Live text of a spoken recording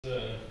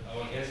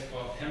Our guest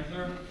Bob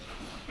Templer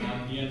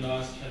on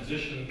Myanmar's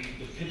transition,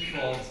 the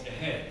pitfalls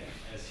ahead,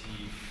 as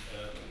he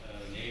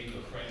named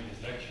or framed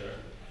his lecture.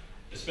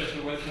 A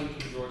special welcome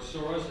to George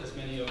Soros. As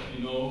many of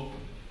you know,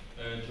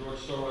 George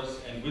Soros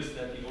and with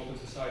that the Open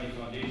Society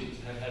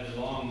Foundations have had a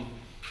long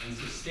and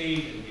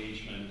sustained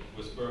engagement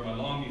with Burma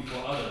long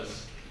before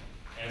others,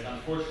 as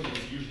unfortunately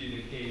is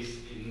usually the case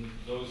in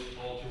those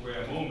all too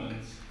rare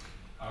moments,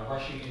 are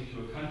rushing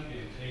into a country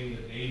and claim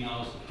that they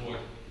now support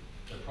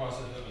the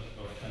process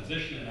of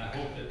transition. And I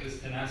hope that this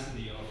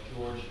tenacity of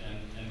George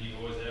and the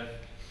OSF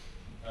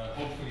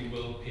hopefully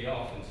will pay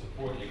off in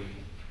supporting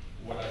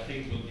what I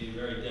think will be a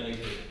very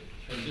delicate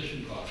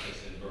transition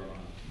process in Burma.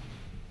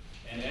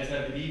 And as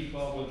I believe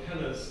Bob will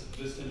tell us,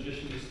 this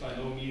transition is by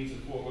no means a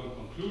foregone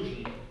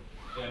conclusion.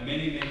 There are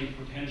many, many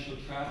potential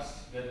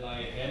traps that lie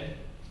ahead,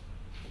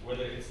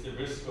 whether it's the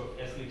risk of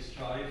ethnic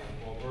strife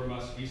or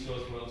Burma's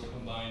resource wells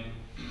combined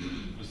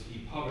with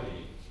deep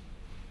poverty.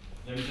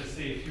 Let me just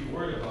say a few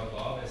words about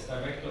Bob. As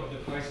director of the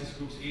Crisis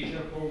Group's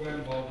Asia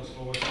program, Bob was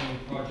overseeing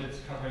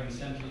projects covering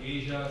Central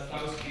Asia,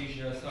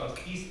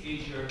 Southeast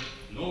Asia,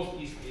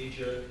 Northeast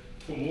Asia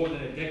for more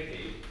than a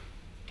decade.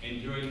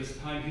 And during this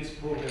time, his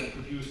program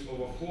produced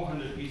over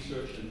 400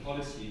 research and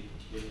policy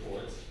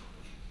reports.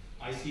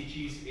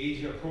 ICG's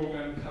Asia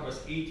program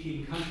covers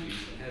 18 countries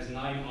and has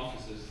 9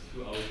 offices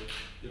throughout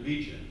the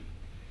region.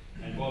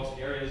 And Bob's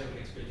areas of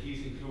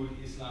expertise include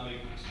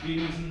Islamic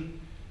extremism,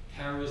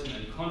 terrorism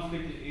and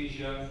conflict in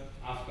Asia,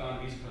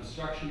 Afghan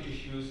reconstruction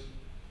issues,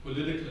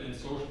 political and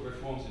social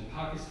reforms in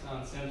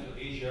Pakistan, Central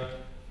Asia,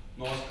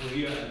 North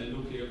Korea and the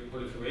nuclear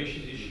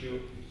proliferation issue,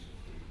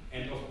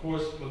 and of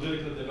course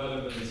political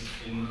developments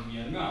in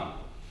Myanmar.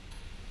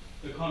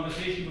 The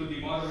conversation will be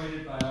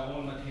moderated by our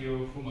own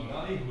Matteo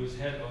Fumagalli, who is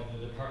head of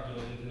the Department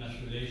of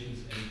International Relations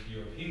and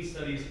European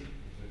Studies.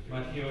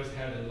 Matteo has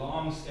had a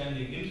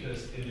long-standing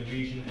interest in the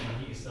region,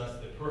 and he is thus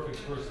the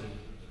perfect person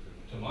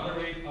to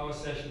moderate our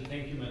session.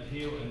 Thank you,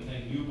 Matteo, and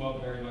thank you, Bob,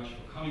 very much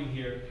for coming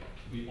here.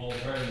 We all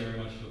very, very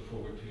much look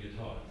forward to your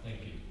talk. Thank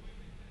you.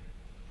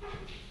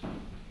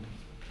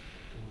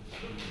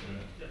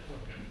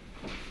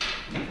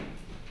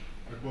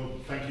 Well,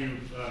 thank you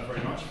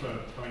very much for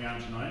coming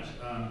out tonight.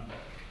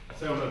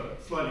 So on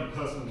a slightly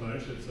personal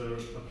note, it's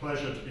a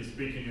pleasure to be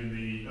speaking in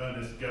the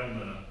Ernest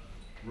Gellner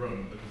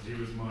room, because he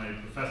was my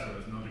professor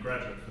as an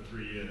undergraduate for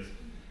 3 years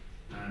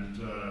and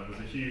was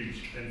a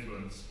huge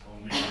influence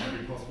on me in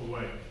every possible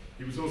way.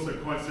 He was also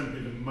quite simply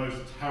the most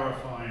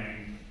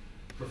terrifying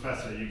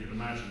professor you could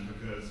imagine,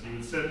 because he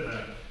would sit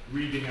there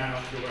reading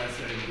out your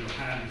essay with your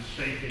hands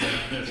shaking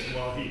like this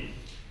while he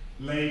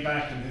lay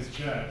back in his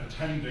chair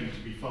pretending to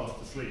be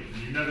fast asleep,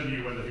 and you never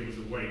knew whether he was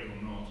awake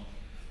or not.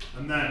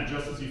 And then,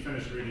 just as you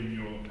finished reading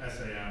your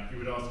essay out, he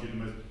would ask you the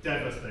most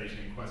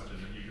devastating question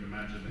that you can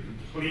imagine, that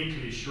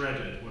completely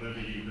shredded whatever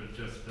you had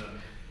just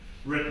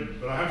written.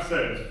 But I have to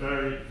say, it was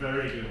very,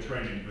 very good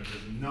training,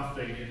 because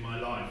nothing in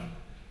my life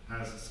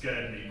has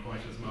scared me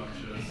quite as much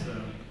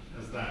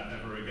as that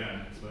ever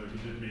again. So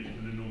he did me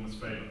an enormous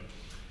favor.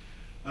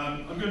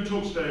 I'm going to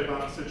talk today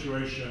about the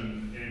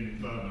situation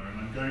in Burma, and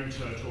I'm going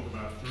to talk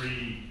about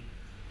 3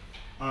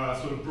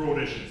 sort of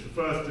broad issues. The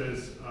first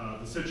is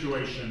the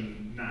situation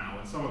now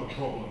and some of the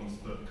problems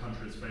that the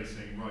country is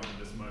facing right at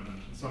this moment,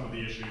 and some of the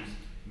issues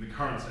in the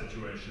current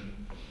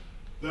situation.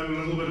 Then a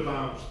little bit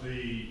about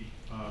the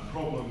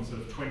problems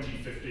of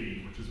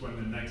 2015, which is when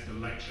the next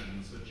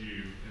elections are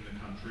due in the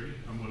country,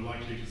 and we're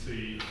likely to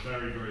see a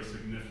very, very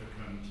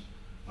significant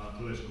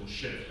political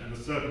shift and a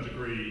certain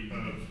degree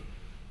of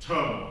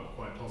turmoil,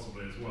 quite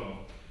possibly as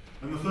well.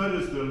 And the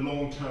third is the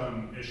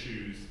long-term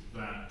issues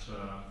that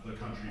the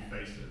country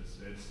faces.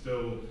 It's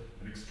still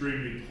an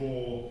extremely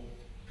poor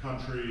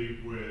country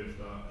with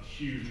a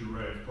huge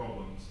array of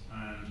problems,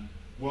 and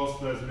whilst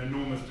there's an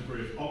enormous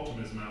degree of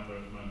optimism out there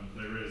at the moment,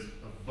 there is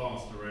a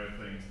vast array of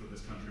things that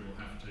this country will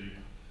have to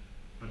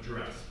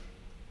address.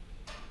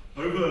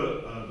 Over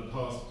the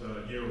past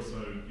year or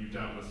so, you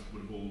doubtless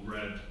would have all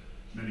read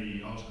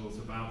many articles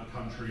about the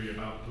country,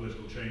 about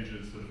political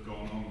changes that have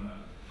gone on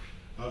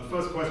there. The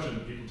first question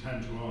that people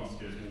tend to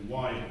ask is,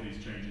 well, why have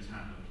these changes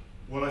happened?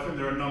 Well, I think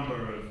there are a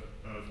number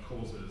of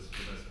causes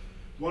for this.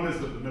 One is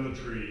that the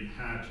military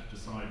had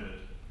decided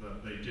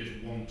that they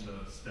did want to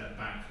step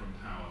back from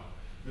power.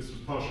 This was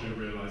partially a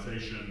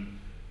realization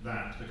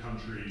that the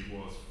country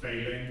was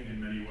failing in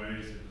many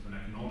ways. It was an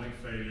economic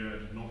failure,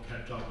 it had not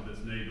kept up with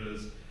its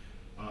neighbors,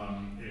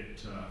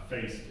 it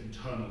faced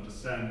internal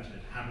dissent,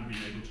 it hadn't been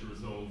able to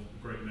resolve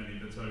a great many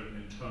of its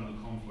own internal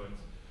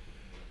conflicts.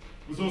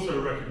 There was also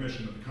a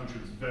recognition that the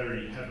country was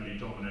very heavily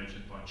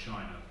dominated by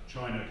China.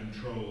 China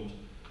controlled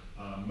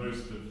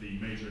most of the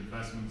major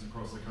investments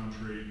across the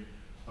country.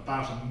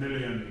 About 1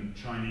 million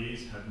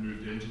Chinese had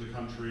moved into the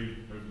country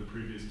over the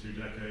previous 2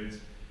 decades.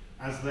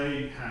 As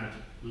they had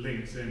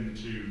links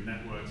into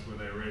networks where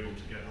they were able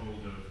to get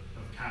hold of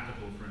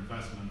capital for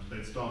investment,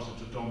 they'd started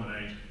to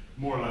dominate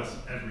more or less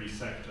every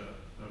sector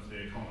of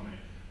the economy.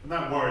 And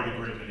that worried a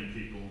great many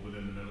people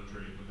within the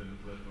military, within the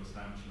political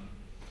establishment.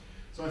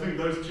 So I think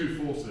those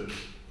 2 forces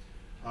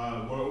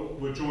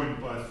were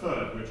joined by a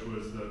third, which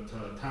was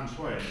that Tan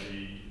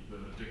Shui,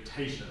 the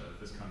dictator of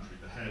this country,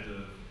 the head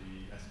of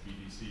the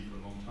SPDC for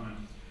a long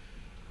time,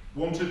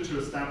 wanted to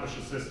establish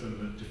a system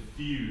that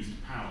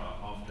diffused power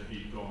after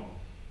he'd gone.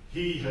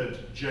 He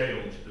had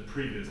jailed the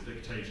previous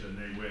dictator,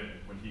 Ne Win,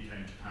 when he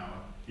came to power.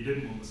 He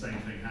didn't want the same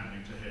thing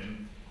happening to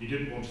him. He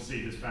didn't want to see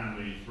his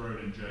family thrown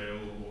in jail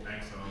or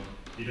exiled.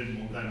 He didn't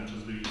want them to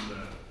lose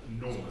their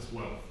enormous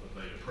wealth that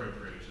they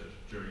appropriated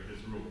during his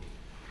rule.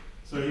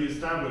 So he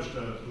established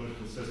a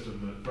political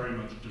system that very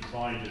much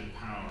divided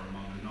power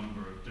among a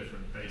number of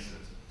different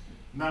bases.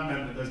 And that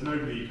meant that there's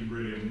nobody who can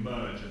really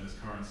emerge in this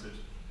current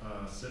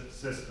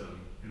system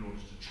in order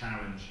to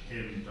challenge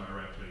him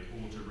directly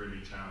or to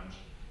really challenge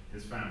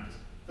his families.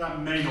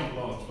 That may not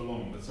last for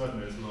long, but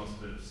certainly has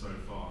lasted so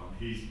far. And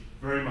he's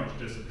very much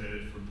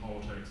disappeared from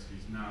politics.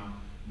 He's now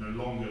no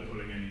longer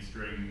pulling any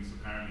strings.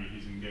 Apparently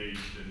he's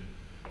engaged in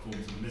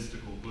forms of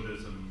mystical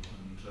Buddhism,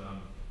 and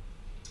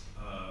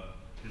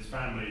his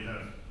family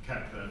have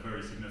kept their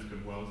very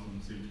significant wealth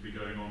and seem to be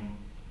going on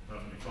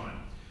perfectly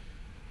fine.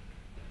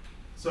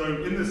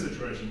 So in this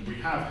situation, we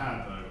have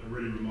had, though, a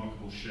really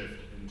remarkable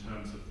shift in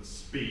terms of the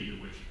speed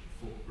at which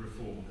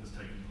reform has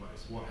taken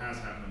place. What has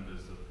happened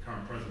is that the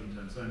current president,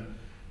 Thein Sein,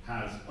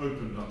 has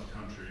opened up the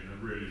country in a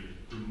really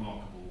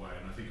remarkable way,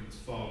 and I think it was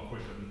far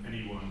quicker than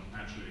anyone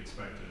actually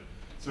expected.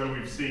 So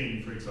we've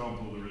seen, for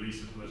example, the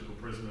release of political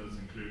prisoners,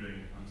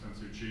 including Aung San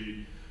Suu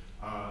Kyi,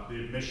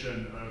 the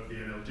admission of the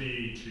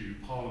NLD to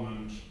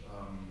Parliament,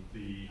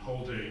 the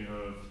holding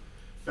of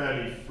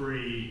fairly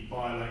free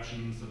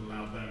by-elections that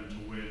allowed them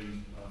to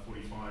win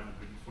 44,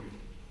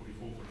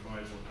 45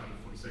 out of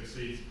 46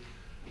 seats.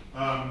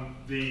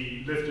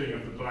 The lifting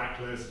of the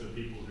blacklist of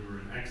people who were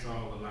in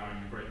exile,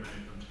 allowing a great many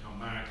of them to come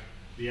back.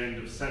 The end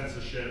of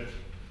censorship,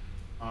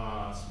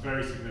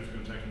 very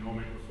significant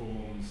economic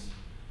reforms,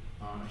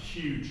 a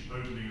huge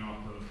opening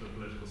up of the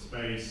political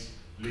space,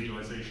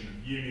 legalization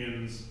of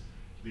unions,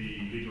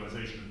 the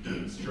legalization of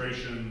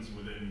demonstrations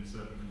within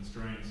certain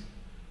constraints,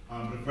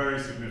 but a very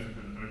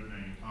significant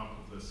opening up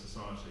of this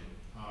society.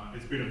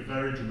 It's been a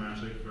very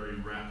dramatic, very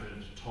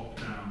rapid,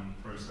 top-down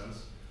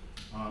process.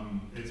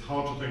 It's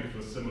hard to think of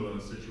a similar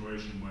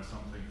situation where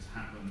something has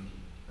happened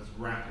as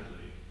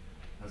rapidly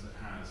as it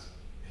has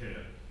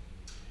here.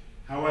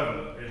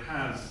 However, it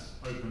has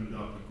opened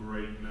up a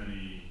great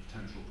many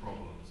potential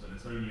problems, and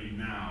it's only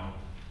now,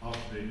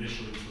 after the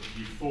initial sort of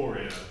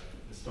euphoria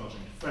is starting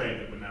to fade,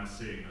 that we're now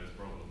seeing those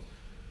problems.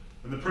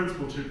 And the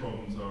principal two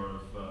problems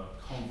are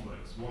of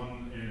conflicts.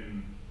 One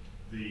in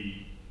the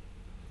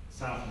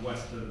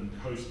southwestern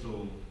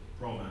coastal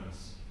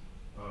province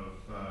of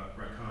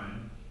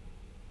Rakhine,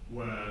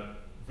 where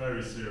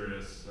very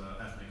serious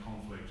ethnic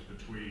conflict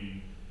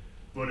between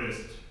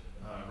Buddhist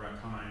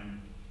Rakhine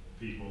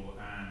people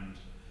and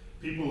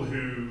people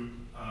who,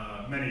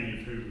 many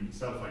of whom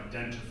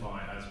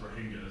self-identify as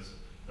Rohingyas.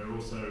 There are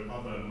also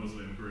other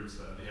Muslim groups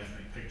there. The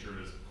ethnic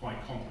picture is quite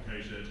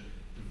complicated,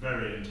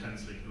 very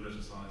intensely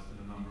politicized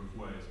in a number of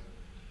ways.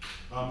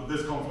 But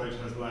this conflict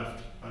has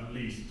left at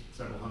least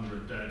several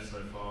hundred dead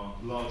so far,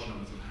 large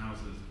numbers of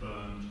houses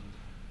burned,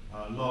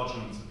 large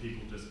numbers of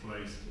people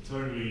displaced. It's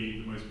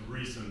only the most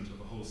recent of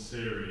a whole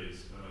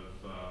series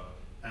of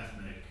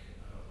ethnic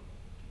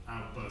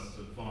outbursts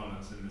of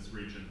violence in this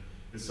region.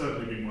 It's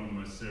certainly been one of the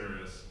most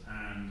serious,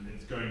 and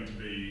it's going to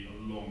be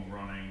a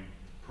long-running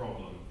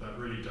problem that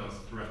really does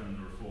threaten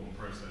the reform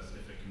process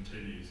if it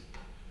continues.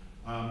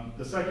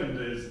 The second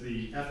is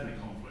the ethnic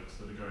conflicts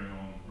that are going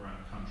on around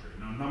the country.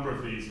 Now, a number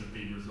of these have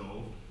been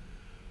resolved.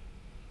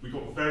 We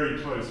got very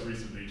close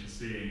recently to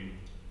seeing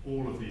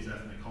all of these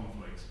ethnic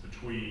conflicts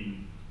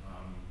between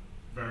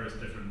various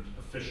different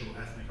official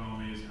ethnic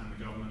armies and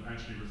the government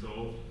actually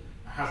resolved.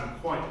 It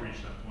hasn't quite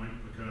reached that point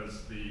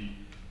because the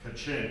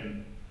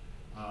Kachin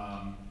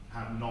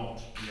have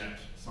not yet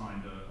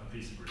signed a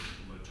peace agreement,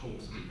 although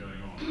talks have been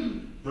going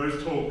on.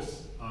 Those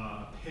talks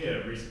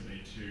appear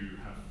recently to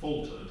have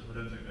faltered. I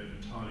don't think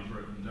they've entirely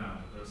broken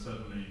down, but there are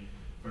certainly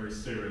very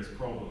serious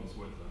problems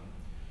with them.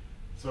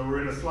 So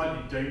we're in a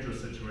slightly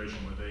dangerous situation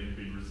where they've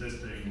been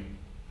resisting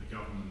the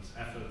government's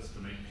efforts to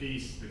make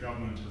peace. The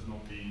government has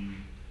not been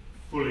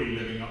fully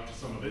living up to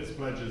some of its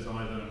pledges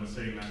either, and we're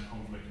seeing that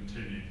conflict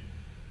continue.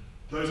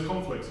 Those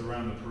conflicts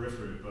around the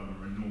periphery of Burma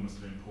are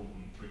enormously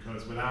important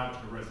because without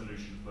a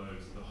resolution of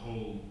those, the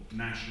whole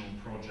national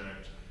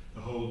project,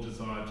 the whole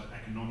desire to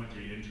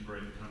economically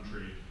integrate the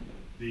country,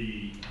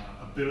 the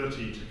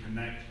ability to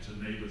connect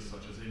to neighbors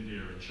such as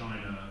India and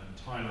China and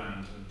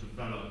Thailand and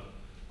develop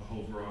a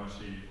whole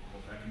variety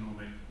of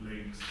economic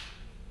links,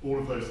 all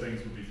of those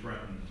things would be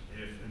threatened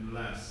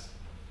unless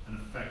an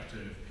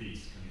effective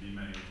peace can be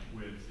made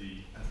with the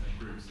ethnic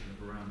groups that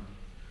live around them.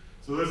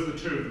 So those are the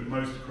two of the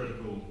most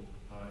critical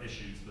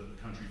issues that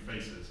the country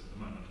faces at the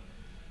moment.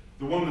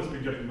 The one that's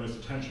been getting the most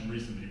attention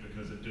recently,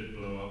 because it did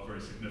blow up very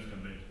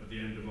significantly at the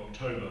end of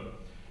October,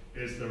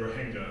 is the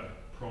Rohingya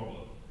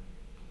problem.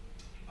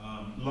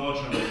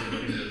 Large numbers of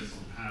Rohingyas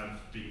have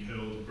been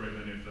killed, a great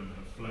many of them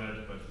have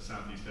fled both to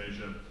Southeast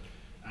Asia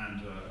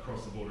and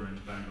across the border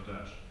into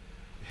Bangladesh.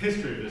 The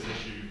history of this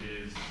issue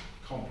is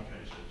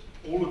complicated.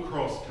 All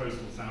across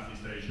coastal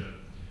Southeast Asia,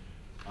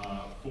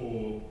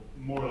 for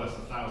more or less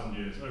 1,000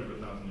 years, over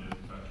 1,000 years,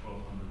 in fact 1,200,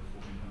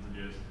 1,400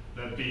 years,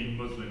 there have been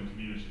Muslim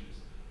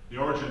communities. The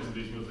origins of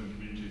these Muslim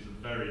communities are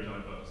very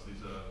diverse.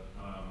 These are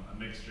a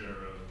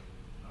mixture of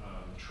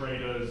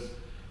traders,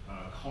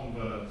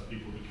 converts,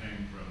 people who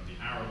came from the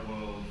Arab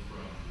world,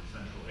 from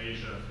Central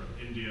Asia, from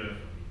India,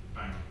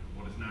 from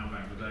what is now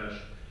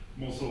Bangladesh,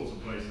 from all sorts of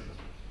places.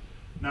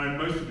 Now, in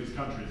most of these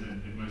countries,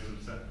 in most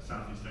of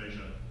Southeast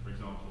Asia, for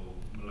example,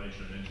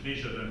 Malaysia and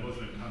Indonesia, they're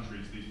Muslim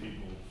countries. These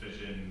people fit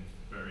in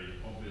very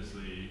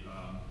obviously.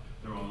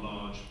 There are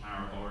large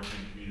Arab origin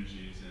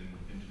communities in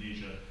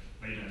Indonesia.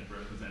 They don't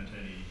represent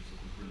any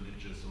sort of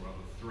religious or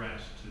other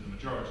threat to the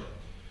majority.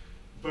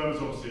 Burma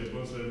is obviously a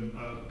Muslim,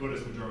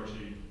 Buddhist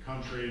majority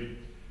country.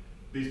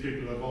 These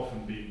people have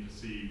often been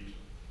perceived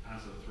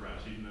as a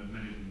threat, even though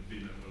many of them have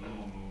been there for a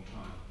long, long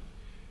time.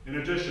 In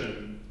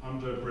addition,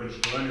 under British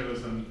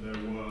colonialism,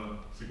 there were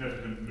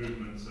significant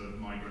movements of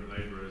migrant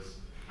labourers,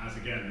 as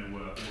again there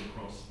were all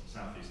across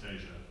Southeast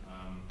Asia.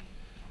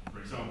 For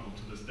example,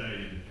 to this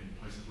day, in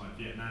places like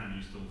Vietnam,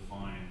 you still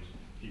find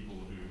people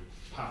who,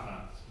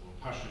 Pathans or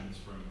Pashtuns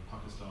from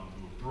Pakistan,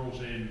 who were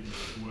brought in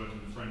to work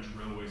in the French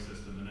railway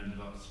system and ended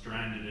up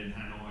stranded in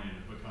Hanoi and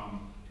have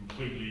become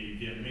completely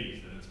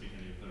Vietnamese. They don't speak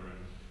any of their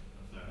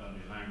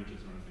earlier languages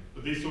or anything.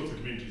 But these sorts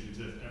of communities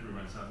exist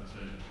everywhere in Southeast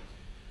Asia.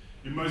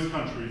 In most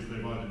countries,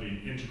 they've either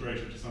been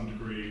integrated to some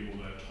degree or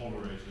they're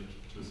tolerated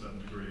to a certain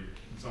degree.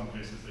 In some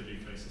cases, they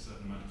do face a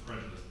certain amount of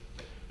prejudice.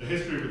 The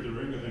history with the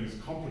Rohingya thing is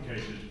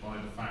complicated by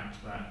the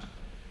fact that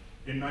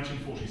in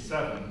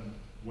 1947,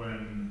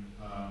 when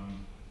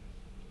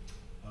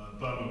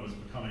Burma was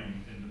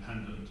becoming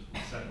independent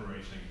and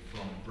separating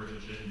from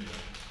British India,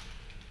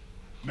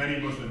 many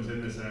Muslims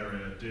in this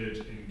area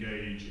did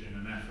engage in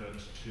an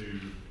effort to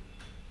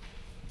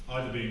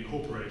either be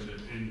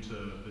incorporated into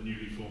the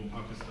newly formed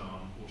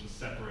Pakistan or to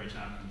separate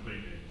out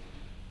completely.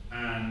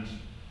 And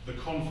the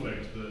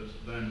conflict that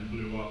then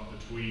blew up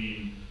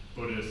between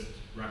Buddhist,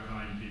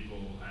 Rakhine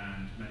people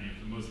and many of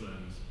the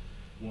Muslims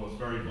was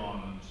very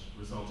violent,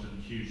 resulted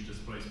in huge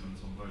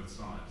displacements on both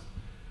sides.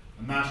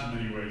 And that, in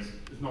many ways,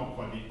 is not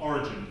quite the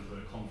origin of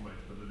the conflict,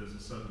 but it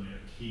is certainly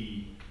a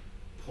key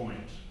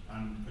point.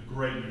 And a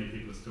great many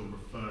people are still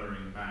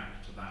referring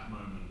back to that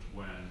moment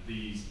when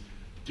these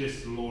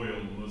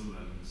disloyal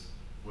Muslims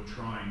were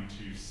trying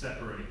to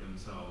separate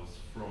themselves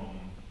from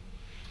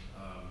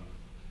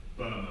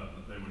Burma,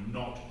 that they were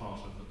not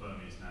part of the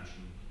Burmese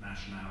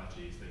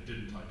nationalities. They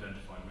didn't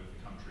identify with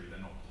the country,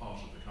 they're not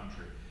part of the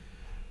country.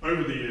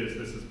 Over the years,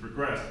 this has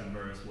progressed in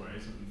various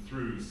ways, and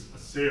through a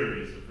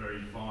series of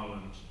very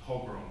violent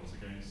pogroms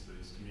against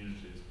these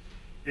communities,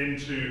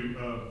 into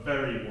a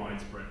very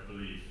widespread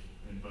belief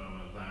in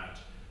Burma that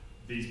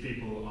these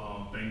people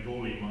are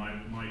Bengali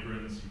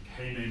migrants who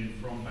came in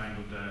from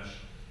Bangladesh,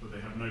 that they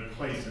have no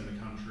place in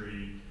the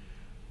country,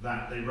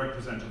 that they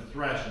represent a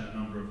threat in a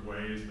number of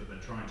ways, that they're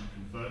trying to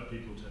convert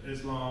people to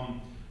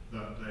Islam,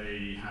 that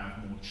they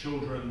have more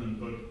children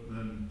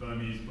than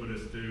Burmese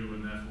Buddhists do,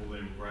 and therefore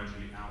they will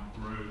gradually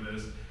outgrow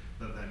this,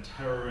 that they're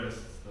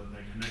terrorists, that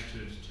they're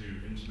connected to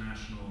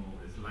international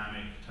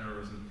Islamic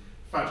terrorism.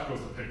 In fact, of course,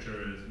 the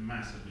picture is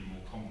massively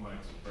more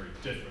complex, very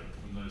different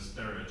from those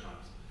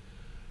stereotypes.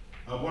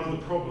 One of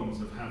the problems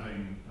of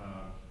having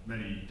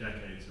many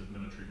decades of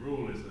military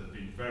rule is that there's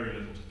been very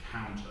little to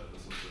counter the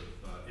sort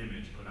of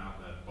image put out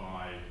there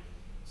by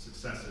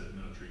successive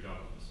military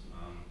governments.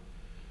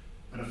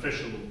 An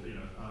official,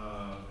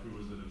 who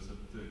was it? It was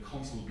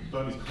the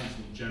Burmese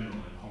consul general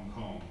in Hong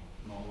Kong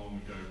not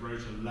long ago,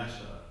 wrote a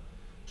letter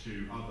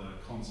to other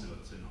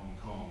consulates in Hong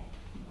Kong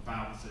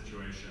about the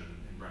situation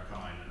in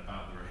Rakhine and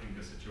about the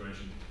Rohingya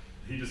situation.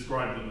 He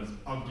described them as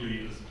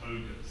ugly as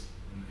ogres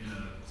in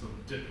a sort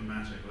of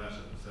diplomatic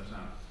letter that set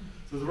out.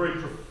 So there's a very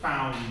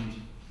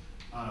profound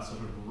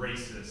sort of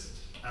racist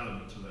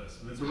element to this.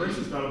 And it's a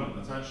racist element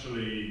that's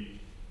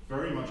actually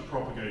very much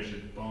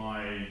propagated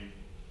by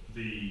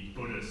the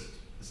Buddhist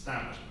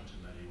establishment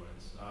in many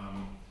ways.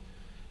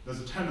 There's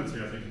a tendency,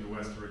 I think, in the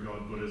West to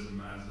regard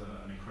Buddhism as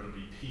an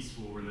incredibly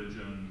peaceful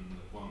religion,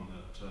 one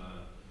that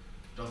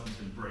doesn't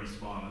embrace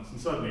violence, and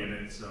certainly in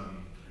its sort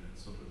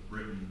of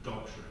written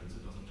doctrines,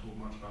 it doesn't talk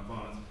much about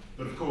violence.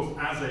 But of course,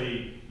 as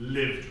a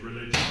lived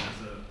religion,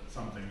 as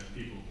something that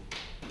people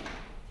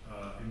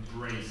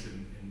embrace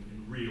in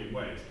real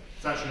ways,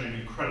 it's actually an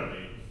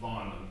incredibly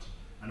violent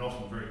and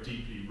often very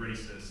deeply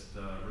racist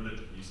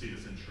religion. You see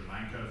this in Sri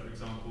Lanka, for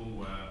example,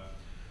 where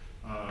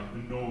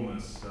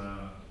enormous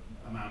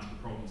amount of the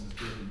problems is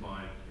driven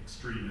by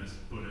extremist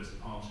Buddhist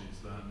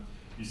parties there.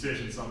 You see it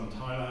in southern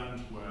Thailand,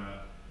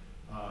 where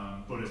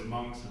Buddhist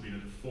monks have been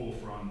at the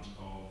forefront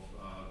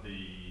of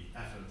the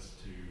efforts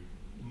to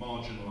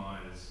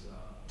marginalize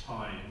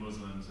Thai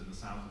Muslims in the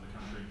south of the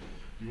country.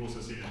 You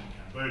also see it in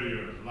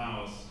Cambodia and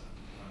Laos,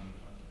 and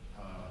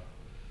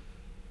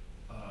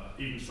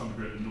even to some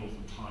degree in the north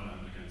of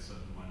Thailand against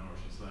certain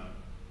minorities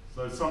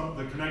there. So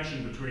the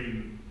connection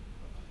between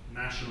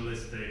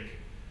nationalistic,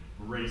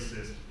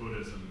 racist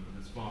Buddhism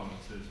and its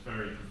violence is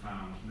very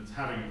profound, and it's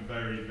having a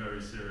very,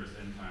 very serious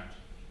impact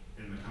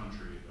in the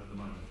country at the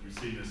moment. We've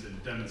seen this in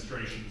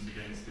demonstrations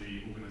against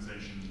the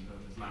Organization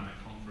of Islamic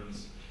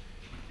Conference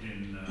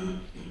in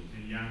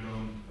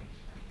Yangon.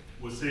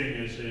 We're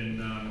seeing it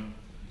in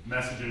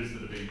messages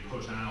that are being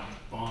put out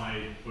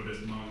by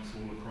Buddhist monks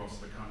all across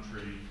the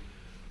country.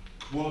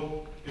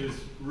 What is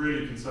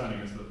really concerning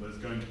is that there's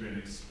going to be an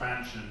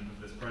expansion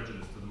of this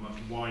prejudice to the much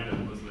wider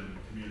Muslim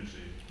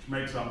community, which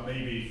makes up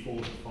maybe 4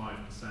 to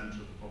 5% of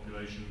the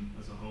population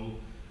as a whole.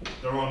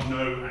 There are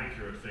no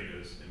accurate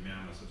figures in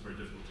Myanmar, so it's very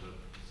difficult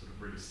to sort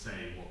of really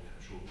say what the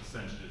actual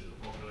percentages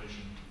of the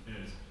population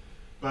is.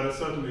 But it's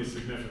certainly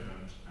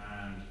significant,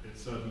 and it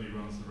certainly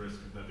runs the risk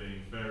of there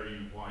being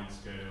very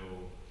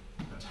wide-scale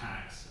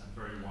attacks and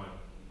very wide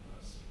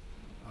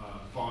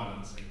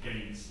violence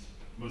against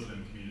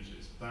Muslim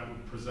communities. That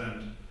would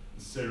present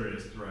a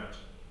serious threat,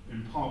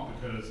 in part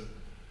because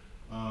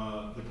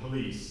the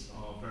police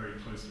are very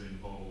closely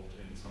involved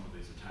in some of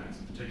these attacks,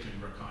 and particularly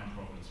in Rakhine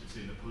province. We've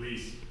seen the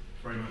police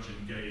very much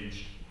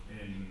engaged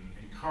in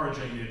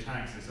encouraging the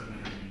attacks. They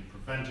certainly have been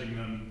preventing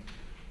them.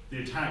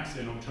 The attacks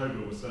in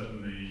October were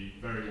certainly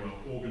very well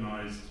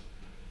organized.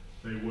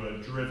 They were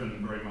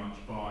driven very much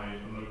by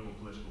a local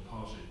political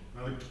party.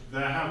 Now,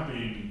 there have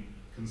been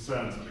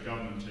concerns that the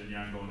government in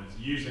Yangon is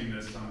using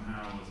this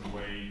somehow as a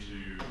way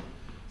to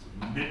sort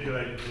of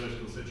manipulate the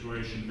political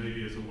situation,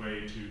 maybe as a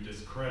way to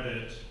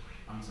discredit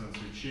Aung San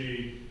Suu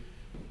Kyi,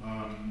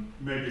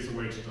 maybe it's a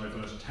way to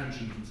divert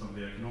attention from some of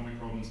the economic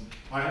problems.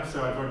 I have to say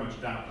I very much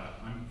doubt that.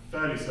 I'm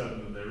fairly certain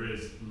that there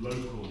is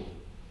local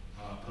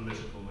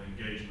political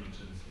engagement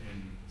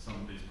in some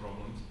of these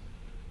problems.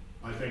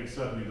 I think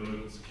certainly the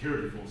local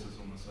security forces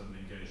almost certainly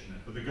engaged in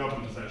it, but the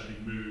government has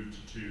actually moved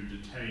to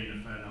detain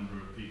a fair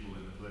number of people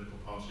in the political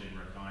party in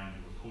Rakhine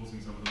who were causing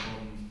some of the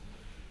problems.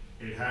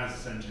 It has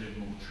sent in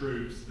more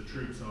troops. The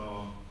troops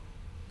are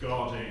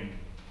guarding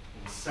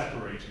or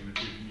separating the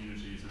two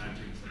communities and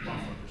acting as a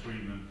buffer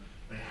between them.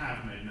 They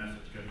have made an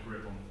effort to get a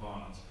grip on the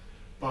violence,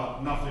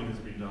 but nothing has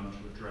been done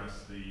to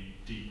address the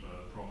deeper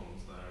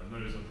problems there, and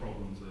those are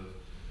problems of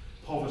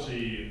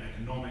poverty,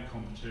 economic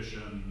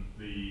competition,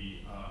 the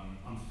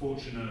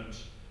unfortunate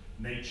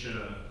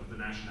nature of the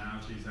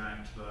Nationalities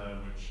Act there,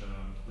 which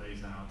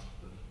lays out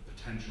the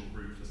potential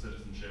route for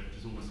citizenship, which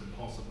is almost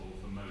impossible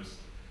for most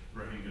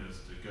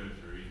Rohingyas to go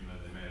through, even though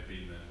they may have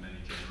been there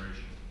many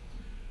generations.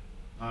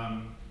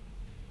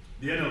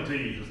 The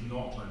NLD has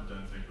not, I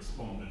don't think,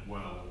 responded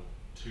well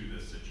to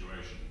this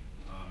situation.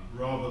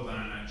 Rather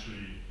than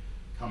actually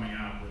coming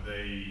out with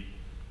a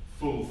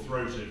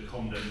full-throated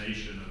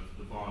condemnation of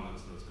the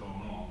violence that's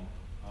gone on,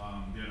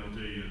 the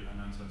NLD and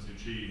Aung San Suu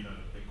Kyi have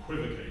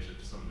equivocated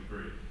to some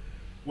degree.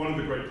 One of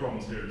the great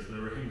problems here is the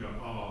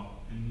Rohingya are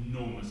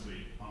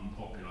enormously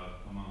unpopular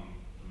among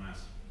the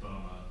mass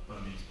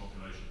Burmese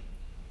population,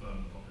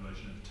 Burman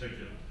population in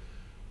particular.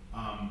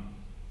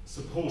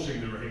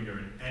 Supporting the Rohingya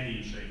in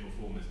any shape or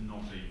form is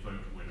not a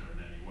vote winner in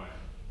any way.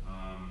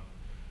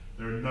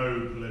 There are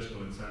no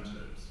political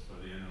incentives for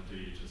the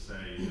NLD to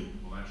say,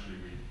 well, actually,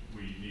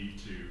 we need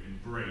to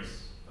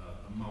embrace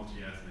a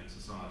multi-ethnic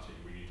society.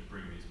 We need to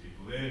bring these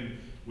people in.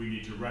 We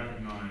need to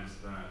recognize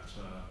that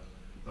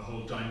the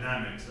whole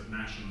dynamics of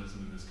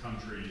nationalism in this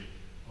country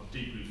are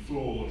deeply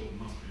flawed and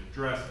must be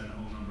addressed in a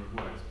whole number of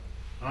ways.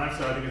 And I have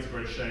to say, I think it's a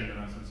great shame that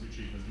Aung San Suu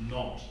Kyi has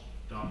not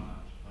done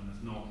that and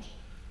has not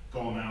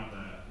gone out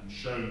there and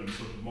shown the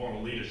sort of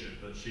moral leadership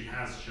that she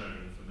has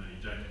shown for many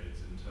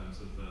decades in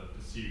terms of the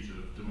pursuit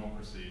of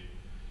democracy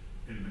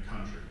in the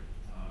country.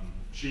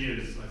 She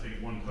is, I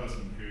think, one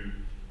person who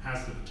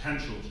has the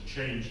potential to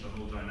change the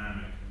whole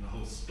dynamic and the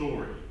whole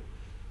story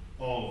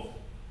of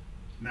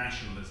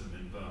nationalism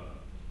in Burma,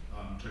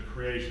 to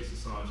create a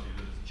society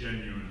that is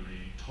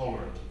genuinely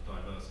tolerant of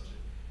diversity.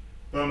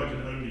 Burma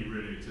can only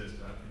really exist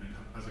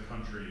as a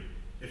country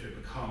if it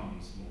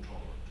becomes more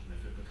tolerant and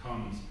if it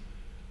becomes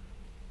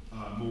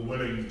more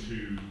willing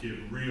to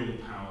give real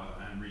power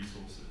and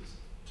resources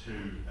to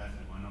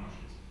ethnic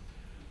minorities.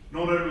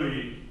 Not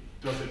only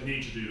does it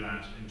need to do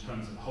that in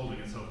terms of holding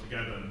itself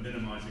together and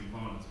minimizing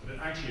violence, but it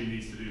actually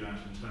needs to do that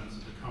in terms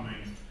of becoming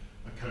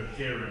a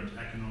coherent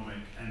economic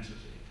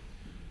entity,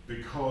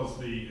 because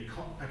the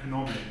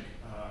economic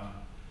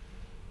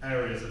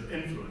areas of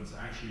influence are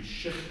actually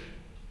shifting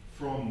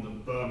from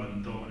the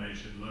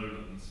Burman-dominated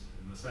lowlands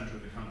in the center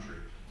of the country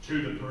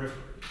to the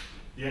periphery.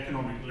 The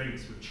economic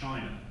links with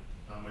China,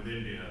 with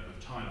India,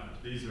 with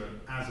Thailand, these are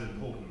as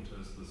important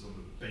as the sort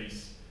of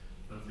base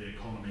of the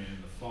economy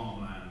in the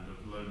farmland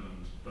of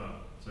lowland Burma.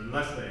 So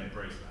unless they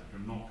embrace that,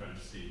 you're not going to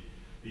see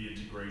the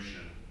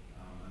integration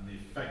and the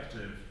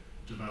effective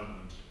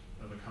development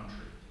of a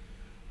country.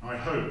 I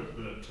hope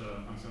that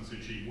Aung San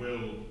Suu Kyi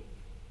will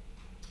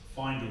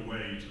find a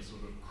way to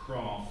sort of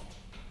craft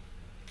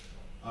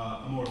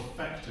a more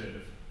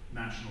effective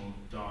national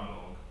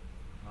dialogue.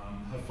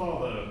 Her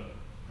father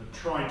had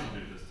tried to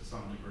do this to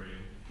some degree.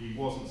 He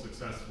wasn't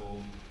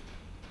successful.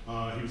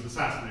 He was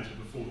assassinated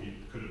before he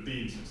could have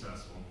been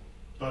successful.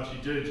 But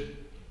he did,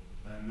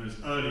 in those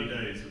early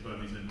days of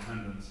Burmese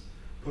independence,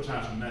 put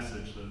out a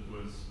message that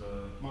was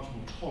much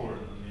more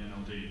tolerant than the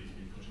NLD has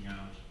been putting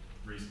out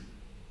recently.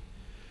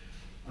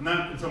 And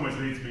that in some ways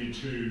leads me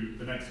to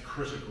the next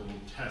critical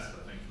test,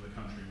 I think, for the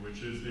country,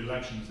 which is the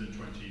elections in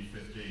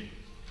 2015.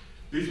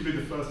 These will be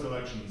the first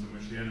elections in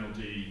which the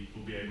NLD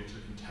will be able to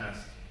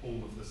contest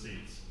all of the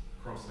seats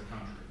across the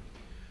country.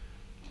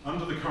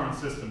 Under the current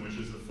system, which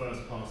is the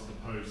first past the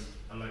post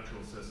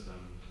electoral system,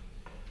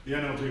 the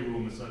NLD will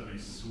almost certainly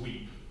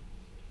sweep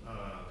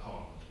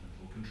Parliament.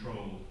 It will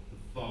control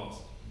the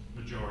vast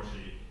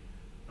majority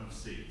of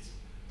seats,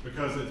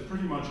 because it's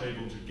pretty much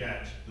able to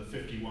get the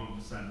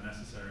 51%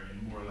 necessary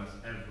in more or less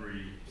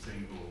every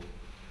single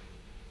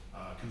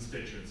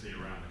constituency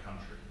around the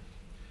country.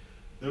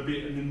 There'll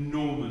be an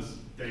enormous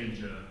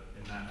danger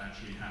in that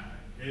actually happening.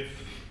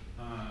 If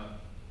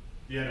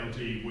the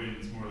NLD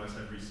wins more or less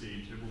every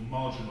seat, it will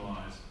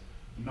marginalise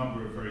a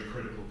number of very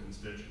critical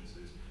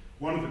constituencies.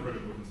 One of the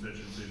critical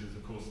constituencies is,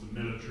 of course, the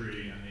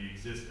military and the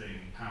existing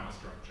power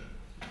structure.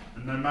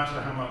 And no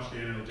matter how much the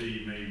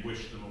NLD may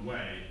wish them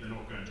away, they're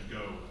not going to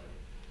go away.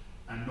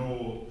 And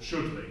nor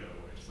should they go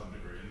away to some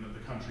degree, in that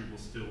the country will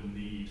still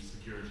need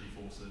security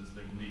forces,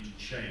 they will need to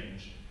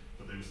change,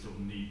 but they will still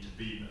need to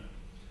be there.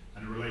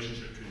 And a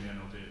relationship between the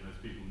NLD and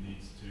those people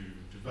needs to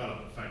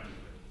develop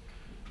effectively.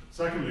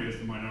 Secondly is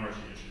the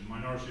minority issue.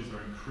 Minorities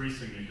are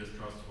increasingly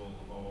distrustful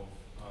of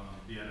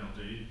the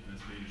NLD and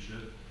its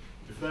leadership.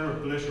 If they're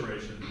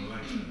obliterated in an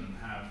election and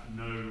have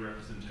no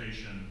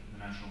representation in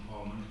the national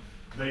parliament,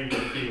 they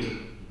will feel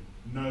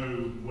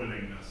no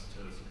willingness to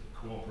sort of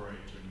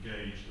cooperate, to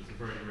engage. There's a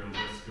very real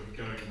risk of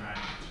going back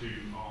to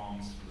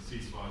arms, for the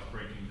ceasefires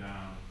breaking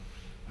down,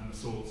 and the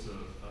sorts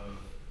of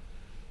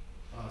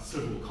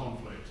civil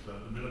conflict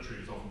that the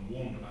military is often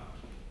warned about.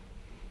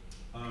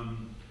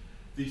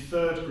 The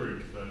third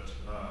group that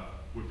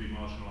would be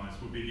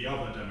marginalised would be the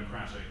other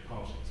democratic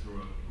parties, who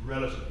are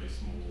relatively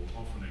small,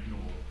 often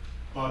ignored.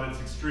 But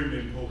it's extremely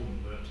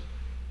important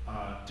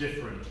that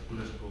different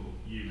political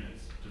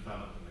units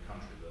develop in the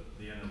country, that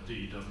the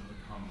NLD doesn't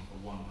become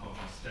a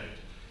one-party state.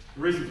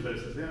 The reason for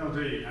this is the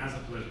NLD, as a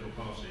political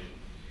party,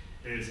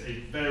 is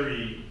a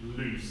very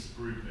loose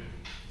grouping.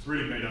 It's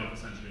really made up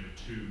essentially of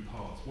two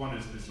parts. One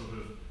is this sort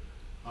of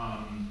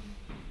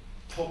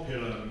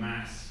popular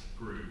mass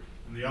group,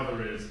 and the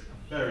other is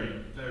a very,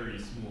 very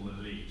small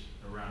elite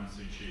around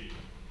Suu Kyi.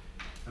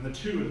 And the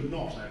two are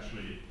not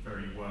actually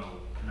very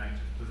well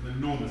connected. There's an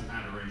enormous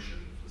adoration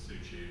for Suu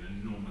Kyi,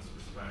 an enormous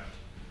respect.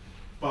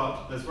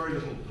 But there's very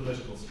little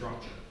political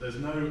structure. There's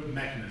no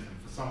mechanism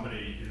for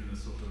somebody in the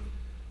sort of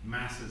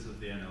masses of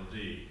the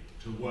NLD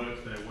to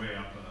work their way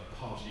up a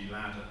party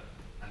ladder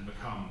and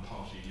become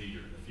party leader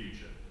in the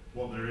future.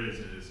 What there is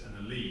an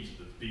elite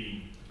that's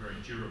been a very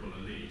durable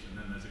elite, and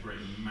then there's a great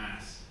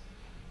mass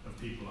of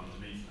people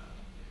underneath that.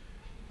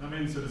 That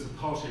means that it's a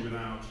party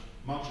without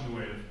much in the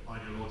way of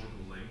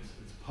ideological links.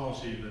 It's a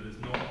party that is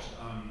not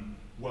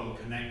well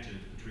connected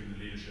between the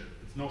leadership.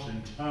 It's not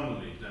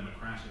internally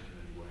democratic in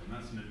any way, and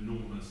that's an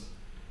enormous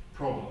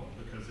problem,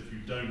 because if you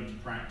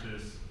don't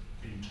practice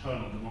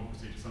internal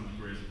democracy to some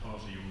degree as a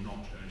party, you're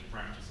not going to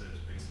practice it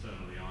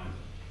externally either.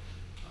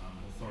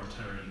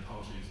 Authoritarian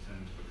parties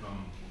tend to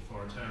become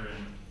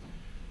authoritarian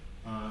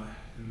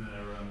in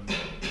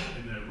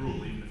their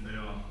rule, even if they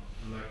are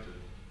elected.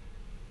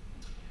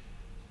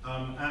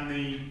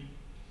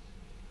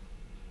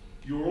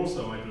 You're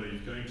also, I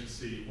believe, going to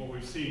see what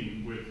we've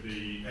seen with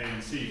the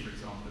ANC, for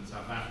example, in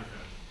South Africa,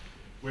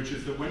 which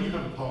is that when you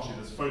have a party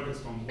that's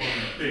focused on one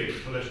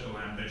big political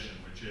ambition,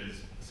 which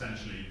is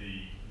essentially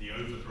the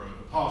overthrow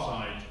of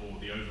apartheid or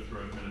the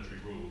overthrow of military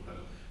rule,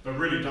 but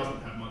really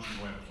doesn't have much in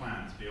the way of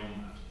plans beyond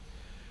that,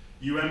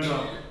 you end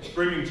up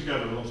bringing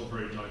together a lot of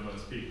very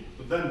diverse people.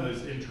 But then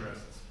those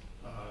interests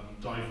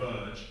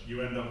diverge.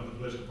 You end up with a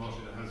political party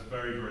that has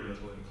very, very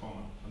little in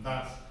common. And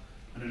that's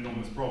an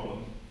enormous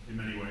problem in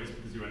many ways,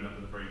 because you end up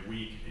with a very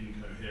weak,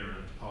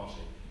 incoherent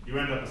party. You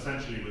end up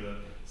essentially with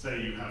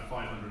say you have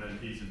 500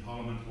 MPs in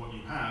Parliament, what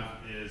you have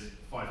is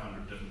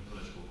 500 different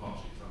political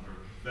parties under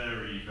a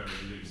very,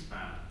 very loose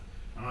band.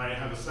 And I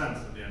have a sense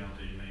that the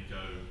NLD may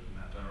go in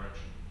that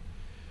direction.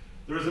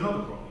 There is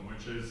another problem,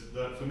 which is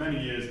that for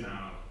many years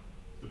now,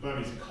 the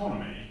Burmese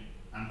economy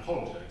and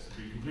politics have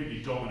been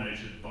completely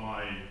dominated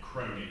by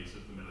cronies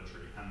of the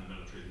military and the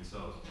military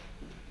themselves.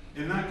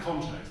 In that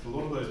context, a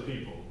lot of those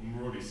people, and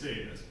we're already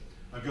seeing this,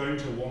 are going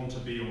to want to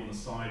be on the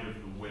side of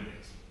the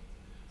winners.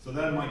 So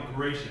they're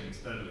migrating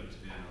steadily to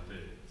the NLD.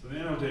 So the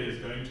NLD is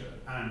going to,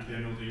 and the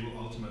NLD will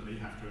ultimately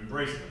have to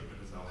embrace them,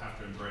 because they'll have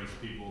to embrace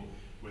people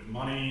with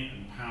money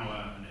and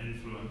power and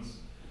influence.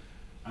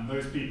 And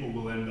those people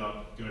will end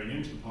up going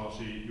into the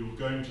party. You're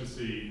going to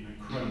see an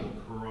incredible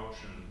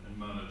corruption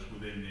emerge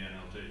within the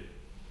NLD.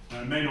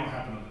 Now, it may not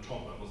happen at the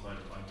top levels.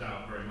 I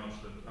doubt very much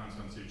that Aung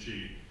San Suu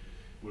Kyi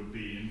would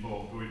be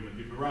involved, or even the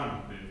people around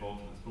would be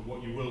involved in this. But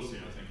what you will see,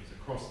 I think, is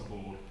across the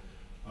board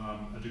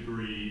a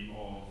degree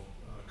of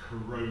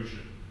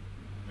corrosion,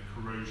 the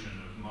corrosion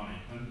of money.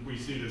 And we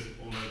see this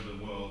all over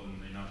the world, in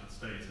the United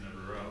States and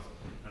everywhere else.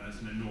 And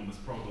it's an enormous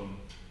problem,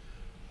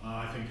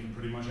 I think, in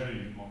pretty much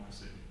any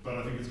democracy. but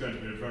I think it's going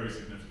to be a very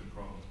significant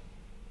problem.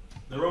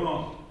 There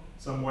are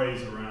some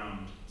ways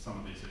around some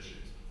of these issues.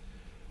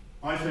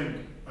 I think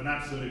an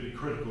absolutely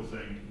critical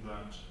thing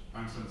that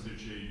Aung San Suu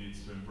Kyi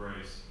needs to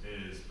embrace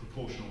is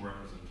proportional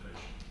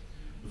representation.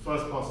 The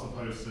first past the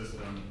post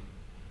system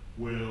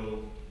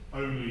will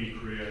only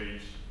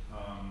create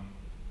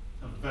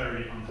a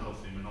very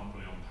unhealthy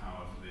monopoly on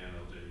power for the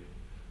NLD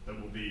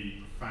that will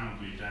be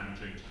profoundly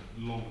damaging to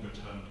the longer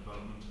term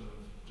development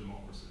of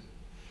democracy.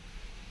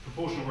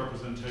 Proportional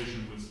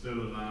representation would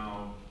still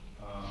allow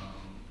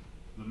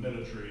the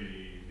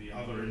military, the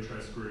other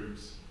interest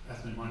groups,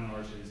 ethnic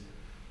minorities,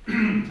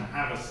 to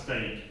have a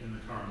stake in the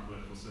current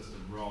political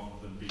system rather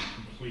than be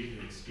completely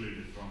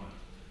excluded from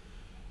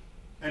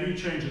it. Any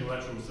change in the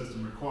electoral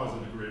system requires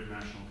a degree of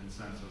national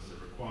consensus,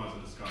 it requires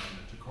a discussion,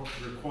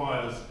 it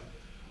requires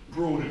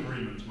broad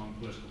agreement among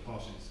political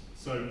parties.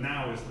 So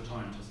now is the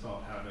time to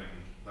start having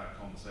that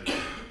conversation.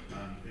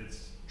 And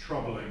it's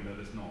troubling that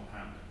it's not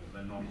happening, that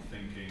they're not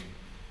thinking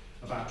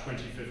about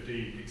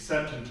 2015,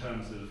 except in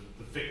terms of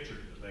the victory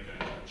that they're going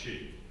to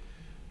achieve.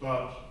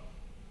 But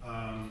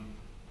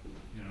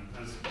you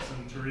know, as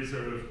St. Teresa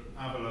of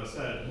Avila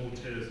said, more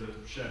tears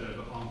are shed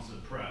over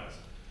answered prayers.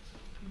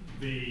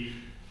 The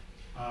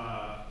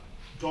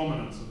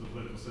dominance of the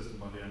political system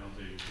by the NLD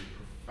will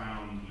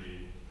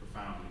be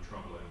profoundly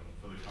troubling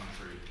for the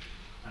country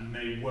and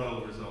may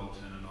well result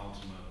in an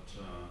ultimate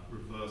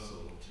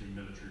reversal to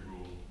military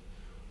rule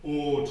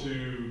or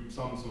to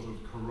some sort of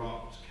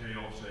corrupt,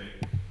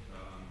 chaotic,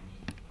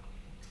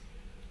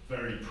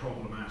 very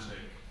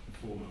problematic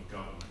form of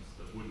governance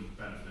that wouldn't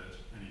benefit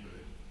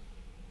anybody.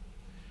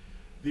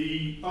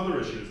 The other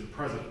issue is the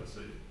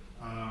presidency.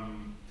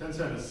 Thein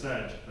Sein has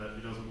said that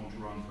he doesn't want to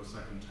run for a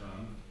second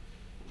term.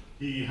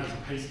 He has a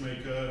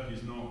pacemaker,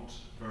 he's not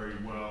very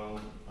well,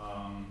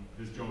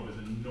 his job is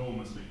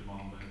enormously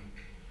demanding.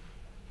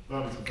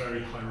 Burma's a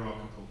very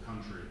hierarchical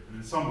country, and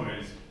in some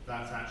ways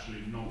that's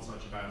actually not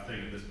such a bad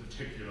thing at this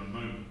particular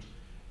moment,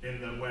 in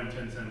that when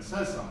Thein Sein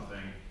says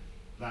something,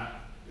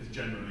 that is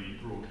generally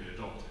broadly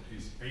adopted.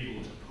 He's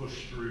able to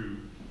push through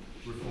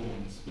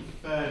reforms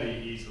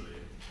fairly easily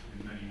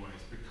in many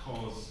ways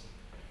because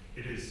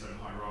it is so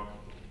hierarchical.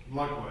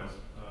 Likewise,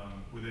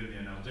 within the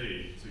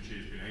NLD, Suu Kyi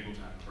has been able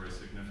to have a very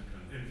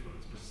significant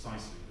influence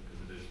precisely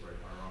because it is very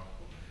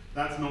hierarchical.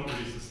 That's not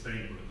really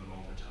sustainable in the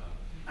longer term.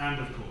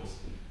 And of course,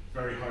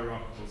 very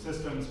hierarchical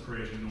systems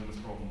create enormous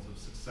problems of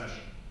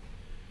succession.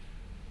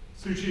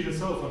 Suu Kyi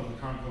herself, under the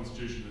current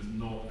constitution, is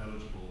not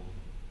eligible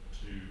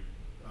to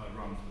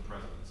run for the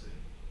presidency.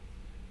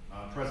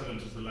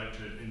 President is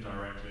elected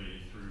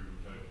indirectly through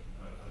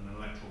an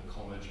electoral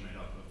college made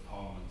up of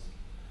parliaments.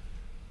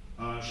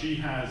 She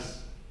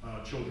has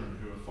children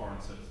who are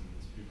foreign citizens.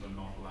 People are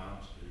not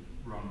allowed to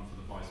run for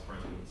the vice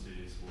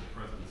presidencies or the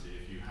presidency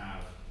if you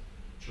have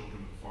children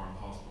with a foreign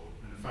passport.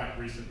 And in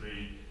fact,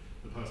 recently,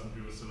 the person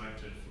who was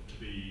selected to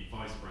be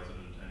vice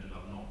president ended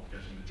up not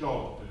getting the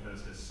job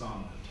because his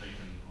son had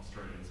taken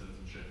Australian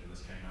citizenship and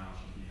this came out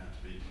and he had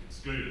to be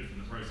excluded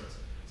from the process.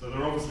 So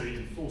they're obviously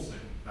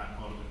enforcing that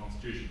part of the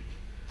constitution.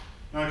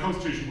 Now, the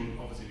constitution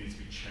will obviously need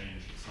to be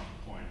changed at some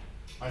point.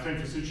 I think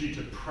for Suu Kyi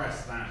to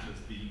press that as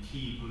the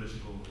key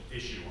political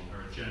issue on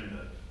her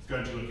agenda is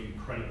going to look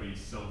incredibly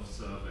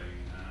self-serving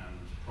and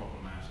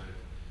problematic.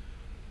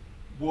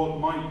 What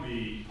might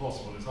be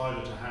possible is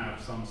either to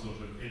have some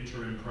sort of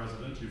interim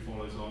president who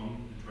follows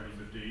on in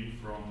 2015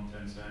 from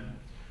Thein Sein,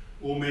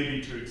 or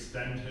maybe to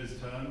extend his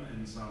term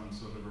in some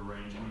sort of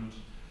arrangement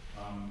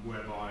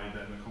whereby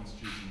then the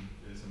constitution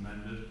is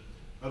amended.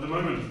 At the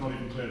moment, it's not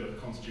even clear that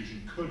the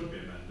constitution could be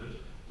amended,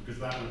 because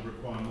that would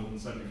require more than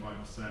 75%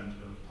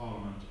 of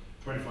parliament.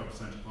 25%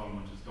 of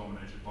parliament is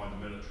dominated by the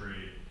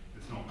military.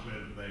 It's not clear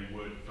that they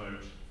would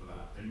vote for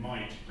that. They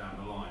might down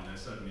the line. They're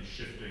certainly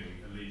shifting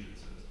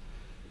allegiances.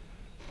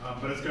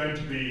 But it's going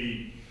to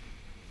be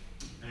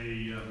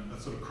a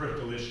sort of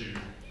critical issue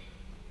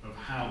of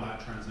how that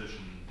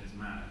transition is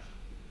managed.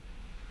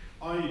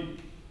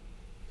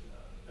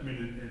 I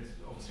mean, it's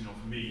obviously not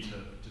for me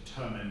to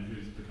determine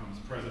who becomes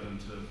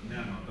president of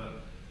Myanmar,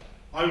 but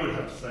I would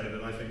have to say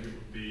that I think it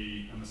would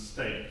be a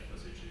mistake for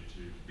Suu Kyi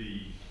to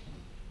be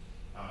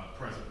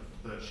president,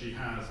 that she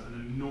has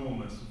an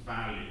enormous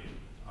value,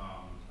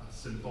 a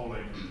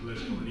symbolic and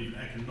political and even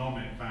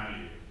economic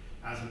value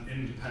as an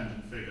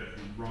independent figure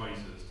who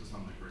rises to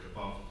some degree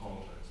above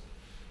politics.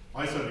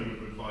 I certainly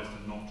would advise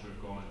her not to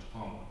have gone into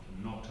parliament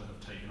and not to have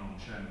taken on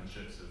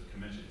chairmanships of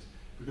committees,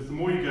 because the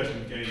more you get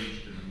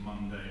engaged in the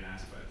mundane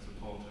aspects of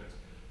politics,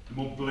 the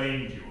more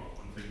blamed you are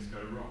when things go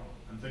wrong,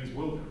 and things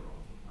will go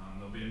wrong.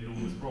 There'll be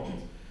enormous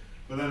problems.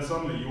 But then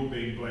suddenly you're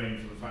being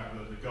blamed for the fact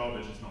that the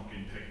garbage is not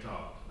being picked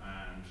up,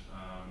 and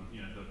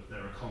you know,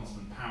 there are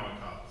constant power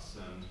cuts,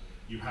 and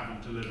you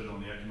haven't delivered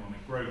on the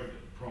economic growth that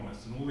you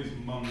promised, and all these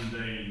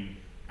mundane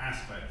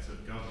aspects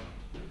of government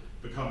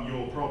become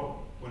your problem,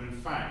 when in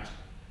fact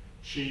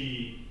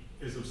she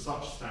is of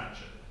such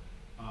stature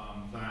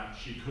that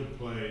she could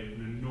play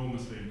an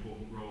enormously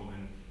important role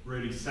in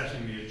really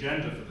setting the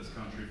agenda for this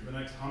country for the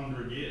next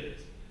 100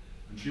 years.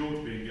 And she ought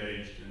to be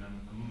engaged in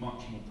a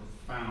much more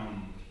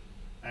profound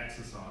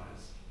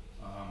exercise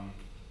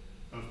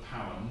of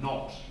power,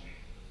 not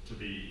to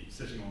be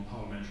sitting on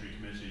parliamentary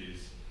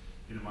committees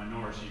in a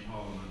minority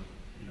parliament,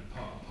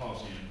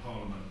 party in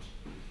parliament,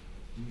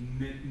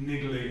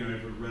 niggling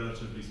over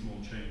relatively small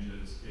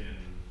changes in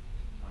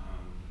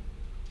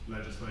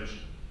legislation.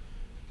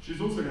 She's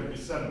also going to be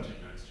 70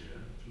 next year.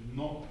 She's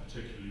not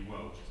particularly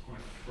well. She's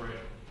quite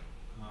frail.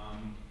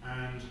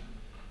 And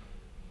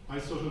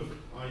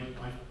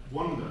I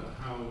wonder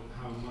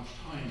how much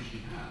time she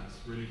has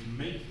really to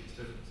make these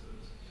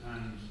differences,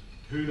 and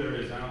who there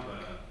is out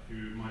there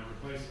who might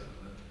replace her.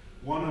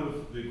 One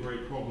of the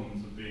great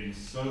problems of being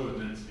so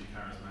immensely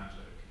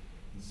charismatic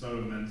and so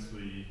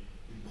immensely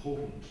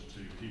important to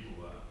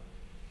people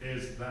there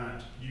is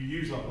that you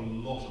use up a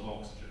lot of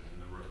oxygen in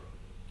the room.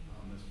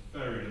 There's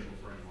very little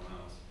for anyone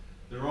else.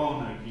 There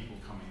are no people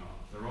coming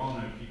up. There are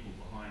no people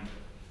behind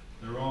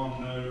her. There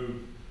are no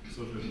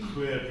sort of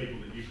clear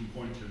people that you can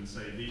point to and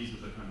say, these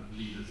are the kind of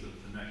leaders of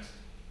the next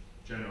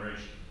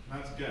generation. And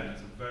that's, again,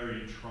 it's a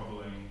very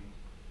troubling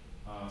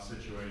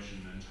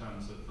situation in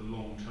terms of the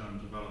long-term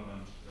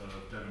development of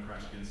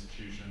democratic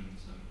institutions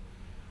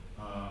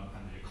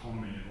and the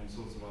economy and all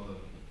sorts of other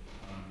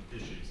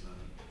issues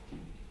then.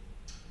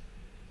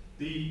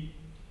 The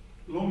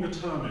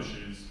longer-term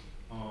issues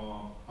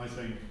are, I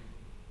think,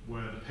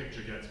 where the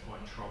picture gets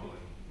quite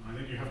troubling. I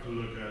think you have to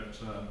look at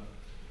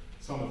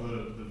some of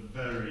the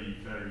very,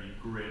 very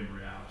grim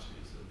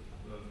realities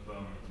of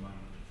Burma at the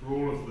moment. For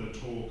all of the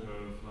talk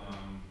of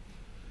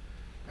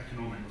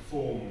economic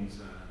reforms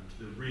and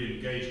the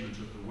re-engagement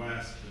of the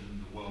West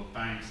and the World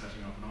Bank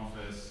setting up an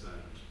office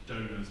and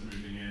donors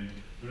moving in,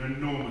 there are an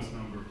enormous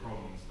number of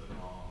problems that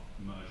are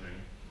emerging,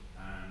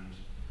 and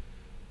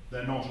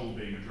they're not all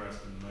being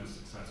addressed in the most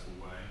successful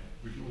way.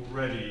 We can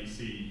already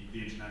see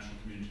the international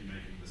community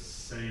making the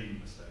same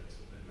mistakes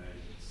that they made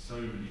in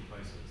so many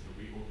places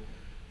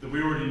that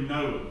we already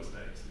know are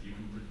mistakes that you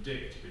can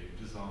predict being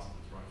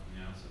disasters right from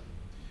the outset.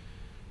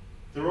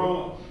 There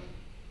are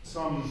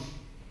some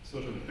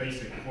sort of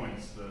basic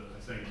points that I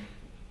think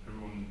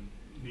everyone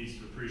needs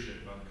to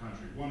appreciate about the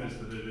country. One is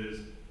that it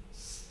is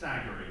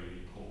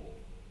staggeringly poor,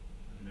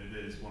 and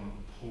it is one of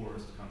the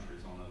poorest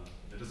countries on earth.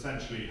 It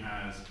essentially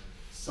has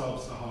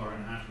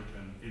sub-Saharan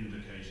African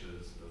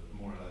indicators of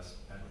more or less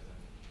everything.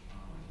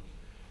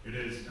 It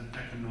is an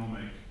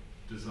economic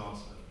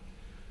disaster.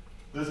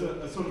 There's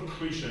a sort of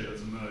cliche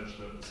that's emerged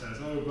that says,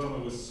 oh, Burma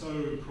was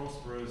so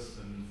prosperous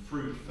and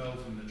fruit fell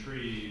from the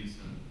trees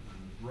and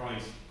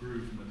rice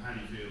grew from the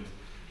paddy fields.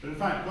 But in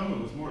fact, Burma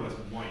was more or less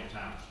wiped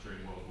out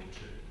during World War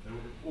II. There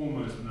was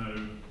almost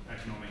no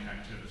economic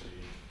activity.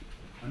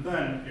 And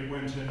then it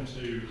went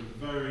into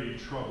a very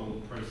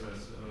troubled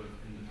process of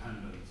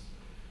independence,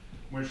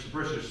 which the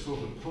British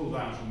sort of pulled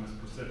out almost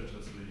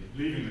precipitously,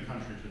 leaving the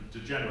country to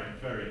degenerate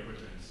very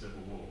quickly into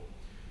civil war.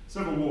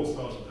 Civil war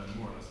started then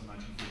more or less in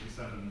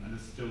 1947 and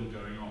is still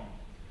going on.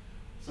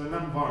 So in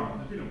that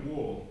environment, they've been at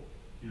war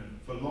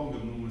for longer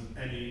than almost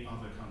any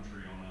other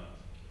country on earth.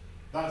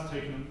 That's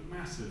taken a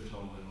massive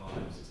toll in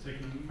lives. It's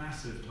taken a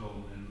massive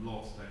toll in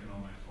lost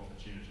economic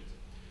opportunities.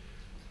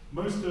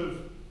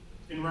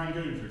 In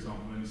Rangoon, for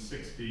example, only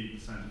 60%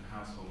 of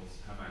households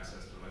have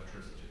access to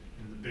electricity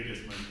in the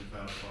biggest, most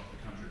developed part of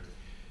the country.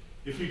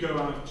 If you go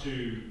out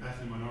to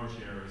ethnic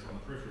minority areas on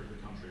the periphery of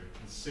the country,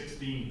 it's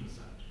 16%.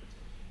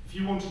 If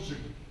you wanted to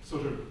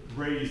sort of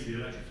raise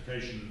the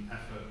electrification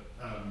effort,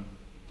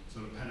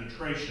 sort of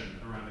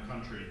penetration around the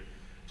country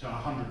to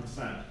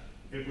 100%,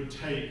 it would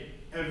take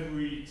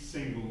every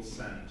single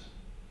cent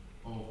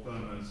of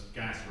Burma's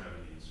gas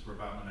revenues for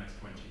about the next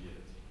 20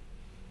 years,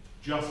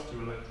 just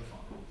to electrify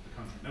the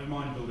country. Never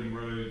mind building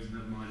roads,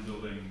 never mind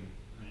building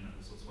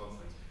all sorts of other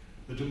things.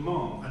 The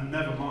demand, and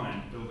never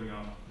mind building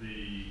up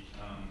the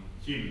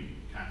human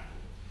capital.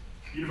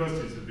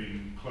 Universities have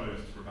been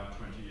closed for about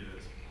 20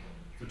 years,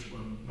 which were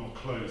not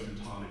closed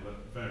entirely, but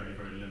very,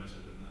 very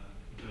limited in their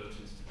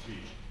abilities to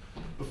teach.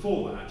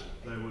 Before that,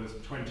 there was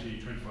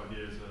 20, 25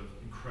 years of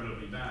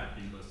incredibly bad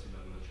university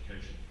level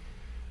education.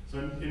 So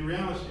in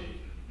reality,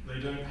 they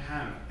don't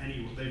have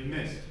they've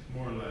missed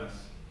more or less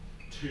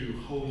 2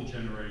 whole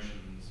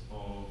generations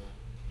of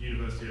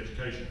university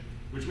education,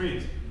 which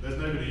means there's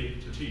nobody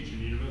to teach in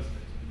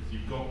universities, because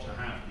you've got to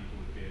have people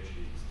with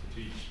PhDs to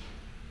teach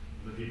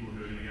the people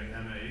who are going to get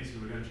MAs,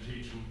 who are going to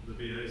teach the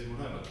BAs and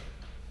whatever.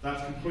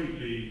 That's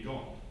completely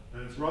gone.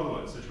 And it's rather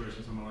like the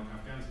situation somewhere like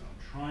Afghanistan.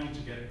 Trying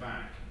to get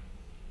back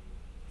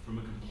from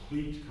a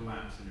complete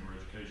collapse in your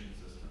education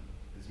system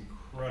is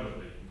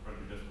incredibly,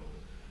 incredibly difficult.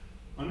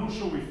 I'm not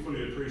sure we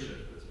fully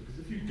appreciate this, because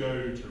if you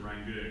go to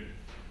Rangoon,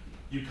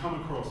 you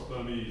come across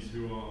Burmese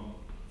who are,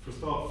 for a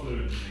start,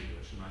 fluent in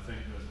English, and I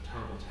think there's a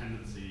terrible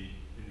tendency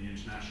in the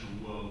international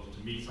world to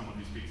meet someone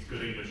who speaks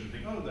good English and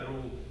think, oh, they're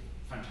all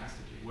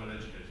fantastically well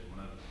educated,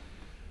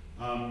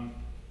 whatever.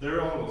 There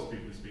are lots of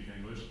people who speak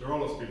English, there are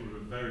lots of people who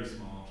are very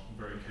smart and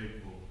very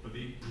capable, but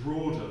the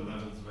broader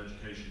levels of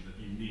education that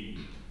you need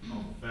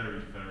are very,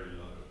 very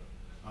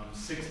low.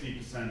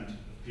 60%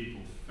 of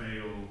people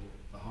fail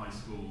the high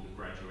school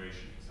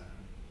graduation exam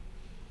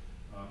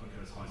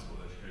because high school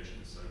education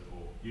is so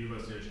poor.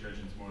 University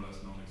education is more or less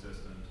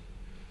non-existent.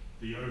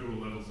 The overall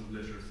levels of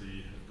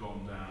literacy have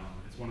gone down.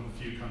 It's one of the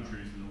few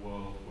countries in the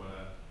world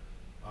where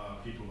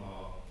people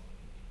are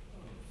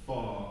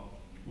far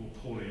more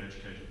poorly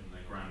educated than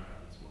their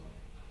grandparents were.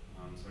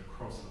 So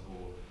across the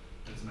board,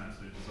 it's an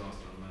absolute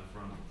disaster on that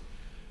front.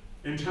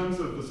 In terms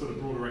of the sort of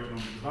broader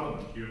economic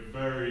development, you have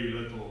very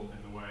little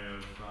in the way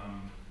of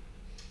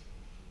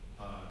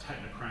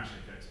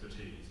technocratic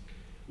expertise.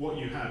 What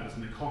you had was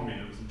an economy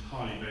that was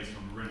entirely based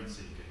on rent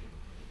seeking.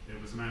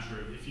 It was a matter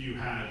of if you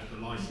had the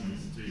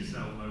license to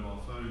sell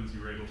mobile phones,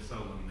 you were able to sell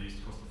them. They used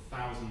to cost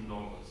 $1,000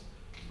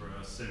 for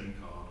a SIM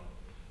card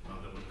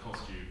that would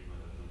cost you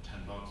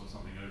 $10 or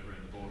something over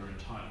in the border in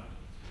Thailand.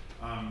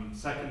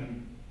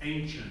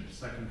 Ancient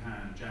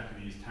second-hand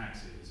Japanese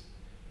taxis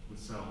would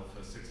sell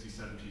for $60,000,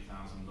 $70,000.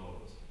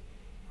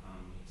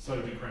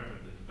 So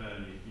decrepit that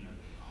barely,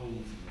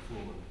 holes in the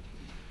floor.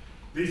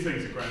 These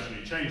things are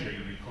gradually changing,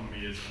 and the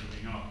economy is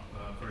opening up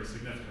very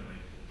significantly.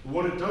 But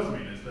what it does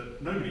mean is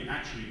that nobody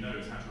actually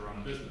knows how to run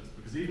a business,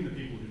 because even the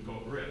people who've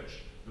got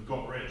rich have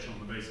got rich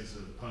on the basis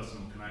of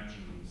personal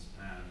connections,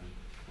 and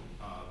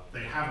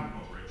they haven't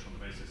got rich on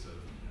the basis of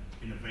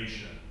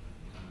innovation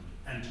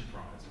and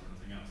enterprise or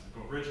anything else.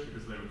 They got rich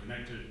because they were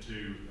connected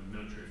to a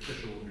military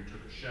official who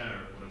took a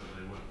share of whatever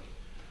they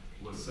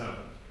were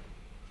selling.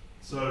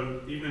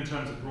 So even in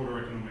terms of broader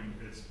economic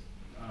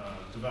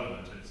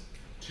development, it's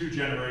 2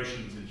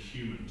 generations in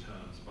human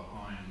terms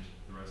behind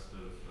the rest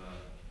of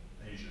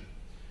Asia.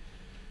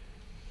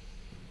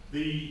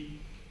 The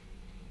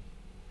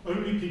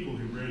only people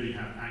who really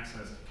have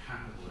access to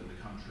capital in the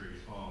country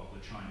are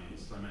the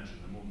Chinese. As I mentioned,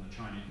 there are more than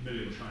a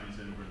million Chinese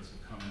immigrants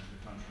have come into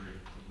the country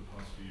over the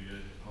past few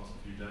years, past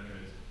few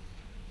decades.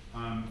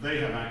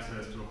 They have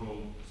access to a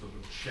whole sort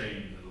of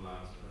chain that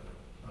allows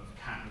of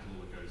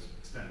capital that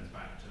extends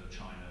back to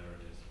China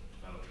and is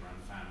developed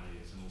around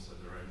families and also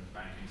their own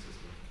banking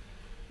system.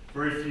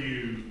 Very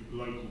few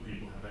local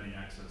people have any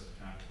access to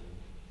capital.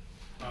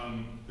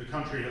 The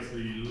country has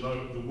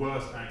the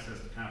worst access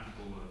to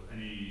capital of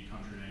any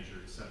country in Asia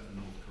except for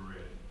North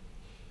Korea.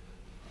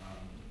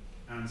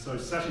 And so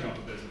setting up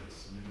a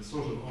business, the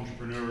sort of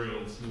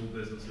entrepreneurial small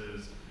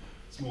businesses,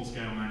 small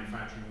scale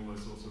manufacturing, all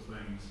those sorts of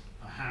things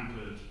are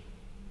hampered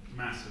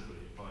massively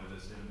by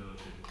this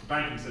inability. The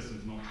banking system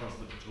is not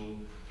trusted at all.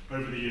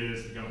 Over the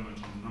years, the government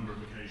on a number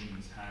of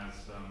occasions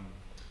has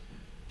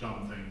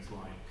done things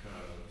like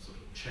sort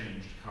of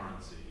changed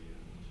currency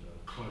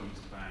and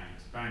closed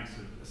banks. Banks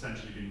have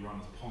essentially been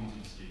run as Ponzi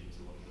schemes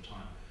a lot of the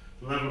time.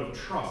 The level of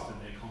trust in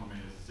the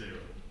economy is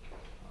zero.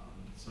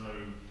 So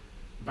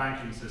the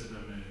banking system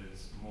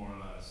is more or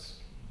less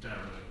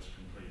derelict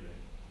completely.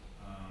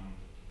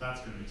 That's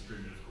going to be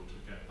extremely difficult to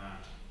get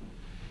that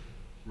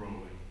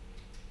rolling.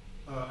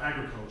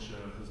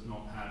 Agriculture has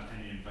not had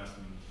any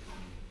investment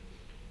in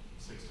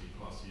 60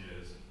 plus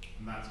years,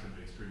 and that's going to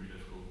be extremely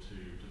difficult to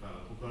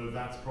develop, although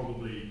that's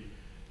probably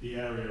the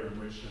area in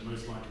which they're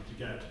most likely to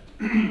get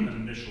an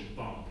initial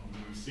bump.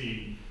 We've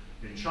seen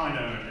in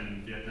China and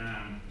in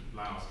Vietnam,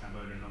 Laos,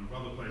 Cambodia, and a number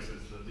of other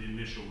places that the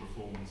initial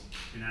reforms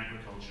in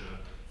agriculture,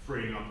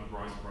 freeing up of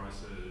rice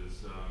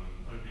prices,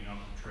 opening up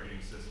of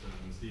trading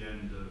systems, the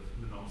end of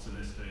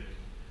monopolistic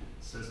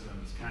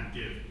systems can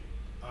give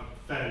a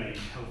fairly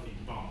healthy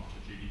bump to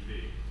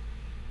GDP.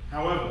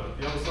 However,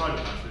 the other side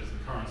of that is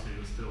the currency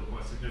is still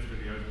quite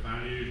significantly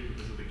overvalued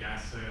because of the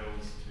gas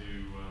sales to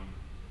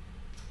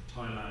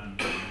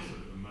Thailand and sort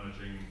of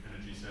emerging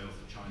energy sales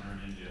to China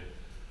and India.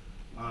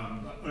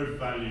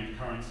 Overvalued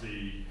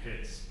currency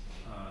hits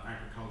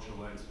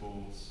agricultural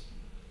exports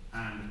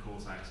and, of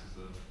course, acts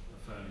as a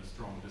fairly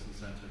strong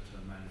disincentive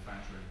to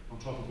manufacturing. On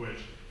top of which,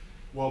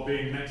 while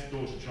being next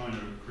door to China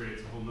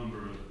creates a whole number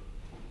of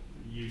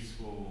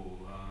useful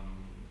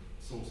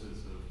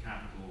sources of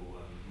capital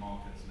and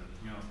markets and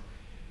everything else,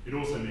 it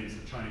also means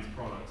that Chinese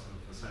products have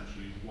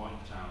essentially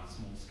wiped out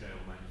small-scale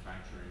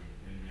manufacturing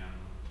in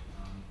Myanmar.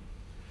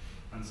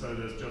 And so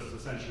there's just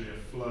essentially a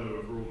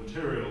flow of raw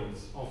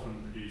materials,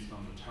 often produced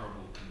under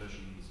terrible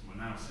conditions. We're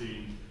now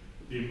seeing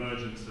the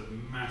emergence of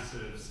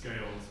massive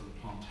scales of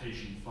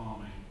plantation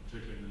farming,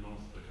 particularly in the north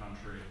of the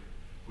country,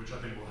 which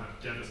I think will have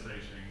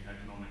devastating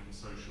economic and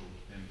social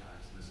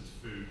impacts. This is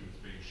food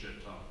that's being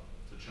shipped up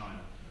to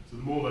China.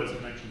 So the more those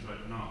connections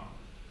open up,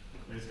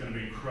 it's going to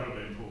be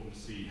incredibly important to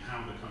see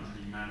how the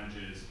country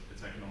manages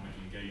its economic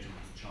engagement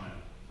with China.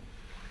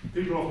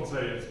 People often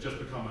say it's just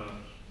become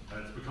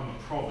a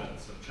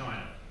province of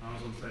China. I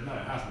was going to say, no,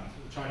 it hasn't.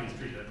 The Chinese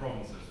treat their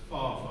provinces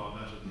far, far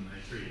better than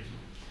they treat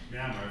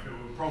Myanmar. If it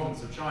were a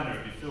province of China,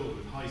 it would be filled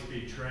with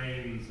high-speed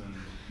trains and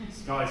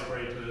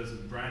skyscrapers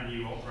and brand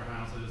new opera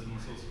houses and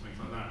all sorts of things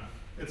like that.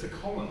 It's a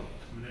colony.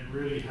 It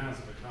really has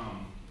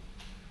become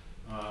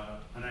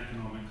an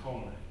economic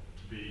colony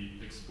to be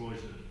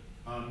exploited.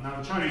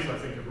 Now the Chinese, I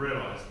think, have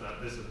realized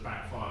that this has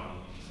backfired on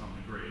them to some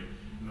degree,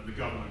 and that the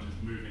government is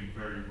moving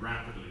very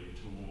rapidly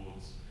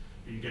towards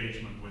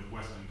engagement with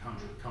Western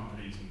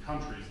companies and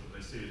countries that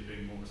they see as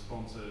being more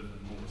responsive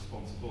and more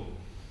responsible,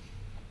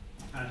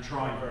 and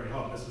trying very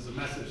hard. This is a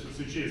message that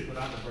Suu Kyi has put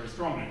out there very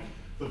strongly,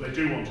 that they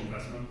do want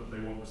investment, but they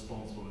want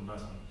responsible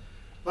investment.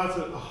 That's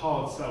a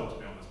hard sell, to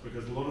be honest,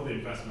 because a lot of the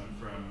investment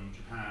from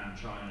Japan,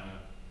 China,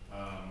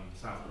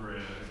 South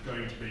Korea is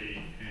going to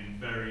be in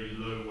very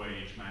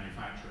low-wage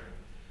manufacturing.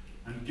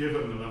 And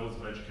given the levels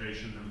of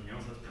education and everything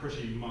else, that's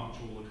pretty much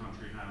all the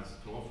country has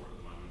to offer at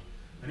the moment.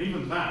 And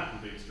even that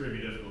will be extremely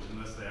difficult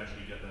unless they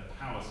actually get their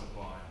power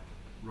supply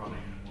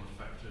running in a more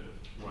effective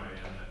way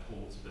and their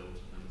ports built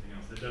and everything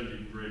else. They don't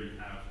even really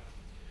have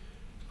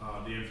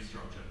the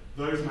infrastructure.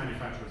 Those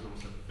manufacturers are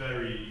also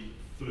very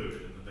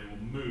fluid in that they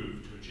will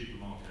move to a cheaper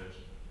market,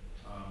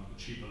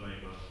 cheaper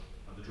labour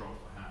at the drop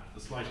of a hat.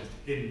 The slightest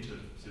hint of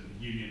sort of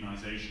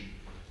unionisation,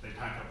 they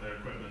pack up their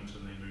equipment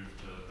and they move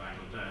to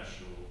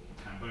Bangladesh or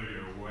Cambodia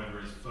or wherever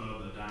is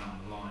further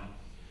down the line.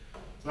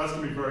 So that's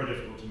going to be very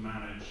difficult to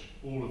manage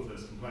all of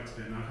this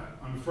complexity. And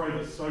I'm afraid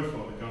that so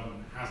far the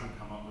government hasn't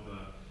come up with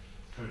a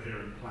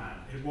coherent plan.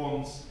 It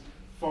wants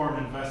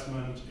foreign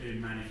investment in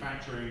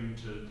manufacturing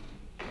to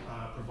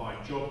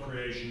provide job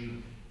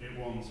creation. It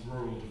wants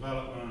rural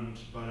development,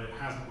 but it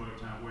hasn't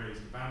worked out ways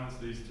to balance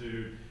these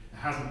two. It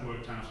hasn't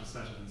worked out a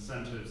set of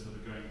incentives that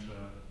are going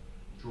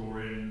to draw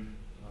in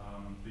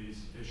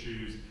these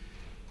issues.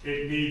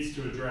 It needs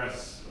to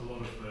address a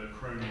lot of the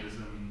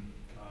cronyism,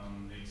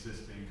 the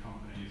existing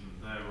companies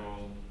and their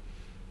role.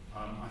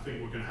 I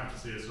think we're going to have to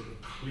see a sort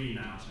of clean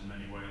out in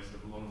many ways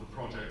of a lot of the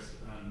projects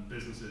and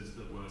businesses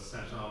that were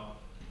set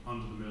up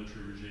under the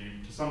military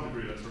regime. To some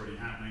degree that's already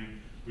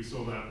happening. We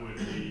saw that with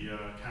the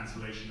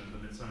cancellation of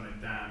the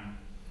Mitsone Dam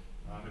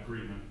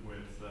agreement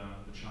with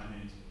the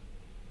Chinese.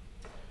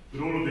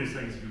 But all of these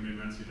things are going to be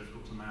immensely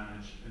difficult to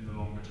manage in the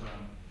longer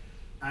term.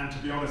 And to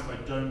be honest, I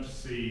don't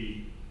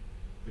see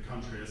the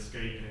country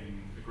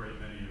escaping a great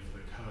many of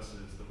the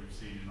curses that we've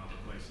seen in other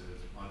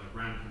places, either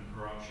rampant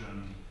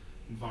corruption,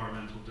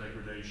 environmental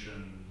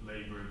degradation,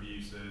 labour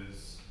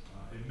abuses.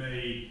 It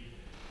may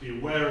be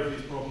aware of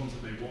these problems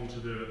and may want to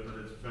do it, but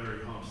it's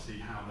very hard to see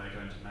how they're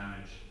going to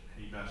manage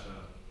any better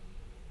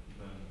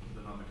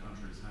than other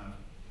countries have.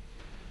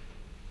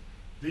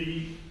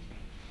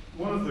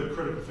 One of the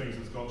critical things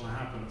that's got to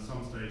happen at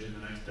some stage in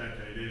the next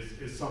decade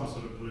is some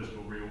sort of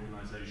political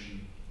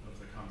reorganisation of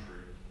the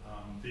country.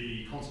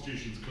 The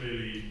constitution's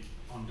clearly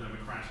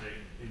undemocratic,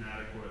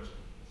 inadequate.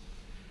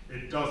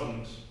 It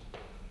doesn't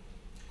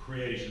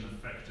create an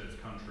effective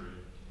country.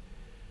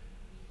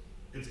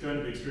 It's going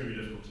to be extremely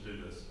difficult to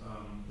do this.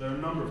 There are a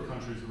number of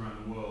countries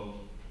around the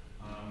world,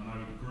 and I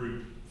would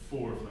group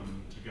 4 of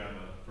them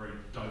together, very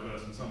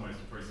diverse in some ways,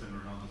 but very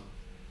similar in others,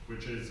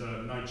 which is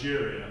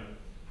Nigeria,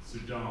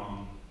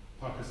 Sudan,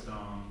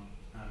 Pakistan,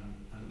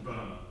 and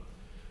Burma.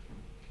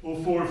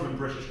 All 4 of them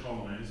British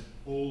colonies,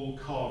 all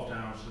carved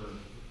out of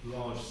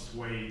large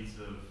swathes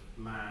of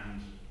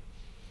land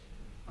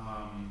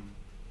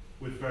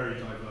with very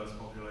diverse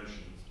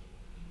populations,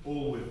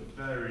 all with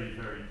very,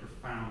 very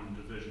profound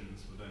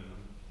divisions within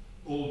them,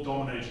 all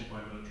dominated by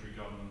military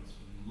governments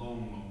for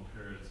long, long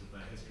periods of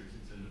their history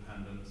since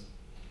independence,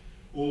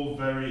 all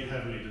very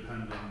heavily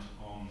dependent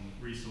on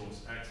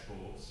resource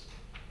exports,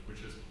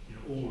 which is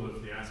all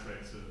of the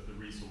aspects of the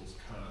resource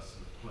curse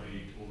that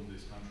plagued all of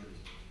these countries.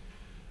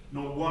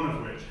 Not one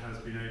of which has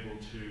been able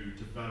to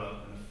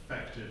develop an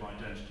effective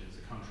identity as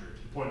a country,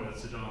 to the point that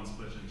Sudan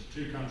split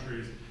into 2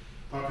 countries.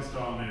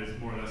 Pakistan is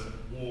more or less at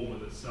war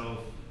with itself.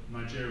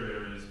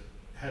 Nigeria is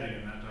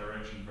heading in that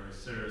direction very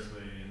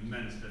seriously,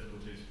 immense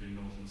difficulties between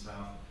North and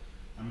South.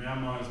 And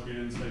Myanmar has been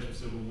in a state of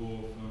civil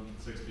war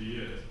for 60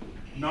 years.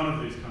 None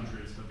of these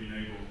countries have been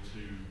able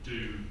to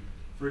do,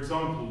 for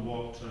example,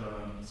 what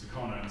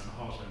Sukarno and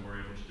Suharto were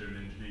able to do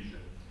in Indonesia,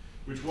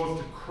 which was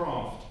to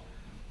craft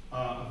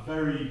a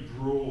very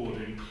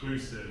broad,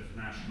 inclusive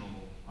national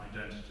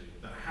identity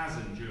that has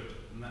endured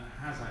and that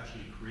has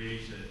actually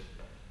created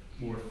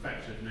more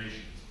effective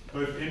nations.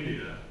 Both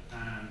India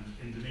and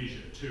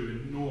Indonesia,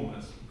 2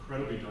 enormous,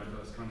 incredibly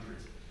diverse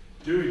countries,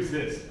 do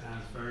exist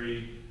as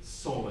very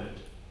solid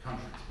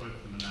countries. Both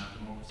of them are now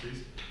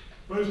democracies.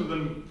 Both of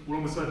them will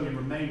almost certainly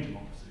remain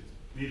democracies.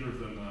 Neither of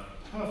them are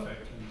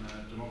perfect in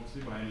their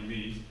democracy by any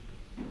means,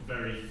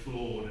 very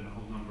flawed in a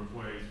whole number of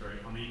ways, very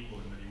unequal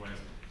in many ways.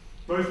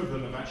 Both of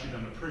them have actually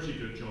done a pretty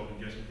good job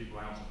in getting people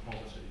out of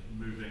poverty,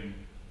 moving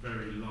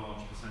very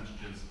large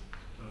percentages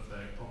of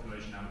their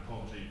population out of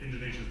poverty.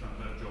 Indonesia's done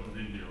a better job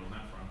than India on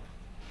that front.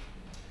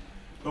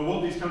 But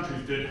what these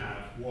countries did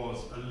have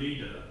was a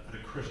leader at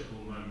a critical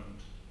moment.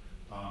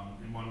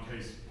 In one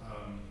case,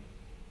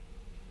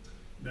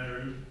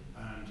 Nehru,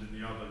 and in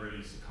the other,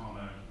 really,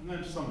 Sukarno, and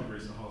then to some degree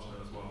Suharto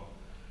as well,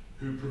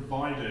 who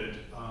provided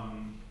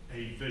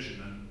a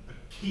vision, and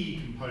a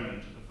key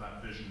component of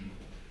that vision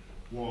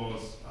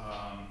was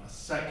a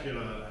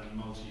secular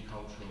and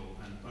multicultural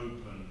and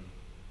open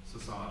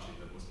society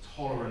that was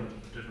tolerant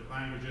of different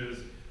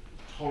languages,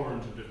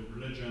 tolerant of different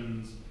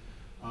religions,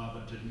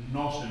 that did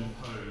not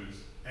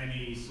impose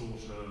any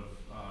sort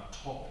of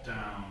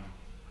top-down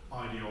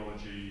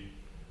ideology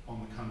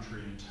on the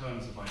country in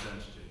terms of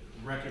identity,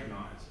 but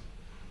recognized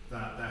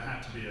that there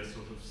had to be a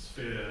sort of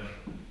sphere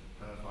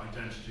of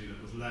identity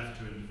that was left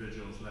to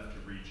individuals, left to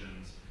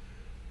regions,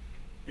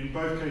 In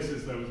both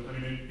cases, there was, I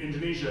mean,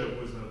 Indonesia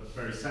was a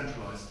very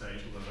centralized state,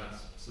 although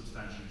that's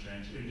substantially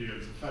changed. India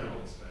is a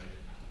federal state.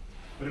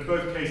 But in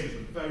both cases,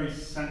 a very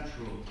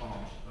central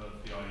part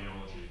of the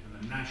ideology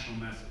and the national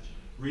message,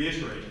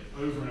 reiterated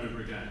over and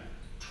over again,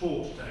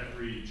 taught to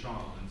every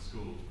child in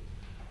school,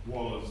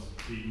 was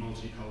the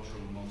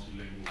multicultural,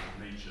 multilingual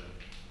nature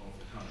of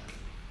the country.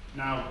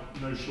 Now,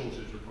 no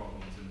shortage of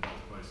problems in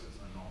both places.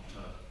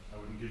 I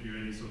wouldn't give you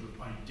any sort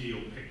of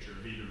ideal picture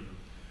of either of them.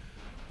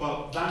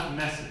 But that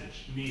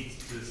message needs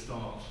to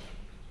start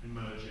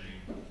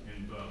emerging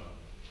in Burma.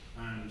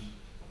 And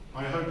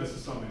I hope this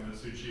is something that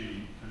Suu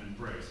Kyi can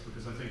embrace,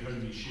 because I think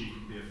only she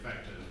can be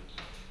effective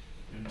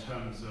in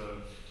terms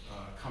of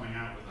coming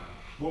out with that.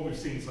 What we've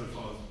seen so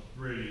far is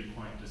really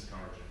quite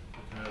discouraging,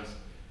 because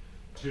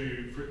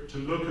to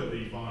look at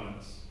the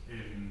violence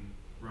in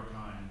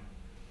Rakhine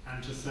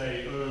and to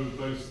say, oh,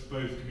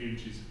 both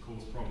communities have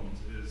caused problems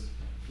is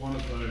one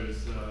of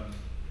those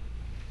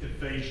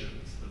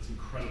evasions that's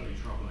incredibly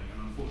troubling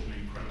and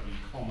unfortunately incredibly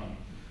common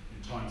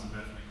in times of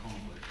ethnic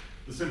conflict.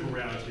 The simple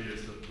reality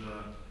is that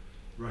the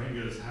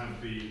Rohingyas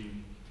have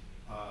been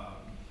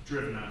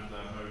driven out of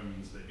their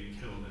homes, they've been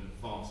killed in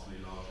vastly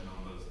larger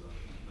numbers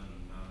than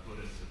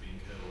Buddhists have been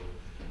killed.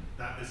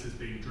 That this is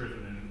being driven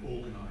in an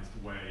organised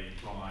way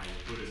by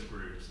Buddhist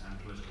groups and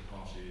political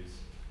parties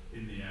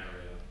in the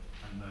area,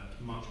 and that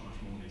much, much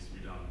more needs to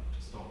be done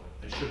to stop it.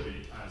 They should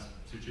be, as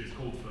Suu Kyi has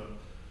called for,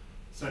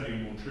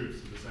 sending more troops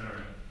to this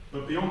area.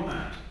 But beyond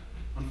that,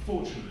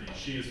 unfortunately,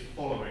 she is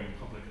following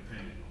public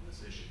opinion on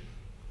this issue,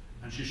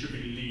 and she should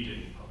be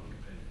leading public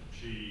opinion.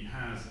 She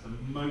has the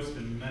most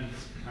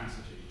immense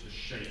capacity to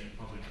shape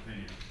public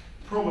opinion.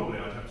 Probably,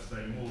 I'd have to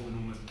say, more than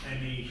almost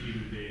any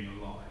human being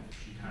alive.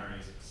 She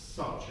carries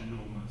such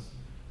enormous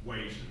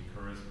weight and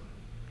charisma.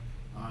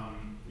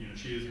 You know,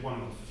 she is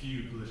one of the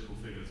few political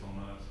figures on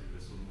earth who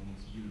is sort of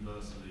almost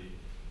universally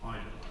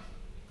idolized.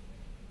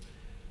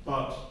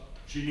 But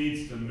she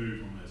needs to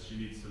move on this, she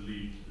needs to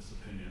lead this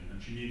opinion,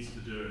 and she needs to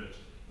do it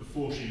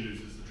before she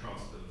loses the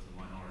trust of the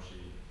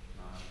minority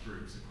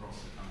groups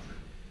across the country.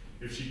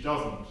 If she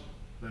doesn't,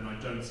 then I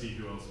don't see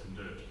who else can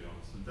do it, to be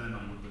honest, and then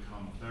I would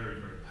become very,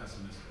 very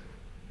pessimistic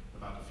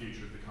about the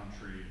future of the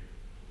country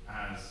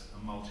as a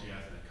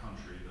multi-ethnic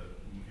country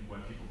where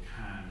people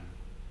can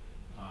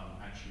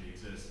actually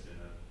exist in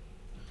a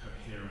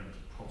coherent,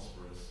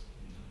 prosperous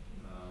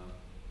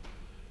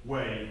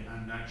way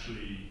and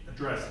actually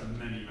address the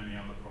many, many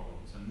other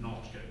problems and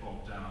not get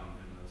bogged down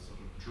in the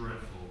sort of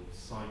dreadful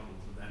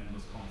cycles of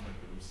endless conflict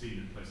that we've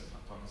seen in places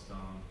like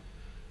Pakistan,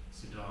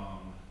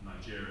 Sudan,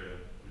 Nigeria,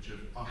 which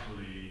have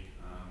utterly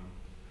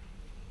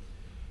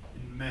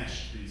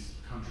enmeshed these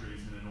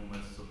countries in an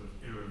almost sort of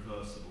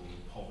irreversible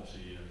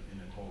poverty and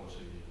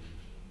inequality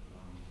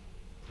and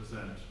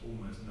present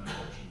almost no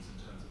options in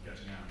terms of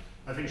getting out.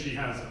 I think she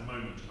has a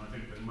moment, and I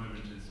think the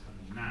moment is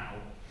coming now,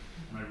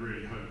 and I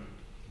really hope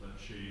that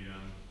she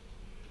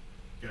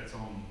gets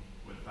on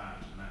with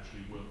that and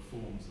actually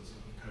forms a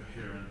sort of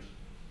coherent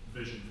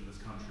vision for this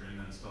country and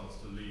then starts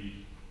to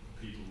lead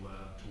people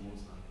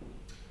towards that.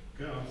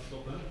 Okay, I'll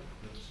stop there.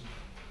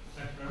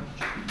 Thank you very much.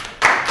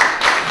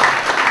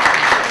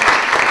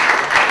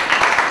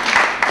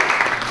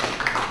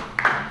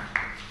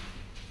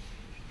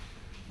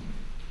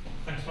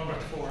 Thanks,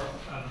 Robert, for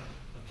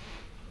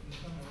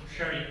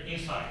sharing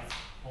insights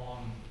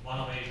on one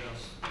of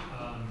Asia's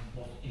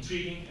most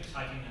intriguing,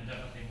 exciting, and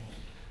definitely most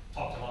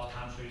talked about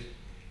countries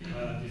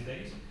these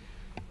days.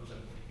 It was a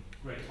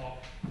great talk,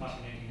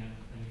 fascinating and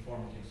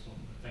informative, so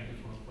thank you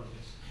for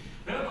this.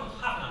 We have about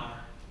half an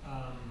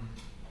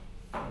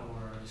hour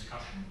for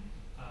discussion.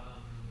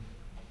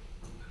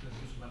 I'm going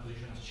to use my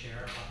position as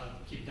chair, but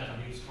I'll keep that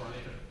amused for a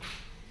later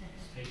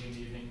stage in the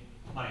evening.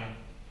 Maya.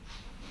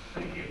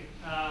 Thank you.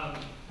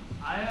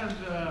 I have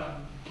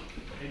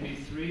maybe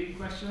 3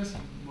 questions.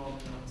 Well,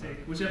 I'll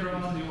take whichever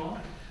one you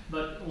want.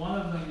 But one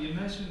of them, you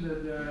mentioned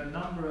that there are a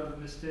number of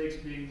mistakes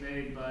being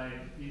made by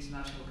the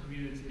international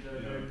community that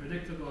are very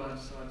predictable, and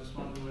so I just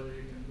wonder whether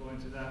you can go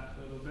into that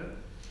a little bit.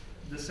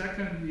 The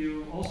second,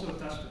 you also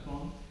touched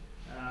upon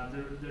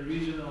the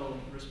regional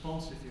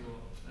response, if you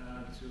will,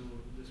 to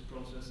this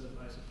process of,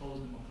 I suppose,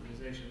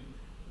 democratization.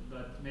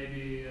 But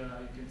maybe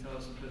you can tell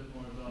us a bit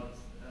more about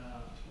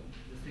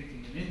the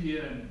thinking in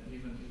India and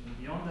even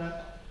beyond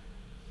that.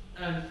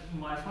 And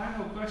my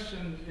final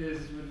question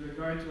is with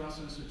regard to Aung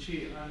San Suu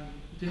Kyi.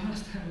 To be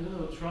honest, I'm a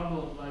little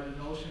troubled by the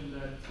notion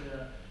that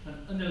an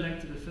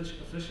unelected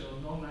official,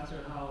 no matter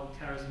how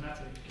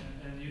charismatic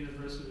and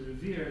universally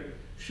revered,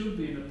 should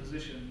be in a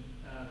position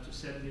to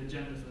set the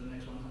agenda for the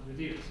next 100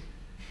 years.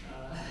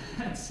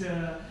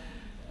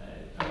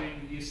 I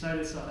mean, you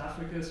cited South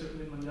Africa,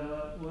 certainly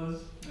Mandela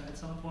was at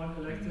some point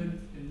elected.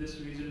 In this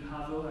region,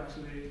 Havel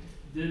actually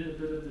did a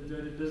bit of the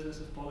dirty business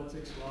of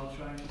politics while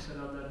trying to set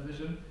out that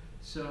vision.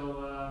 So,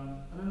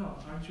 I don't know,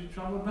 aren't you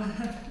troubled by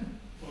that?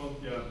 Well,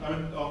 yeah,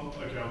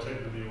 okay, I'll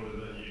take them in the order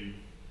that you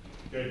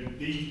gave.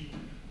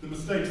 The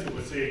mistakes that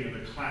we're seeing are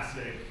the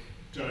classic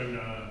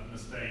donor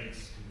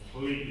mistakes,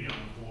 completely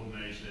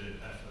uncoordinated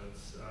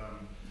efforts.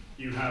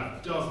 You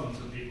have dozens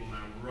of people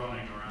now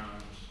running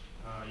around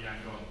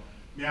Yangon.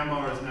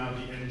 Myanmar is now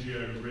the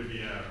NGO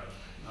Riviera.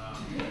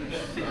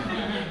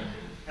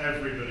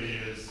 Everybody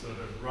is sort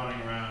of running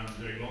around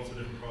doing lots of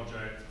different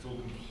projects. It's all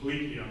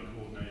completely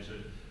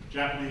uncoordinated.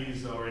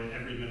 Japanese are in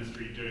every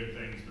ministry doing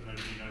things, but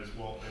nobody knows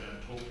what. They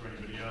don't talk to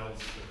anybody else.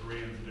 The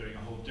Koreans are doing a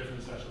whole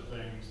different set of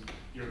things.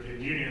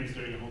 European Union's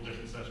doing a whole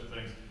different set of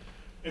things.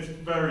 It's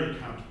very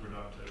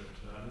counterproductive,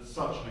 and it's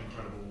such an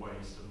incredible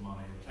waste of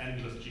money,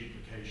 endless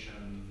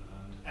duplication,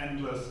 and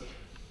endless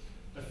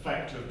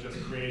effect of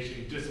just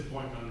creating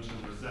disappointment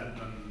and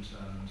resentment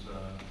and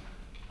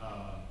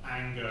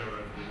anger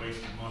over the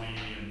waste of money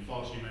and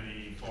far too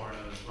many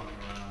foreigners running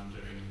around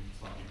doing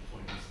slightly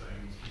pointless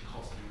things and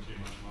costing too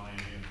much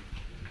money. And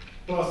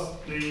plus,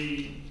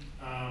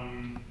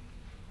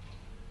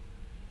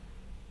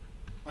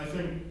 I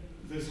think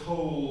this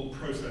whole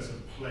process of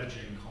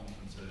pledging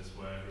conferences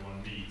where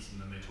everyone meets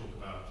and then they talk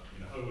about,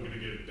 oh, we're going to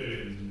give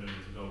billions and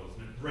billions of dollars,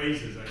 and it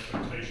raises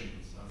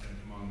expectations, I think,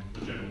 among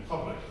the general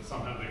public that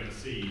somehow they're going to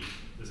see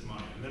this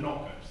money, and they're not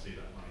going to see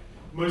that money.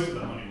 Most of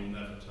that money will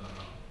never turn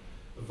up.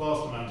 A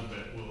vast amount of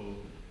it will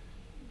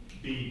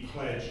be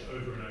pledged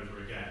over and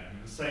over again. I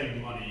mean, the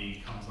same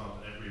money comes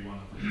up at every one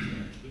of these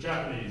things. The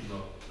Japanese,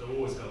 they're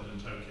always held in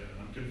Tokyo,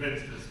 and I'm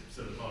convinced it's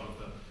sort of part of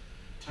the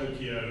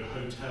Tokyo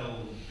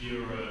Hotel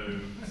Bureau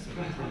sort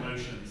of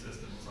promotion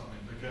system or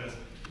something, because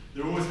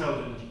they're always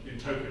held in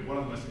Tokyo, one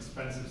of the most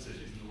expensive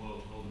cities in the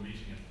world to hold a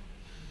meeting in.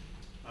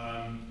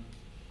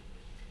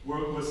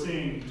 We're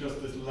seeing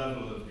just this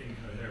level of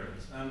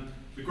incoherence. And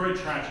the great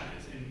tragedy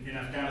is in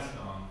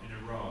Afghanistan,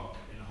 in Iraq,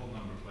 in a whole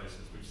number of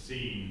places, we've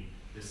seen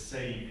this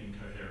same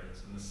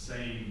incoherence and the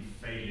same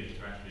failure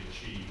to actually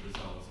achieve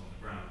results on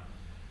the ground.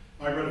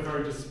 I read a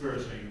very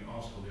dispiriting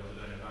article the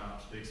other day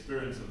about the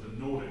experience of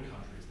the Nordic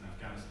countries in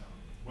Afghanistan.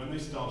 When they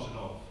started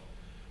off,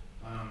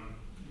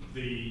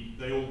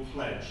 they all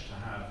pledged to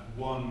have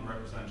one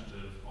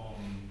representative on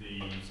the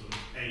sort of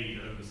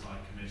aid oversight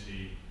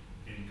committee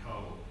in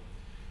Kabul.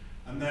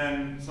 And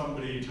then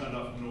somebody turned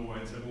up from Norway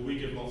and said, well, we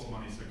give lots of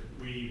money, so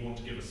we want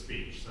to give a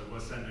speech, so we're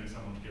sending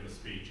someone to give a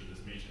speech at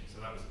this meeting.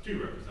 So that was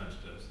 2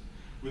 representatives.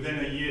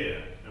 Within a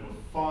year, there were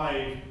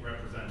 5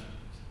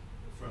 representatives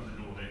from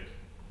the Nordic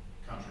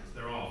countries.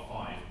 There are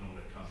 5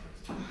 Nordic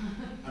countries.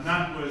 And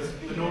that was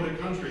the Nordic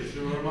countries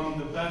who were among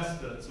the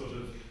best at sort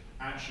of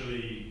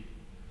actually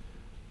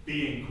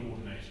being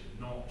coordinated,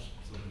 not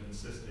sort of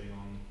insisting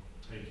on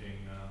taking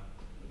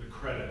the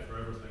credit for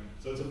everything.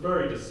 So it's a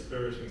very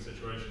dispiriting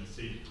situation to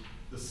see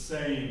the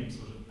same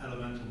sort of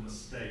elemental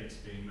mistakes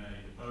being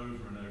made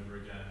over and over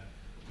again,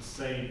 the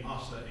same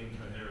utter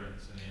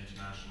incoherence in the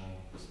international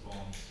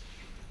response,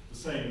 the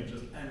same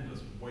just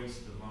endless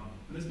waste of money.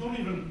 And it's not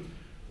even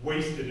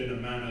wasted in a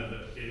manner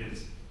that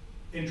is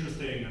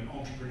interesting and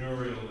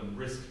entrepreneurial and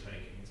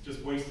risk-taking. It's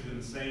just wasted in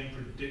the same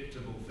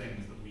predictable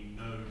things that we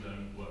know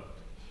don't work.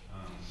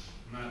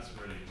 And that's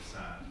really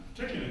sad,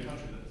 particularly in a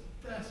country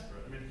that's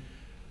desperate. I mean,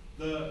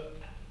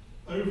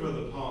 over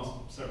the past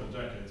several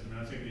decades,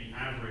 I think the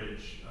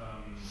average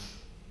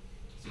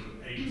sort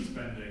of aid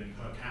spending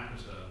per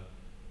capita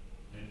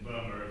in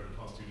Burma over the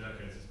past 2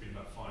 decades has been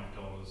about $5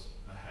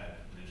 a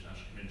head in the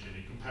international community. And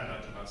you compare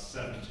that to about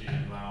 70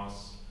 in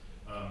Laos,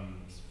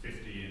 50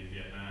 in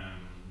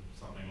Vietnam,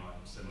 something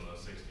like similar,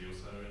 60 or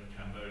so in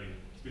Cambodia.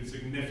 It's been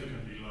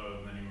significantly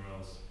lower than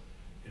anywhere else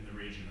in the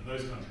region. And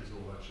those countries are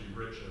all actually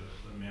richer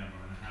than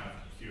Myanmar and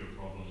have fewer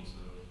problems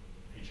of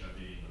HIV,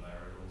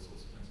 malaria, all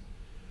sorts of things.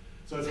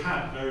 So it's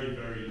had very,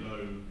 very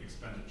low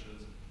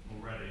expenditures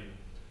already.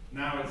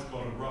 Now it's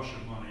got a rush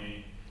of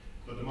money,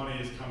 but the money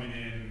is coming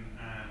in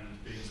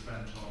and being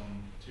spent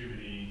on too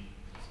many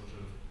sort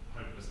of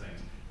hopeless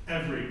things.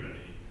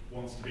 Everybody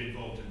wants to be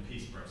involved in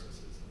peace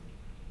processes.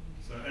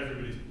 So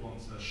everybody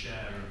wants a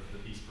share of the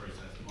peace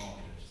process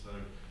market. So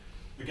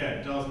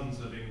again, dozens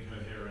of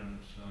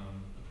incoherent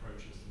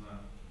approaches to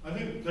that. I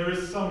think there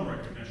is some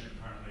recognition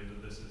apparently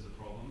that this is a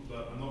problem,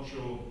 but I'm not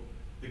sure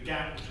the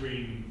gap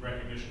between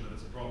recognition that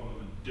it's a problem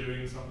and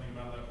doing something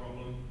about that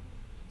problem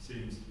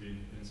seems to be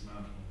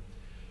insurmountable.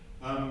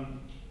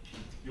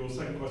 Your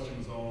second question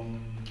was on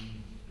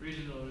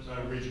regional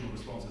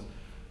responses.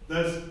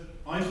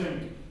 I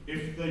think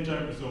if they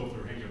don't resolve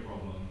the Rohingya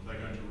problem, they're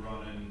going to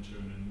run into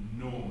an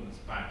enormous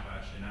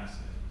backlash in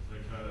ASEAN,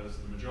 because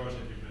the majority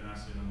of people in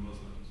ASEAN are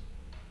Muslims.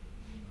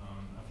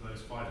 Of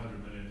those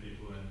 500 million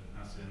people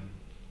in ASEAN,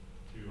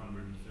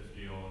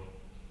 250 odd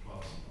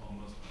plus are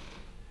Muslim.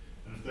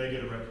 And if they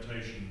get a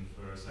reputation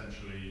for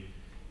essentially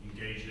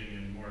engaging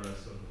in more or less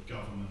sort of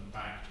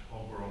government-backed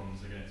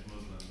pogroms against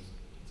Muslims,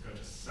 it's going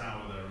to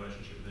sour their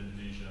relationship with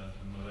Indonesia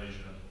and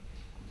Malaysia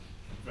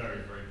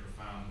very, very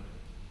profoundly,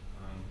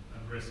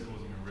 and risk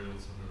causing a real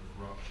sort of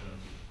rupture.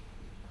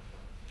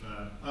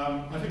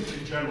 I think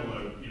in general,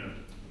 though,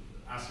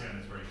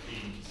 ASEAN is very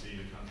keen to see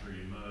the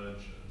country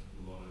emerge. There's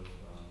a lot of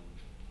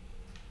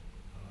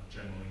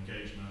general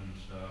engagement.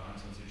 Aung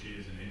San Suu Kyi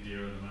is in India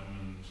at the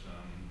moment.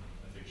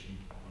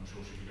 I'm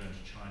sure she'll be going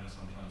to China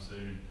sometime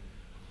soon.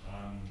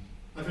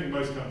 I think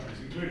most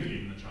countries, including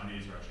even the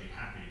Chinese, are actually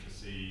happy to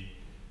see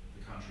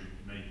the country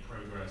make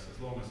progress as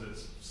long as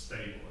it's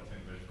stable. I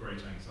think there's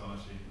great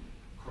anxiety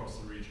across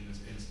the region,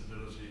 there's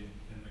instability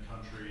in the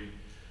country,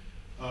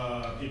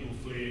 people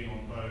fleeing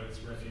on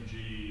boats,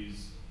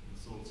 refugees, the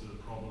sorts of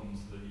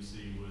problems that you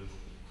see with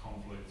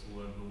conflicts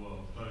all over the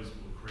world. Those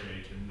will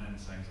create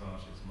immense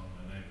anxieties among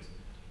their neighbours.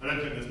 I don't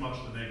think there's much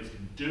the neighbours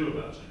can do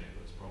about any of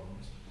those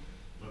problems,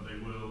 but they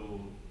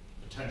will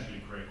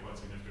potentially create quite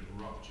significant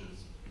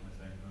ruptures, I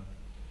think.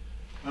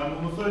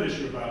 On the third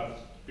issue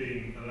about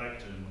being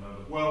elected and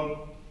whatever,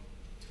 well,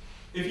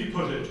 if you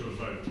put it to a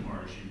vote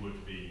tomorrow, she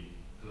would be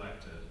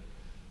elected.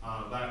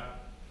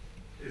 That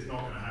is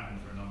not going to happen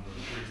for a number of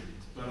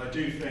reasons. But I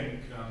do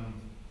think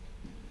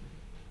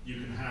you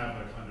can have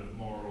a kind of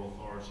moral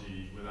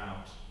authority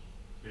without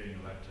being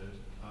elected,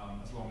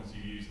 as long as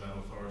you use that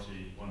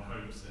authority, one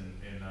hopes,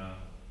 in a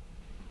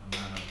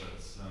manner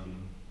that's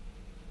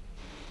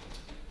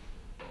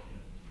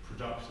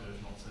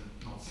productive,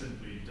 not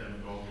simply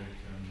demagogic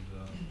and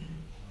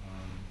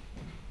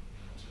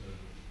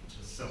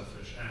to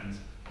selfish ends.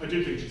 I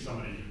do think she's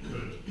somebody who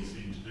could be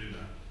seen to do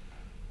that.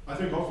 I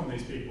think often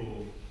these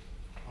people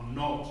are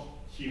not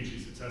hugely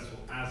successful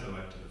as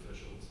elected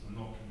officials. I'm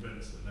not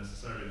convinced that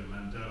necessarily that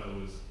Mandela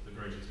was the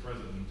greatest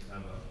president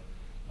ever.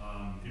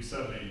 He was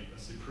certainly a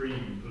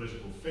supreme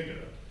political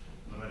figure,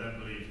 but I don't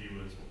believe he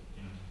was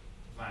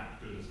that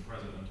good as a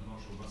president. I'm not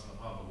sure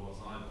Václav was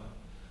either.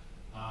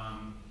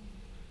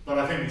 But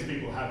I think these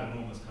people have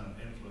enormous kind of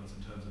influence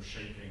in terms of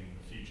shaping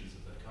the futures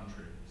of their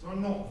country. So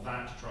I'm not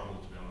that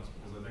troubled, to be honest,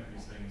 because I think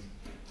these things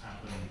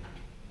happen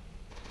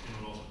in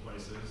a lot of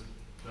places.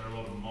 There are a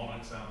lot of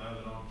monarchs out there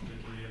that aren't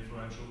particularly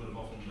influential, but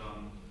have often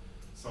done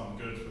some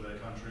good for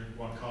their country.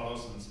 Juan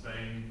Carlos in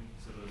Spain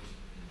sort of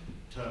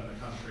turned the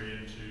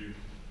country into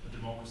a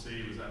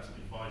democracy. He was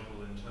absolutely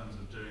vital in terms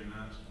of doing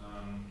that.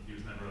 He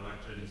was never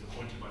elected. He was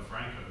appointed by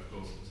Franco, of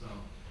course,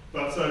 himself.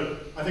 But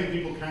so I think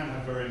people can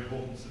have very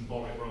important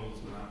symbolic roles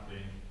without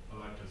being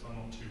elected, so I'm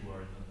not too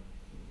worried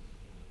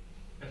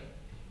then.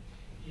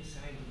 Yes,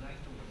 I would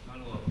like to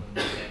follow up on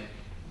that.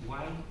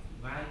 Why do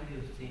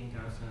you think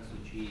Aung San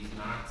Suu Kyi is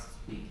not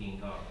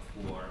speaking up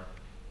for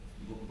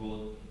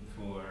both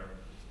for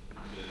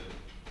the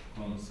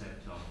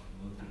concept of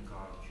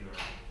multicultural,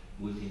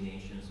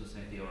 multi-nation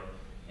society,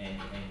 and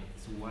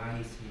so why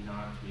is he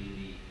not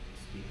really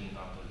speaking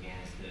up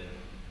against the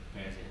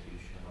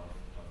persecution of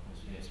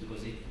Muslims?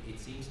 Because it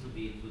seems to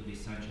be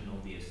such an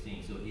obvious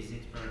thing. So is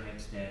it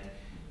perhaps that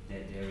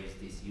there is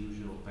this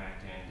usual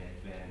pattern that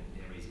when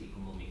there is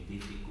economic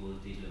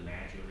difficulty, the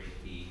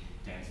majority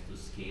tends to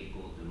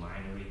scapegoat the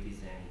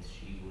minorities, and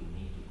she would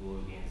need to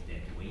go against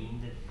that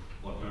wind?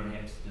 Or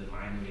perhaps the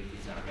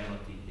minorities are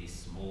relatively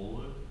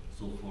small,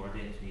 so for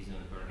that reason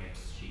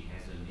perhaps she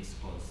has a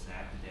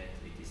misconcept that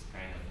it is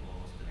kind of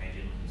almost an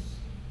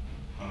hegemonous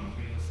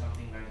country or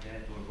something like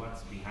that, or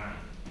what's behind?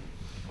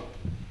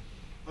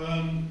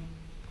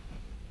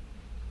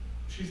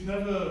 She's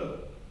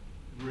never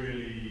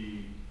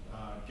really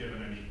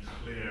given any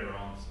clear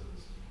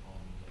answers on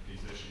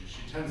these issues.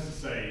 She tends to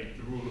say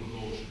the rule of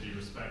law should be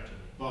respected,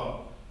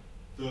 but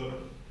the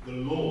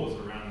laws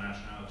around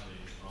nationality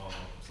are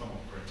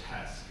somewhat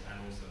grotesque,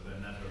 and also they're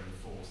never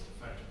enforced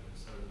effectively.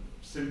 So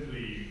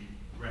simply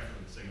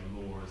referencing a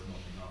law is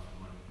not enough at the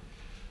moment.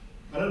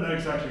 I don't know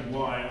exactly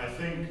why. I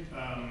think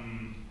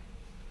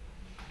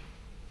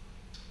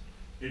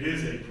it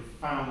is a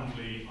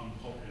profoundly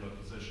unpopular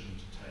position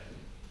to take.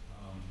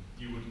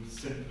 You would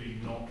simply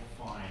not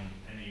find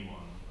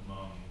anyone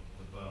among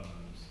the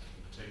Burmans in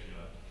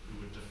particular who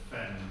would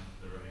defend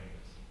the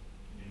Rohingyas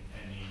in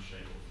any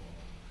shape or form.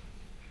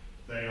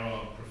 They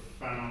are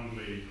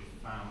profoundly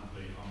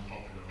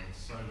unpopular on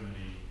so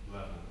many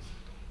levels.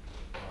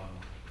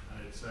 And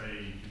it's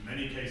in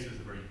many cases,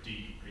 a very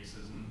deep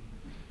racism.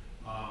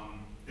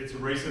 It's a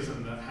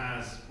racism that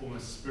has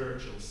almost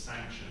spiritual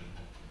sanction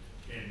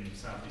in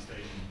Southeast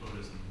Asian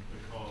Buddhism,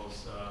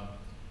 because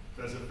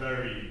there's a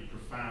very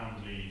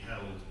profoundly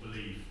held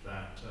belief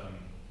that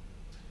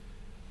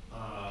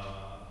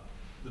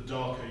the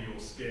darker your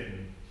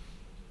skin,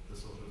 the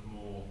sort of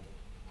more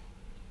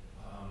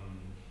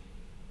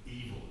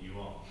evil you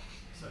are,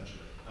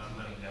 essentially.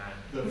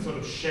 The sort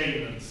of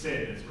shame and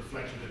sin is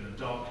reflected in the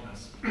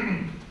darkness.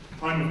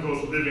 I'm, of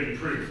course, living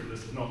proof that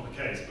this is not the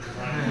case, because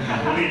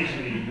I'm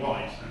completely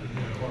white and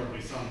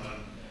horribly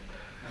sunburned.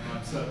 And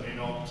I'm certainly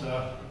not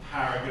a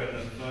paragon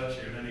of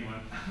virtue in any way.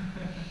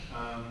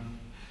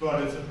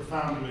 But it's a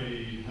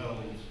profoundly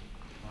held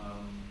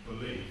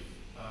belief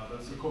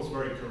that's, of course,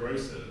 very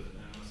corrosive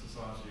in a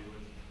society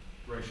with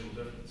racial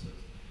differences.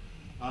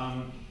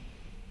 I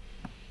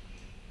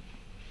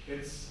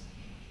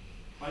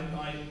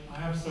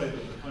have to say that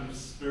the kind of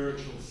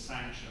spiritual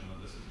sanction that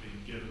this has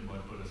been given by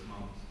Buddhist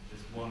monks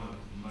is one of the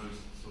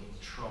most sort of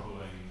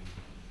troubling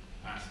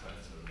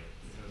aspects of it,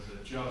 because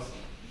it just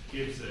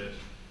gives it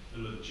a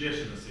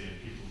legitimacy in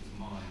people's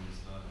minds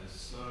that is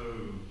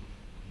so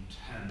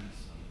intense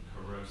and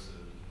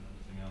corrosive and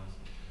everything else.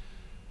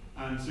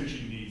 And Suu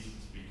Kyi needs to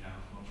speak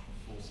out much more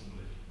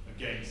forcibly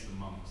against the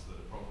monks that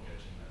are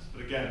propagating this.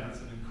 But again,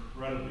 that's an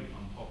incredibly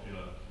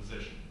unpopular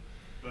position.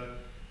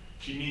 But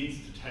she needs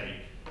to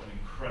take an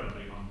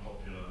incredibly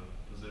unpopular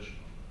position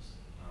on this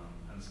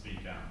and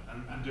speak out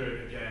and do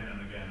it again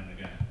and again and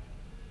again.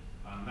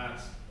 And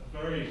that's a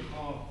very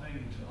hard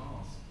thing to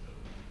ask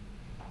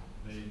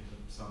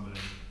somebody.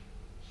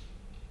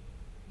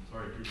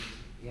 Sorry, Bruce.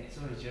 Yeah,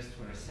 sorry, just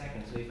for a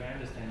second. So if I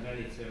understand well,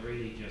 it's a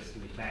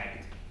religiously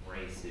backed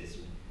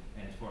racism,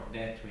 and for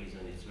that reason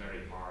it's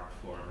very hard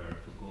for her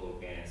to go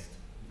against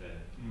the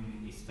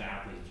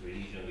established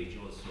religion, which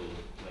also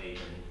played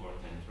an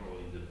important role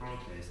in the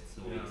protest.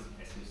 So it's,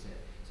 as you said,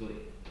 so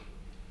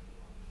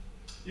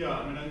yeah,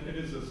 I mean, it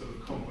is a sort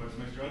of complex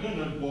mixture. I don't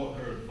know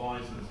what her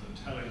advisors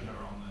are telling her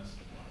on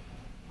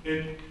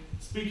this.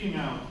 Speaking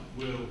out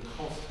will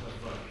cost her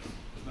votes.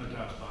 There's no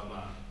doubt about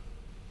that.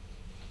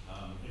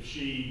 If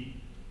she,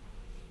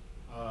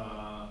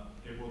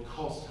 it will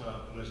cost her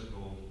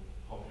political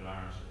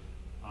popularity.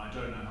 I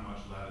don't know how much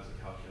of that is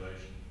a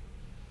calculation.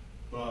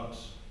 But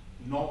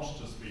not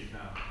to speak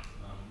out,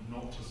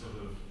 not to sort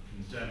of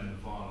condemn the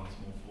violence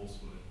more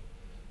forcefully,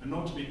 and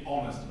not to be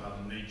honest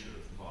about the nature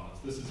of the violence.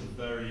 This is a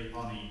very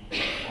unequal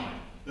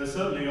fight. There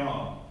certainly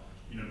are,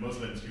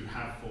 Muslims who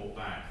have fought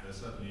back. There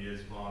certainly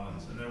is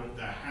violence, and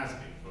there has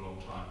been for a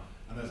long time.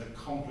 And there's a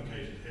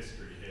complicated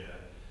history here,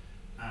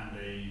 and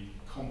a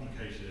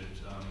complicated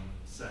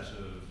set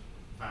of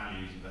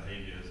values and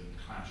behaviours and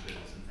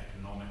clashes and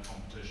economic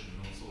competition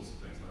and all sorts of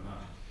things like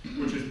that,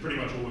 which is pretty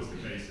much always the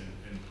case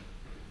in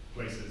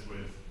places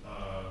with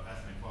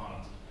ethnic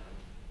violence.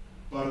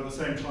 But at the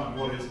same time,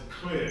 what is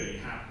clearly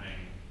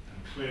happening, and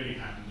clearly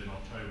happened in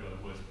October,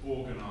 was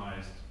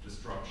organised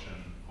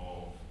destruction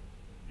of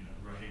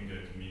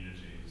Rohingya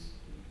communities,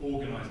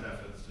 organised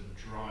efforts to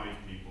drive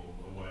people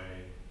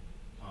away,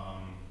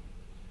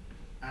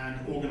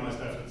 and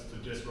organised efforts to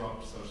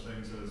disrupt such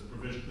things as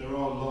provision. There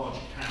are large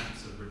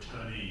camps of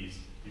returnees,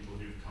 people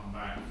who've come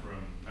back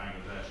from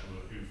Bangladesh,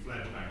 or who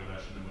fled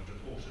Bangladesh and then were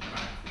deported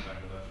back from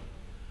Bangladesh.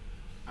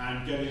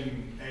 And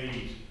getting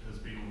aid has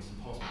been almost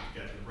impossible to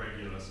get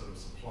regular sort of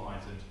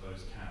supplies into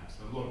those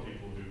camps. So a lot of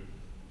people who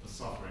are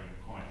suffering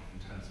quite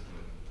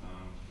intensively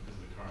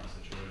because of the current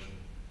situation.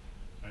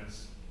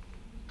 It's,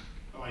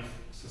 I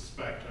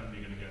suspect, only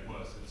going to get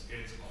worse.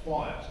 It's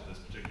quiet at this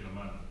particular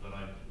moment, but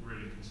I'm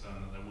really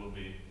concerned that there will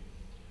be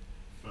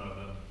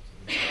further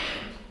sort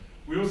of.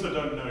 We also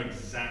don't know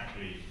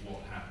exactly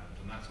what happened,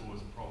 and that's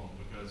always a problem,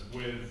 because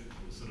with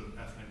sort of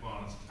ethnic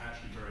violence, it's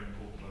actually very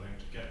important, I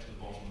think, to get to the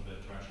bottom of it,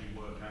 to actually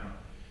work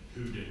out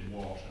who did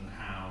what and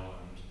how,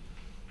 and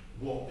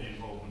what the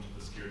involvement of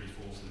the security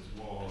forces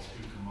was,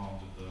 who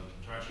commanded them,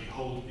 to actually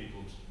hold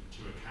people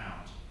to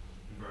account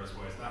in various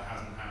ways. That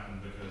hasn't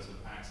happened because of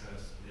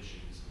access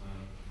issues.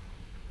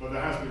 But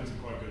there has been some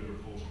quite good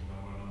reporting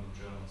by a number of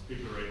journalists.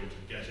 People are able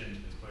to get into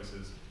these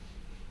places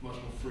much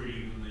more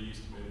freely than they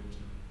used to be able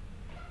to.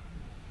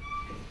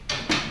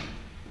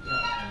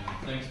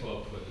 Thanks,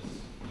 Bob, for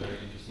this very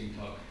interesting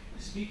talk.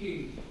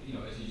 Speaking,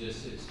 as you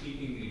just said,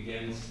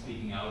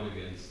 speaking out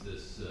against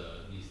this,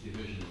 these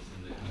divisions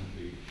in the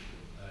country,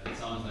 it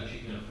sounds like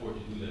she can afford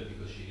to do that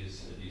because she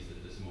is, at least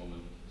at this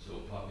moment,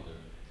 so popular.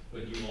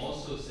 But you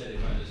also said,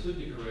 if I understood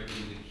you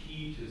correctly, the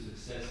key to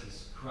success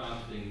is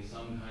crafting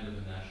some kind of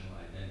a national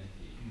identity.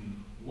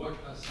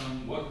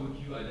 What would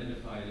you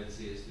identify, let's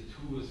say, as the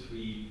 2 or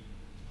 3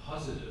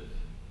 positive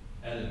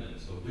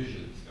elements or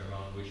visions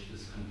around which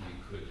this country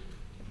could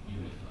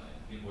unify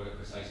in order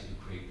precisely to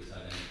create this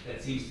identity?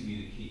 That seems to be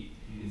the key.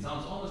 It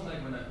sounds almost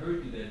like when I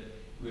heard you that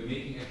we're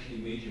making actually a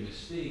major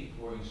mistake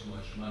pouring so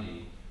much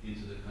money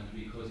into the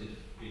country, because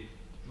it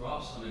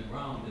drops on a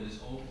ground that is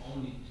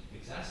only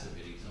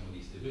exacerbating some of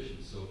these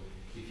divisions. So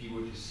if you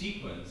were to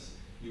sequence,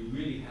 you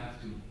really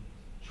have to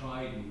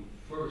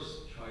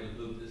first try to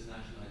build this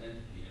national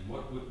identity. And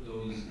what would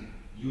those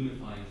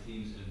unifying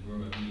themes in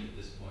Burma be at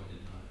this point in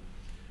time?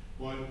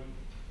 Well,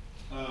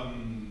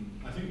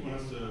 I think one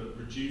has to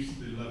reduce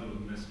the level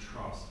of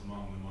mistrust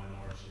among the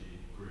minority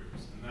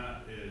groups, and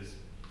that is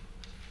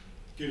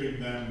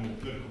giving them more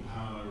political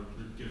power,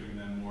 giving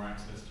them more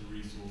access to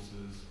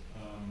resources.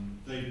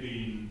 They've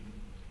been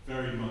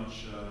very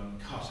much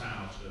cut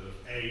out of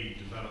aid,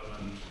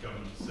 development,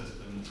 government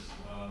assistance.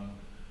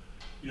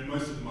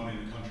 Most of the money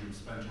in the country was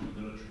spent on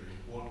the military.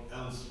 What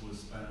else was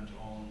spent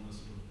on the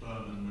sort of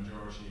Burman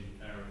majority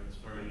areas?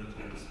 Very little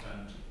was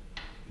spent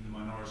in the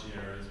minority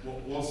areas.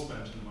 What was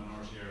spent in the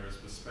minority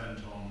areas was spent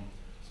on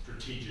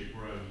strategic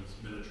roads,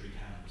 military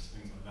camps,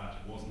 things like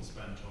that. It wasn't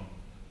spent on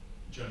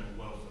general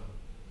welfare.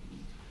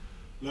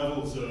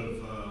 Levels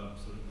of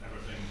sort of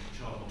everything,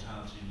 child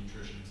mortality,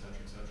 nutrition, etc.,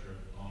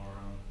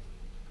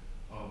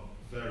 are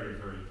very,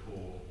 very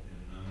poor in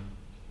the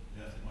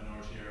ethnic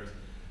minority areas.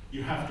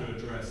 You have to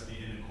address the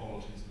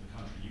inequalities in the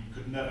country. You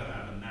could never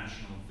have a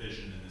national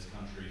vision in this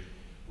country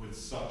with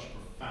such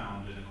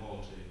profound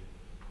inequality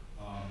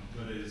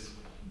that is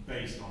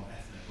based on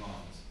ethnic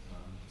lines.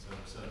 So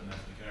certain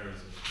ethnic areas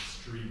are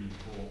extremely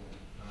poor.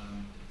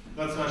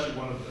 That's actually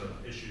one of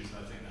the issues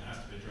I think that has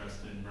to be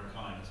addressed in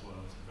Rakhine as well.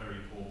 It's a very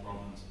poor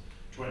province.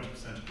 20%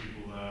 of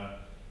people there are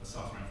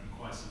suffering from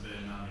quite severe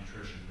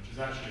malnutrition, which is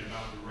actually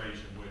about the rate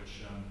at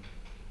which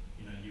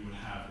you would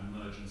have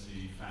emergency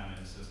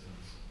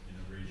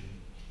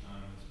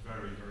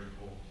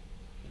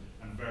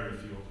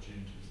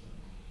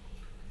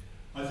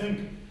I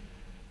think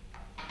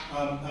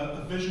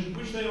a vision,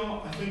 which they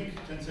are, I think,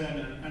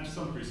 Tenzin and to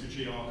some degree Suu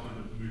Kyi are kind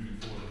of moving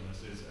forward on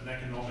this, is an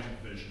economic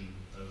vision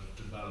of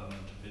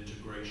development, of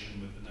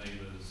integration with the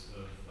neighbours,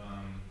 of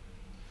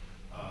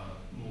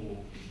more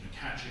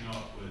catching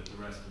up with the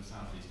rest of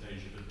Southeast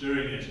Asia, but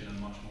doing it in a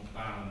much more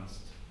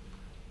balanced,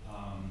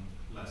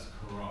 less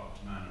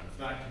corrupt manner. If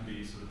that can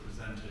be sort of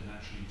presented and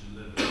actually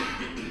delivered,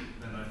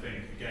 then I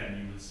think, again,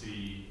 you would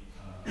see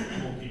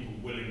more people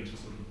willing to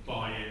sort of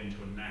buy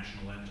into a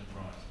national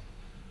enterprise.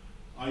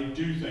 I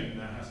do think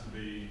there has to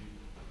be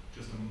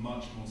just a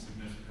much more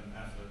significant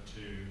effort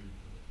to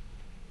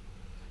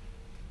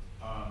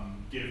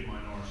give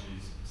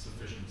minorities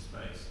sufficient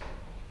space.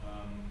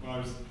 When I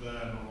was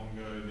there not long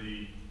ago,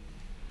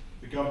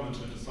 the government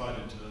had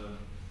decided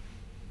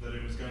that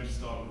it was going to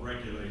start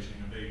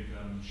regulating a big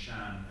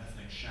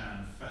ethnic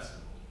Shan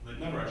festival. They'd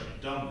never actually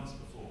done this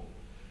before,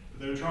 but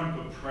they were trying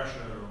to put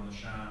pressure on the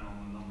Shan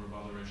on a number of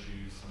other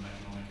issues, some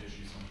economic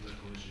issues, some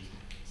political issues.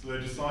 So they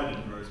decided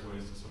in various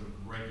ways to sort of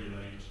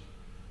regulate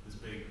this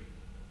big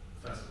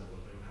festival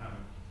that they were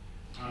having.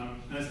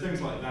 And it's things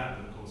like that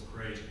that, of course,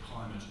 create a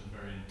climate of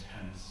very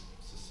intense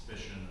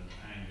suspicion and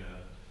anger.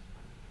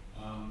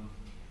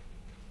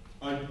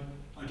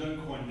 I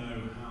don't quite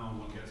know how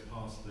one gets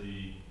past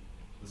the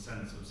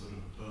sense of sort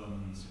of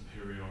Burman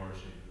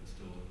superiority that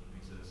still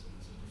exists in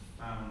this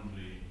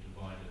profoundly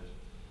divided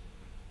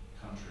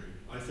country.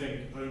 I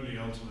think only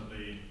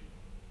ultimately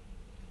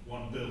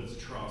one builds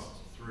trust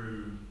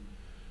through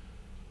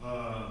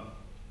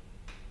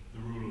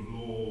the rule of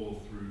law,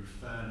 through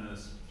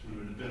fairness,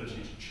 through an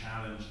ability to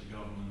challenge the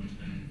government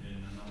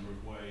in a number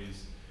of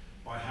ways,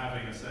 by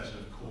having a set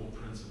of core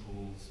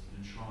principles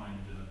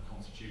enshrined in a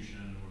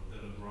constitution or a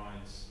Bill of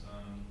Rights.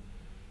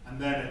 And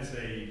then it's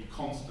a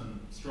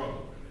constant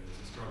struggle, really.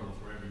 It's a struggle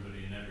for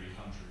everybody in every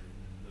country.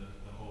 And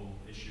the whole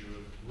issue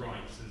of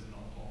rights is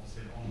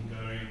obviously an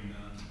ongoing,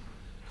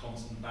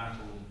 constant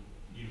battle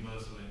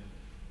universally.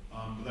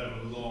 But they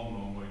have a long,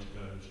 long way to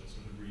go to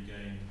sort of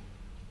regain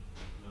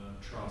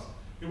trust.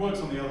 It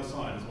works on the other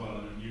side as well.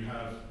 I mean, you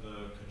have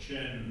the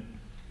Kachin,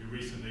 who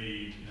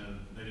recently,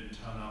 they didn't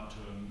turn up to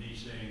a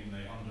meeting.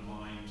 They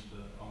undermined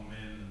the Aung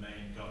Min, the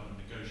main government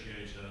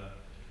negotiator.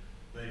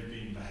 They've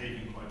been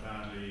behaving quite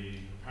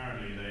badly.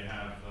 Apparently, they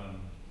have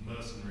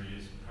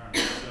mercenaries,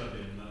 apparently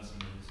Serbian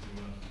mercenaries,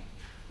 who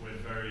are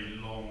with very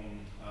long,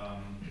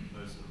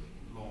 those sort of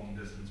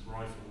long-distance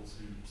rifles,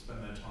 who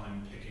spend their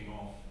time picking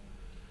off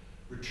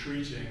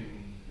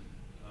retreating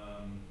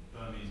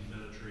Burmese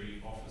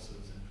military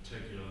officers in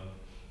particular.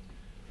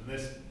 And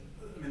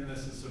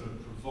this is sort of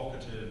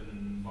provocative in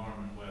an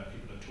environment where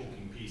people are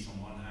talking peace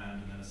on one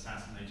hand and then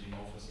assassinating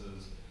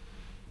officers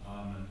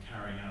and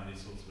carrying out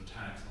these sorts of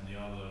attacks on the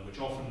other, which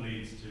often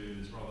leads to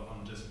this rather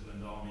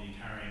undisciplined army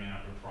carrying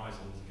out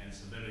reprisals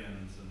against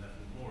civilians and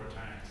therefore more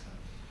attacks. And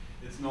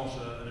it's not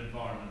an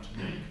environment to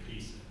make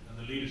peace in.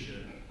 And the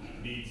leadership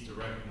needs to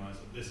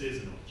recognize that this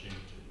is an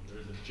opportunity.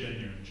 There is a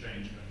genuine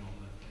change going on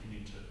there. You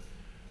need to,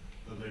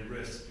 that they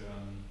risk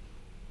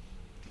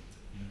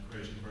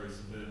creating very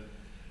severe.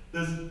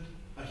 There's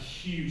a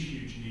huge,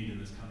 huge need in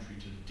this country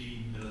to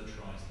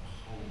demilitarize the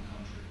whole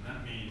country. And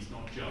that means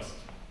not just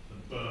the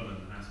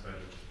Burman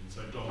aspect, which has been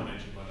so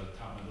dominated by the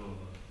Tatmadaw,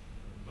 the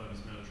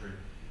Burmese military,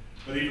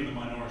 but even the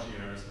minority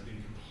areas have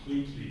been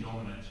completely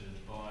dominated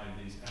by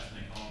these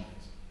ethnic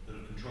armies that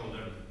have controlled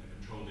everything. They've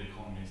controlled the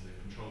economies,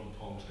 they've controlled the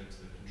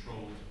politics, they've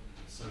controlled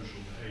social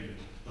behavior.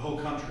 The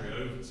whole country,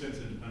 since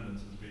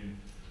independence, has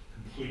been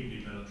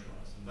completely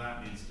militarized, and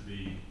that needs to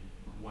be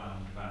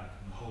wound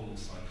back. And the whole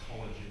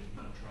psychology of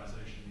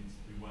militarization needs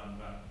to be wound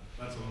back.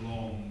 That's a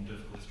long,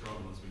 difficult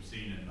struggle, as we've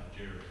seen in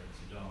Nigeria, and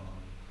Sudan,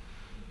 and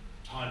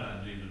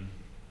Thailand even.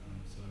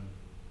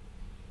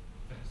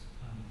 Thanks.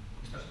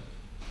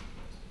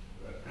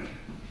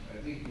 I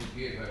think you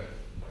gave a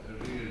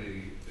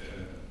really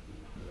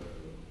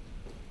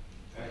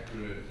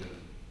accurate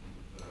and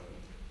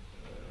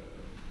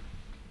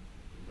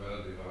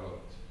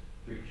well-developed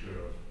picture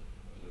of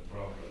the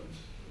problems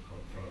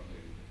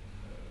confronting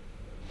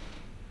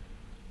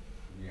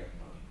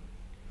Myanmar.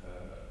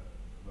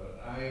 But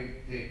I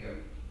take a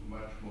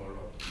much more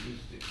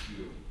optimistic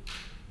view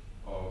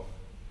of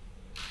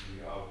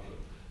the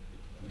outlook.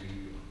 I mean,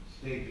 you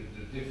stated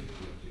the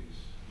difficulties,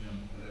 and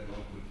I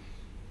want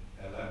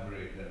to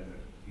elaborate them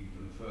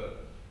even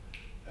further.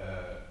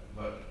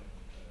 But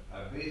I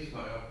base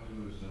my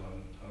optimism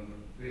on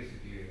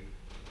basically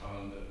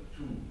on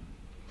two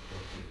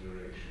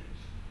considerations.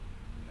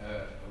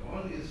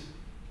 One is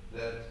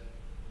that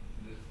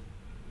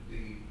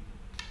the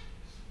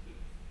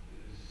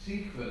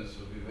sequence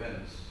of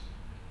events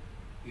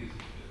is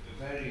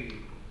very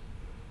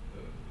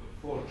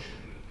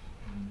fortunate.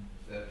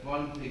 That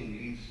one thing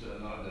leads to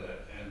another,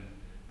 and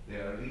they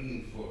are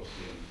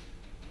reinforcing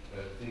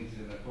things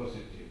in a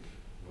positive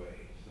way.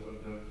 So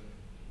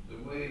the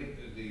way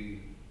the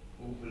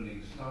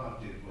opening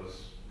started was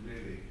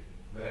really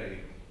very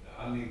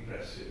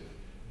unimpressive.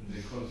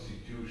 The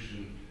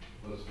constitution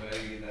was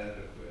very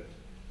inadequate.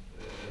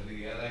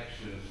 The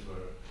elections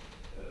were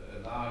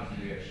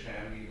largely a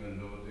sham, even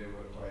though they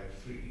were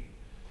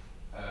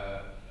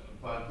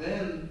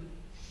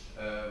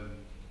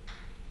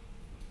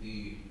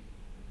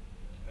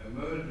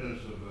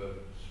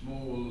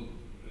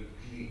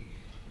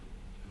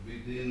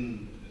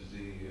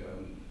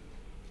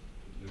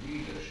the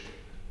leadership,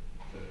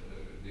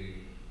 the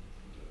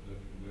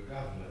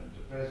government,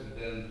 the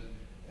president,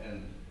 and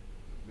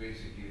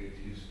basically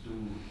his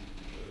two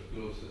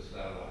closest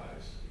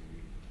allies,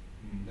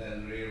 the then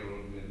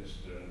railroad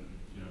minister and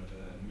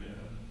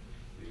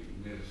the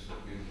minister of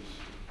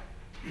industry.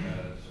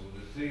 So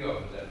the three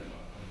of them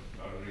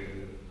are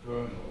really the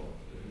kernel of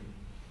the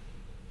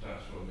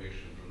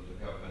transformation from the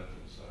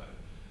governmental side.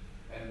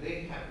 And they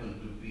happen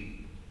to be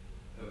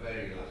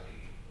very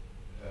lucky.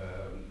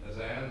 As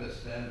I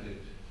understand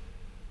it,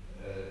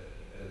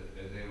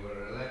 they were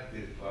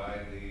elected by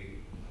the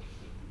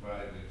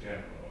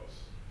generals,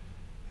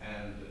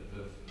 and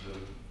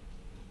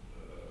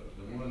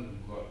the one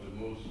who got the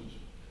most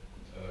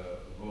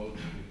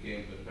votes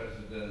became the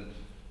president,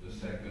 the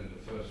second,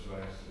 the first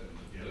vice, and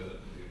the third.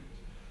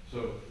 So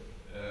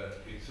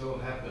it so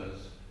happens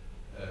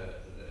that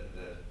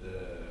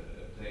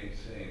Thein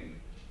Sein,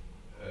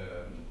 I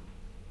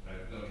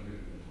don't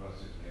really know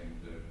what's his name,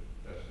 the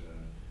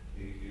president,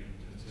 he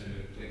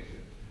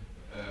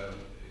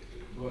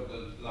got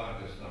the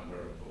largest number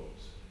of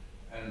votes.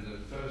 And the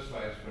first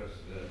vice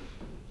president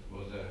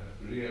was a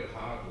real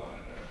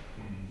hardliner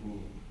who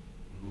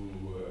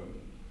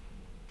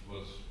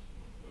was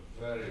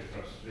very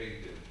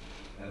frustrated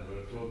and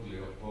were totally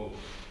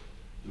opposed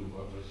to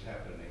what was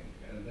happening,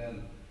 and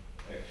then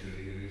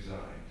actually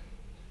resigned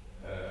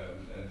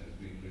and has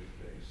been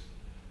replaced.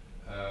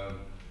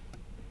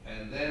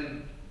 And then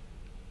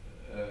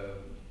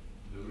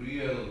the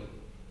real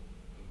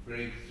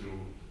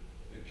breakthrough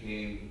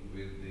came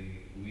with the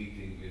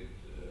meeting with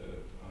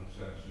Aung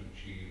San Suu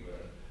Kyi,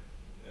 where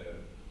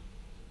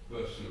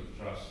personal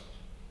trust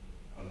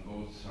on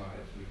both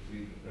sides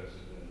between the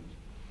president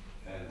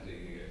and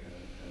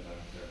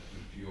Aung San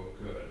Suu Kyi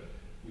occurred,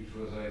 which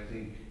was, I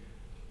think,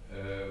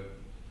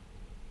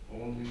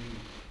 only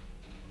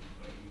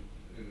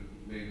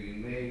maybe in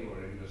May or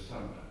in the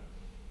summer.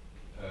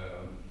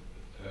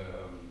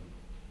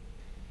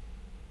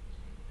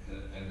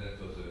 And that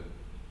was a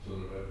sort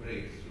of a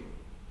breakthrough.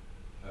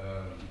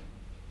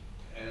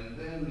 And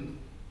then,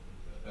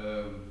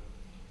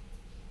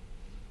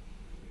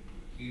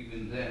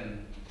 even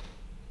then,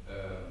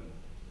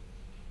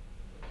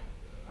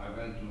 I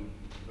went to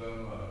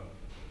Burma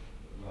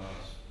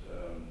last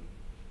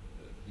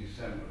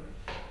December,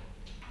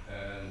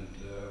 and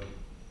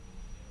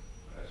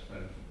I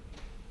spent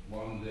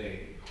one day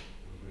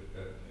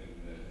in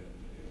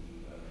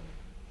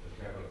the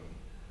capital,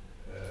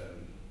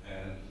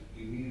 and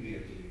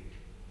immediately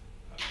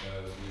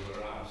we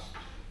were asked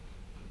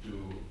to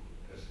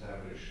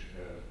establish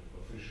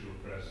official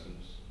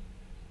presence,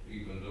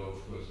 even though, of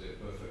course, they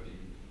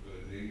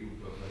knew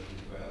perfectly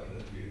well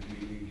that we had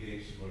been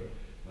engaged for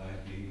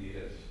 19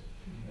 years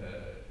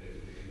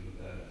in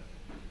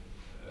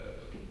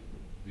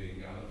being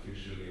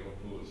unofficially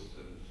opposed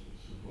and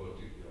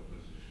supporting the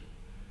opposition.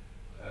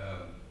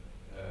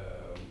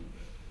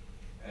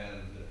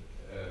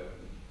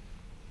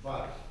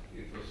 But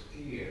it was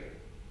clear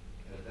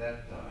at that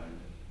time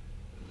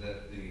that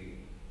the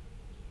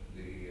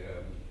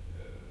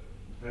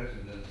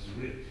president's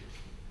writ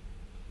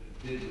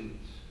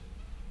didn't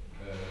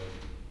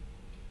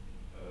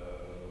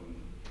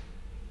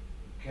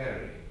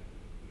carry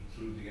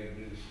through the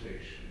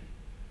administration,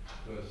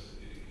 because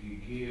he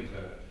gave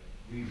a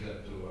visa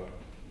to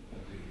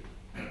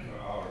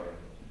our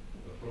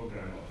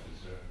program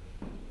officer,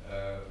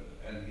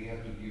 and he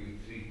had to give it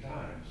 3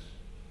 times,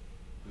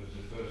 because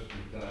the first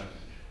 2 times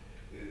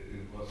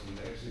it wasn't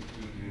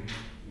executed.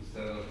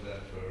 Instead of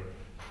that, her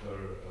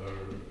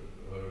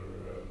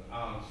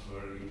aunts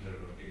were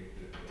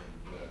interrogated,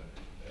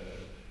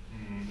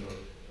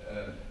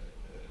 and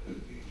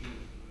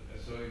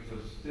so it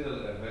was still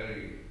a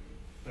very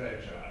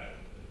fragile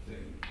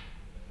thing.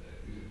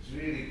 It's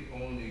really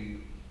only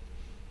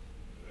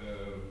a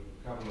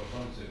couple of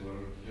months ago,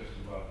 just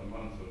about a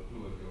month or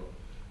 2 ago,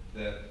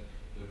 that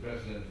the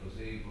president was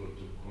able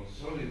to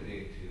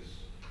consolidate his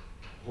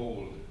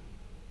hold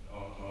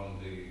on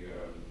the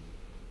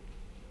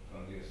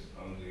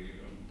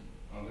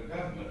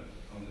government,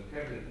 on the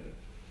cabinet,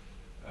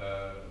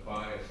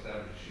 by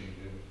establishing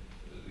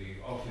the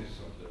office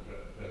of the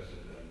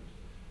president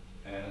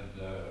and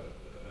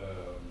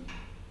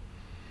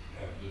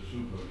have the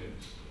super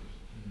ministers.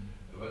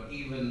 But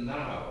even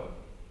now,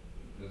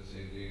 let's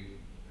say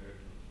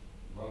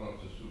one of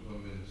the super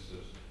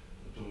ministers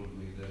told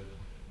me that,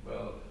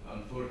 well,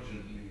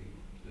 unfortunately,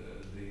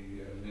 the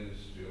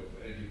Ministry of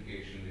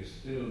Education is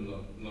still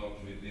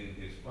not within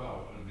his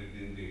power,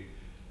 within the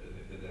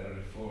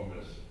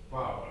reformers'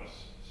 powers.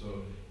 So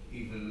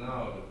even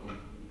now, the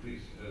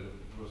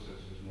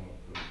process is not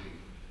complete.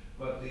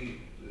 But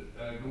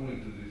I go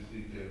into this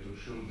detail to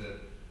show that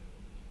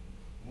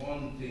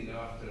one thing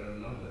after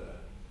another,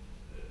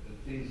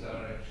 things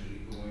are actually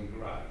going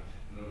right.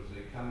 In other words,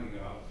 they're coming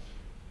out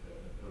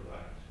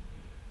right.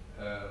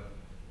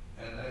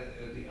 And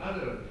the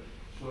other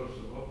source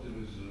of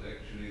optimism,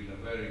 actually, in a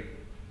very,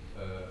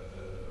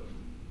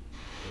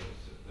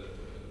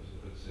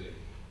 let's say,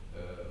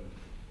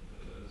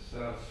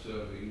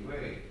 self-serving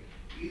way,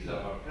 is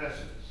our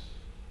presence,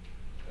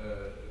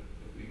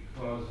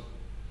 because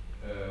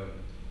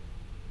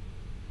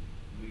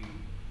we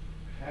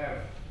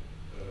have,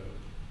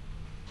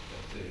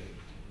 let's say,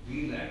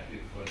 been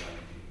active for 19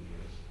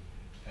 years,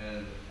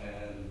 and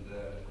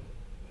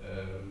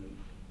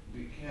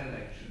we can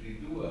actually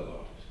do a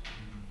lot,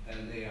 and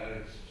they are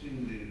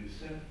extremely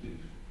receptive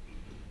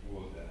to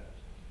all that.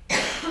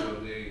 So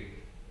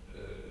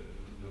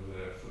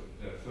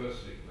their first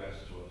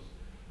request was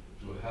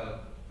to help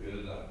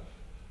build up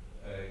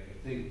a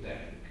think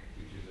tank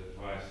which is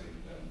advising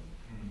them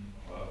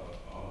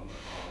on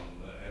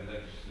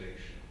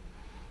legislation.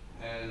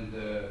 And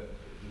the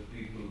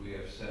people we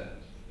have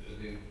sent,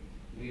 they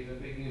made a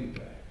big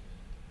impact.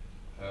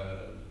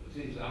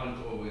 Things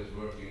aren't always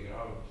working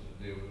out.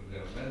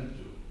 They're meant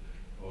to,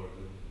 or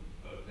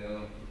they're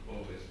not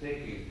always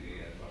taking the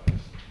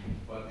advice,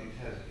 but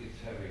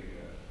it's having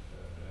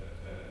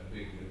a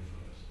big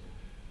influence.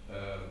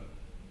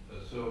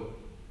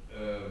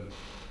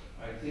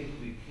 I think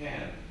we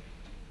can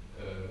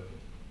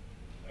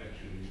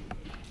actually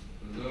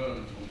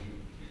learn from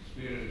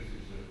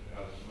experiences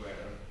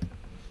elsewhere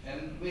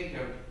and make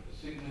a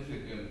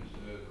significant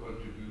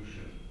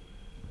contribution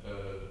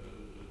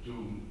to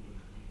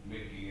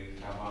making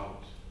it come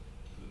out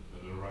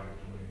the right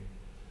way.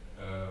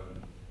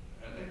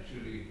 And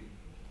actually,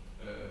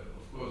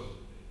 of course,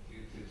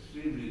 it's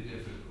extremely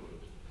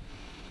difficult.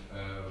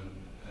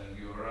 And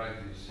you're right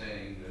in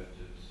saying that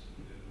it's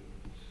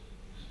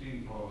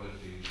extreme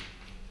poverty,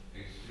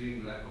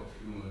 extreme lack of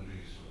human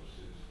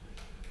resources.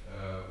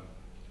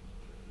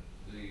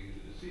 The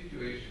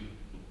situation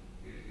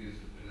is,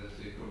 let's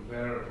say,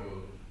 comparable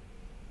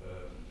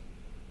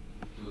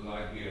to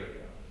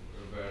Liberia,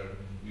 where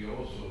we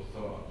also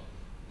thought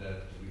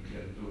that we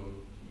can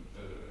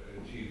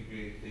achieve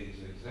great things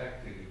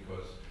exactly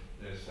because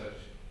there's such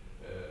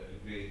a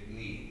great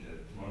need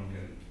that one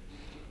can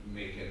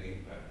make an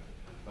impact.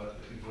 But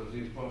it was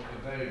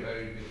very,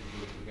 very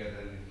difficult to get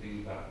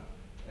anything done.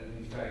 And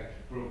in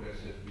fact, progress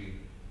has been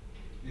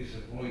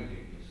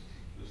disappointingly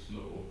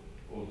slow,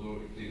 although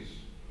it is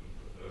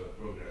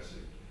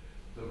progressive.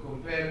 So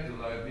compared to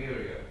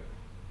Liberia,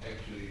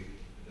 actually,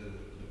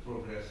 the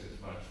progress is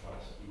much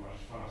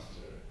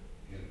faster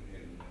in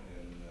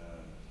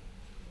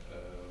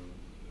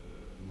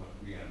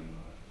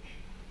Myanmar.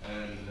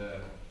 And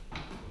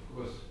of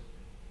course,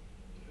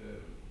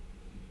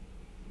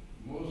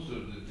 most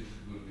of the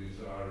difficulties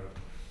are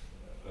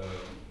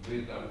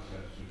with Aung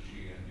San Suu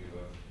Kyi, and you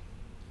have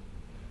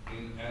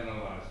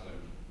analyzed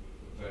them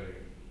very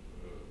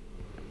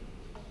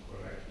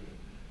correctly.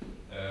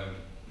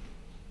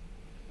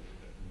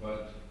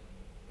 But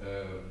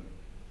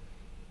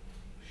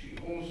she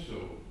also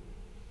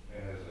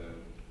has a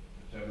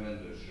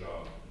tremendous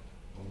job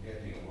of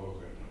getting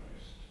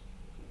organized.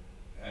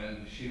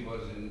 And she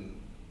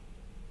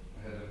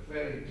had a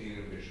very clear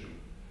vision.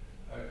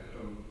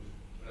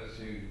 Let's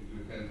say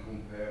you can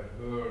compare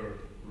her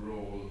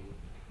role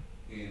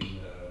in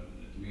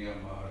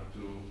Myanmar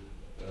to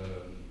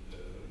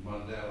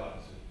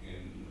Mandela's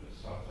in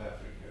South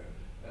Africa.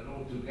 And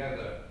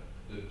altogether,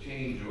 the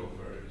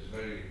changeover is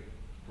very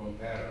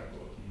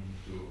comparable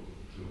to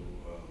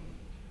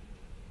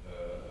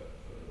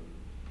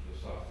the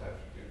South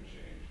African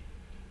change.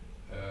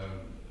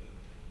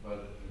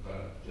 But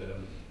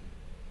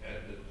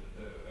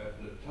at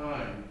the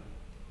time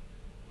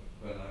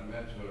when I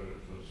met her,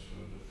 it was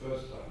for the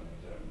first time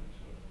that I met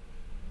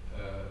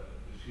her.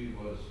 She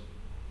was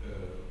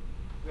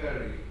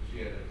she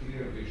had a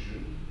clear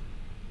vision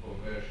of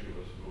where she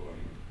was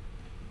going.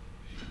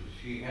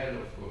 She had,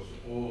 of course,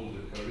 all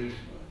the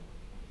charisma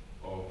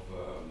of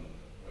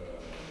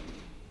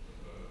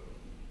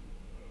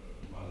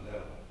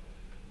Mandela,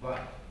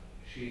 but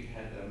she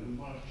had a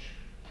much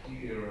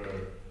clearer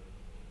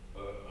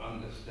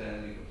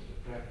understanding of the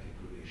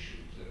practical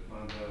issues that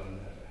Mandela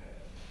never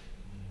had.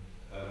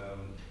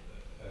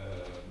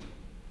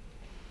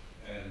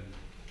 And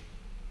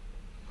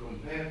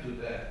compared to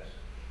that,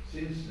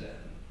 since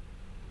then,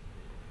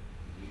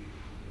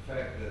 the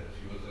fact that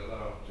she was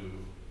allowed to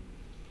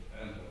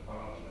enter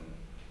Parliament,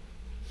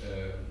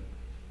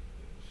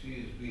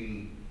 she's been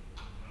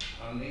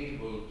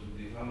unable to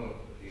develop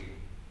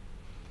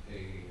a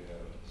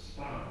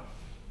staff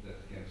that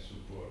can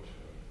support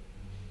her.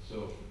 So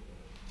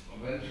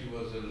when she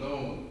was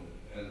alone,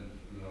 and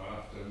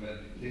after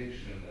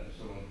meditation and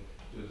so on,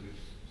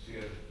 she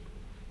had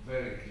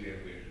very clear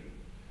vision.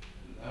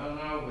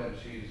 Now when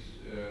she's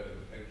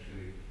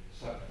actually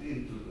sucked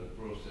into the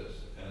process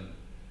and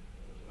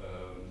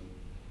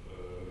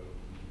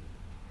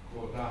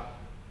caught up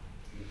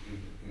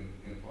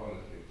in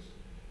politics,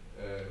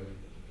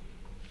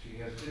 she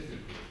has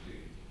difficulty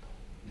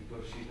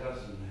because she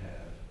doesn't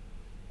have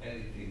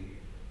anything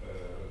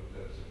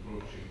that's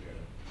approaching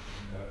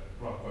a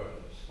proper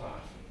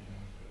staffing.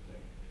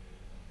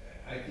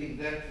 I think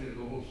that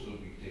will also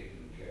be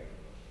taken care of,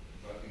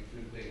 but it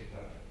will take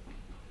time.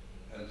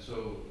 And so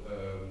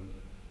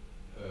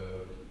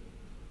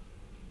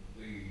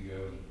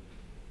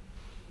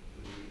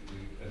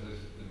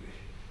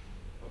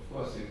of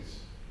course it's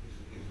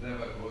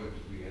never going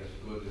to be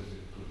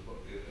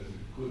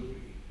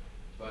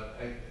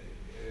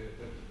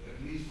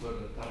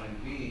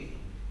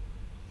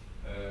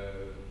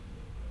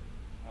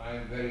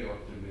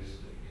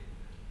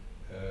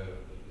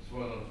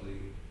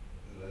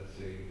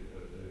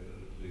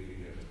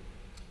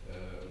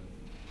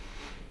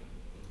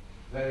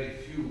very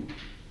few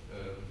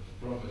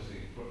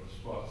promising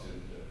spots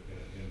in the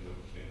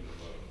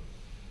world,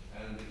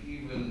 and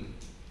even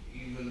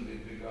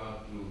with regard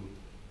to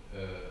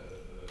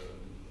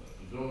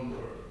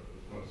donor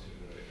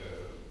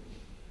consideration,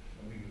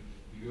 I mean,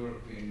 the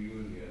European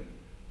Union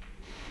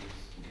is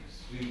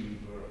extremely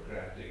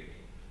bureaucratic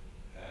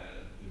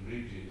and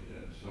rigid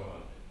and so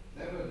on.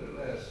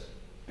 Nevertheless,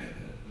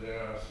 there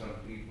are some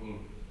people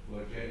who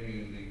are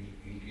genuinely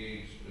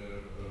engaged.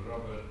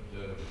 Robert,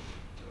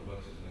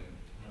 what's his name?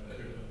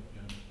 Cooper,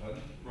 yeah.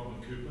 Pardon?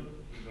 Robert Cooper.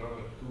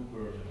 Robert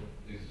Cooper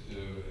is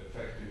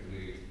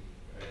effectively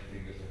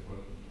acting as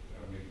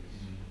he's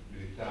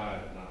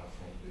retired now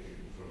from the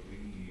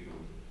EU,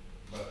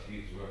 but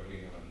he's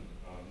working on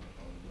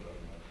the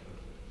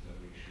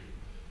issue.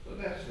 So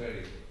that's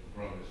very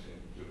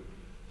promising too.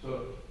 So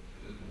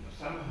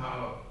somehow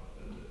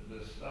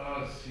the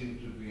stars seem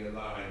to be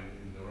aligned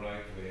in the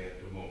right way at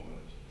the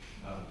moment.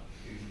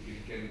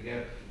 It can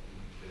get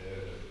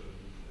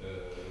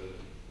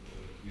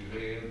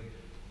derailed,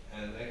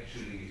 and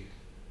actually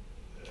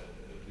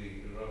the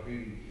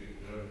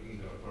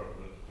Rohingya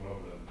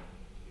problem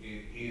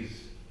is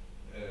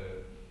a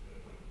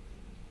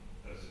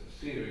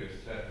serious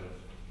threat of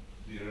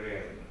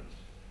derailment.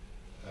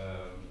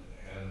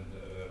 And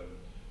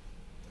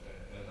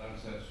Aung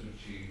San Suu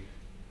Kyi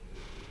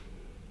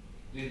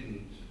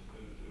didn't,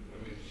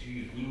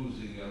 she's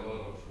losing a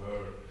lot of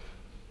her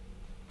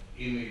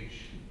image,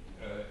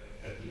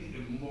 at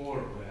least more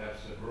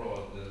perhaps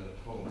abroad than at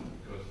home,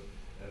 because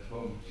at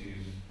home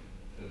she's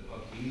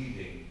not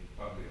leading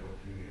public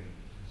opinion,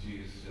 she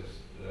is just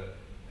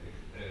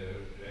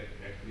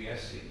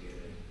acquiescing in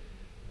it.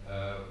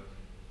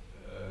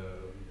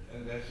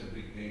 And that's a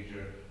big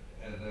danger,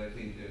 and I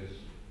think there's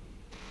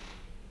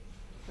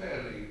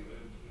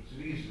it's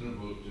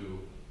reasonable to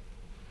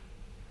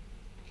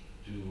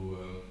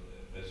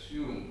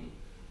assume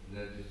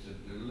that it's a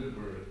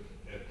deliberate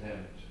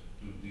attempt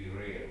to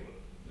derail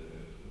the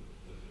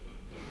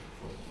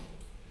reform,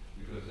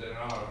 because there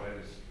are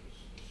very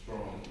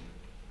strong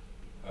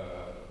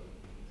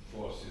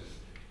forces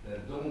that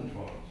don't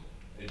want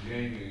a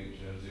genuine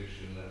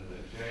transition and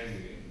a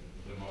genuine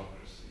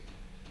democracy.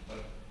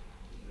 But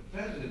the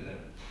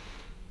president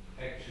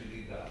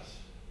actually does.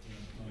 Yeah,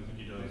 I think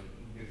he does.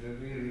 It's a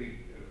really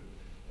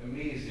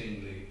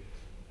amazingly,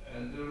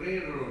 and the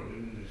railroad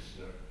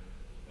minister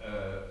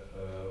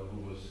who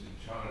was in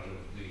charge of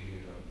the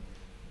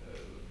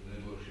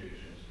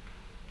negotiations,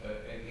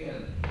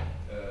 again,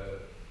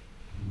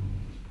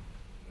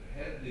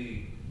 had the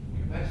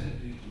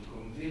capacity to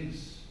convince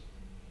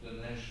the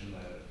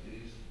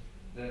nationalities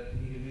that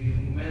he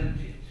really meant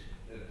it,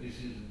 that this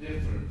is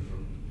different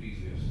from the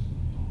previous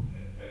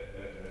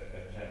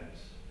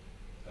attempts.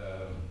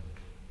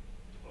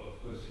 Of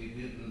course, he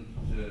didn't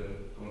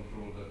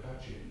control the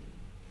Kachin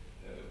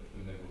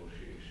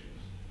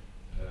negotiations.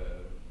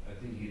 I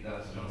think he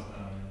does now.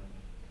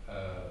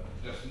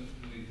 Just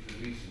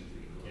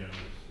recently. Yeah.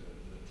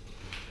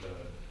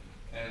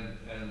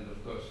 And of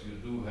course, you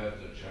do have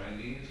the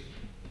Chinese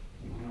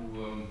who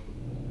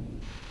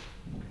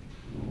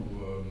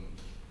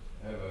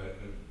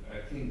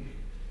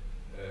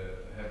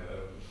have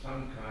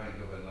some kind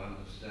of an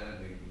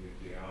understanding with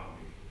the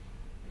army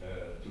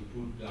to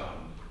put down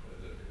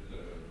the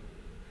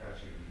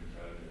Kachin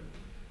rebellion,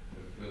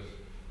 because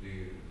the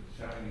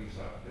Chinese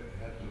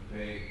had to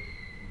pay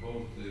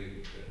both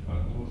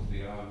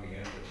the army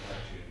and the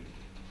Kachin,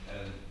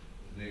 and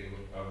they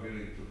are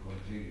willing to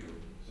continue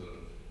sort of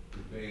to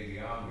pay the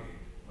army,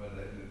 but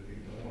they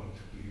don't want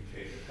to be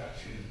paid the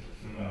Kachin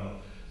as well.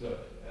 So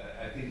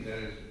I think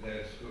there's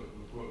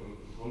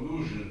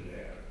collusion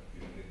there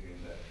in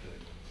that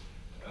thing.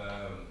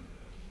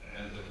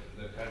 And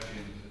the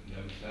Kachins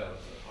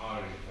themselves are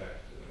in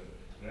fact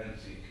rent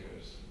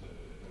seekers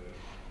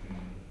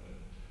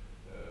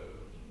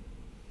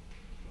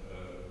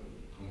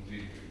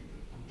completely.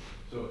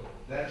 So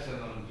that's an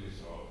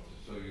unresolved.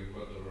 So you've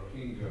got the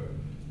Rohingya,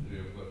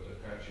 you've got the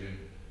Kachin,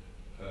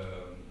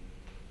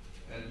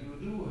 and you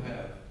do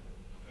have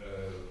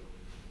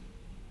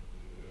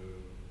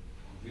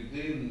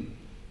within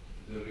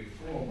the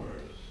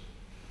reformers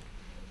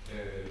a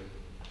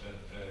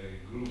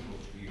group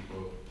of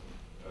people.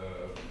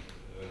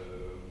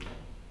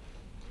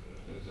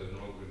 There's an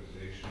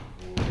organization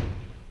called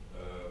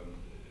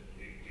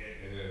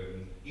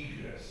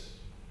Egress,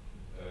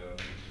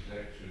 which is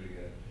actually a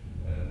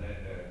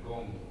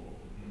Congo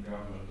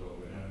government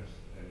organized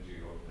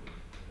NGO,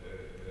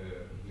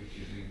 which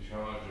is in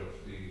charge of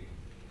the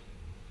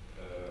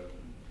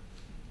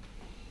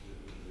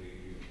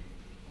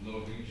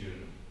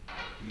Norwegian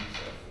peace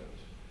effort,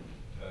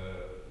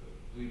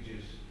 which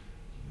is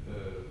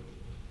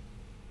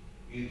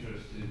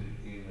interested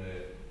in a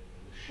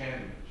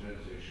sham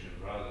transition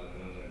rather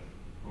than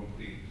a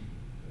complete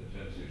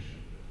transition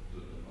to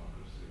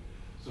democracy.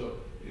 So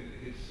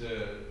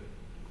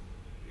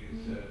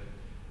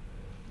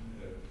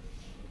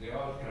the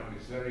outcome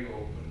is very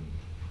open,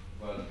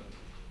 but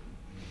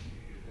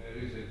there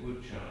is a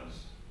good chance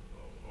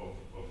of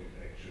it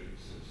actually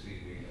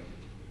succeeding and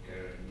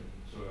carrying.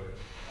 So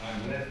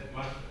I'm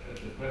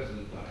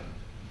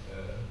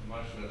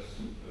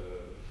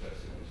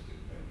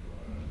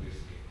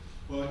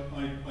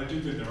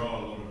do think there are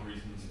a lot of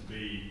reasons to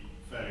be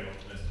fairly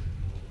optimistic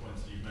in all the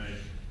points that you've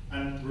made.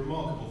 And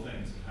remarkable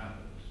things have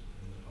happened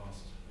in the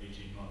past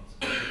 18 months.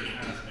 It really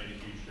has made a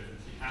huge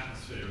difference. The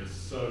atmosphere is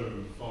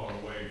so far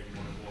away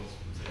from what it was,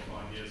 say,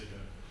 5 years ago.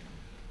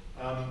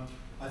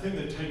 I think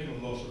they've taken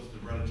a lot of the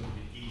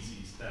relatively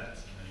easy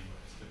steps in many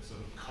ways, the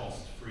sort of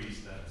cost-free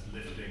steps,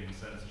 lifting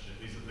censorship.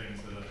 These are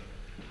things that are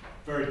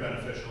very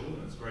beneficial,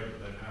 and it's great that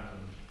they've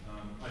happened.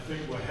 I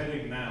think we're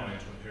heading now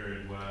into a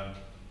period where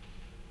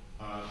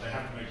they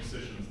have to make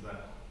decisions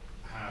that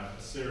have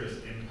a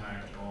serious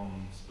impact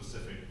on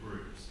specific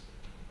groups.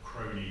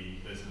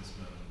 Crony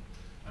businessmen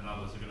and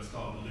others are going to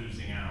start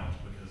losing out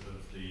because of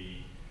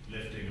the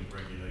lifting of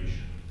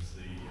regulations,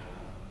 the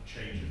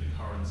change of the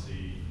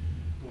currency,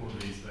 all of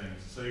these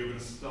things. So you're going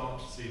to start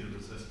to see the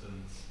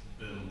resistance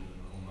build in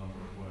a whole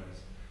number of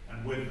ways.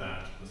 And with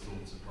that, the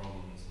sorts of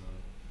problems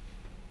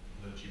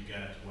that you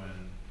get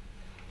when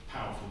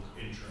powerful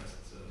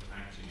interests are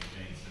acting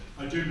against it.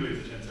 I do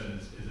believe that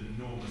Tencent is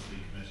enormously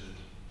committed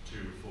to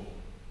reform.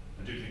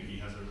 I do think he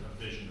has a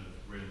vision of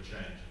real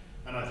change.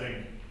 And I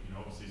think,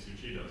 obviously Suu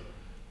Kyi does.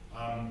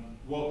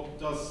 What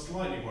does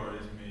slightly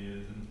worries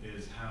me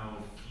is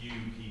how few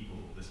people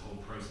this whole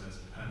process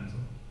depends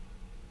on.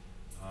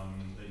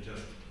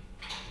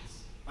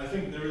 I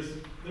think there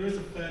is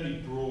a fairly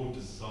broad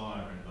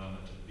desire in Burma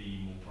to be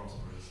more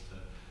prosperous,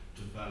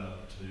 to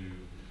develop, to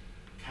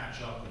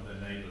catch up with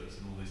their neighbours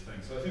and all these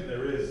things. So I think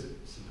there is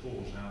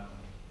support out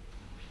there.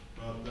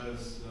 But there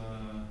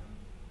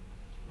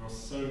are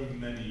so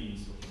many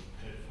sort of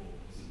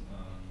pitfalls,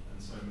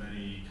 and so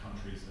many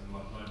countries, and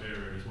like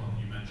Liberia is one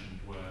you mentioned,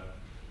 where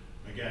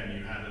again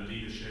you had a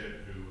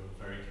leadership who were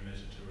very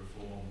committed to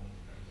reform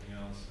and everything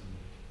else, and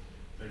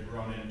they've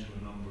run into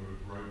a number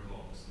of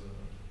roadblocks that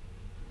are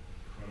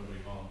incredibly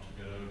hard to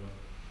get over.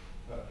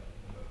 But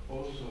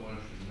also one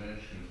should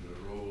mention the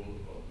role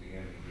of the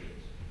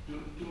immigrants.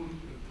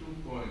 Two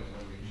points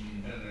on which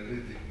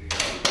analytically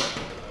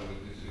I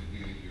would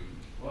disagree with you.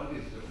 One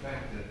is the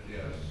fact that they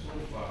are so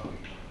far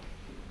behind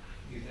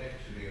is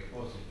actually a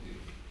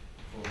positive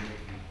for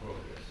making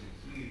progress.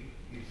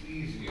 It's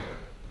easier,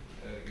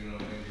 when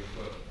you've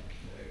got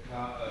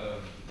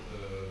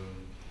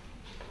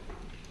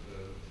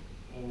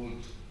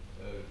old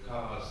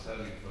cars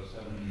selling for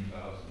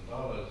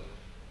 $70,000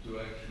 to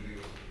actually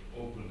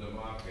open the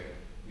market,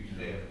 which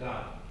they have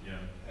done,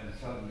 and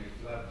suddenly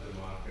flood the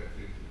market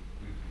with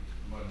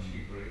much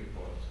cheaper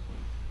imports,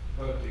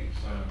 hurting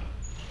some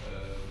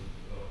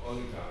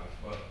oligarchs,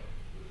 but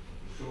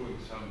showing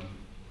some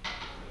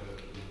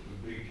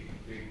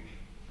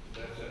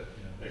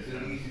that's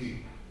an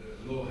easy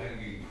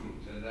low-hanging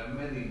fruit, and there are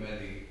many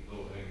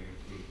low-hanging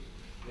fruits.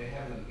 They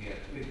haven't yet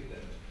picked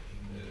them.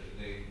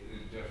 They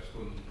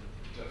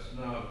just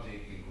now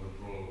taking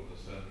control of the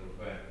central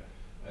bank.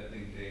 I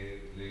think they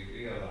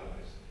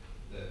realize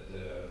that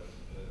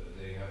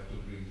they have to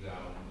bring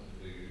down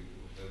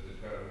that the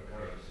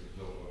currency is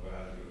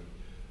overvalued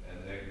and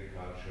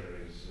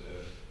agriculture is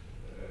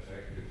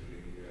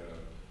effectively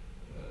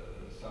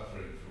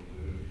suffering from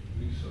the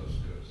resource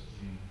curse.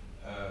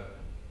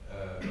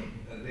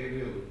 And they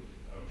will,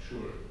 I'm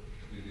sure,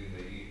 within a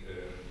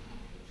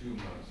few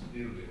months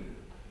deal with it.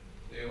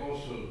 They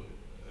also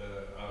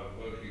are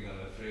working on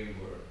a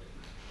framework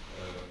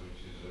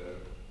which is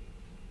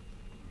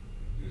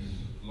this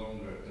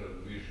longer-term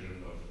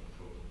vision of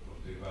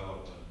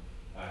development.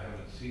 I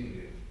haven't seen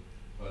it,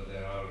 but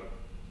there are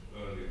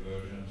early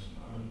versions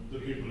now. The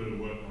people who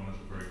are working on it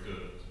are very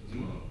good as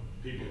well.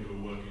 People who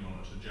are working on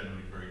it are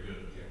generally very good.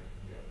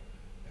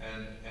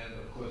 And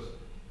of course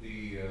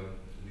the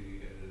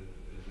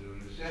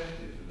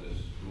receptiveness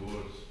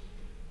towards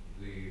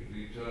the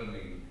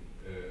returning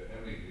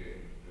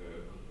emigrant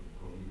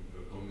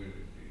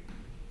community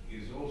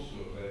is also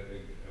a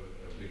big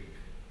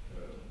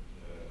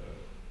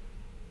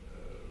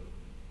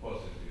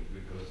positive,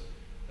 because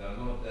there are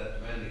not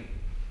that many,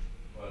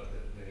 but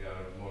they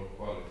are more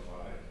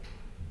qualified,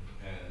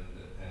 and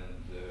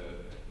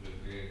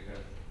they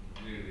have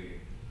really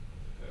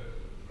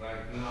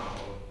right now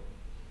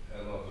a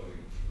lot of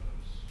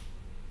influence.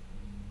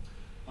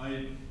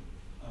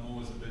 I'm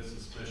always a bit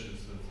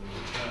suspicious of the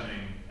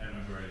returning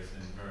emigres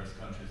in various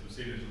countries. We've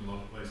seen it in a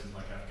lot of places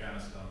like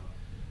Afghanistan.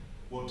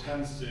 What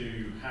tends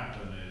to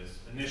happen is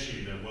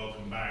initially they're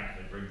welcome back,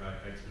 they bring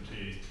back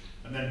expertise,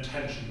 and then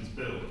tensions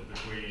build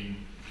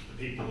between the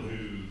people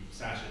who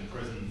sat in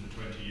prison for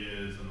 20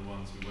 years and the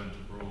ones who went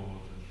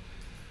abroad.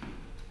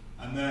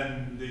 And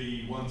then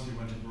the ones who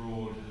went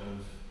abroad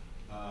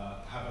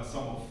have a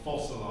somewhat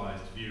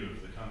fossilized view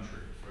of the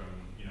country from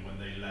when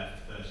they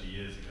left 30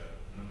 years ago.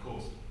 And of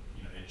course,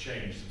 it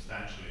changed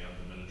substantially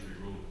under military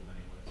rule in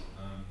many ways.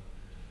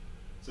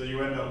 So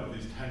you end up with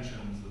these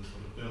tensions that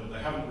sort of build.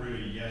 They haven't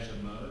really yet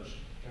emerged,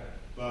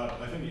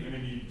 but I think you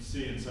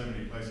see in so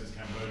many places.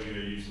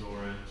 Cambodia, you saw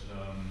it.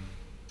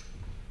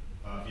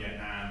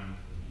 Vietnam,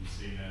 you've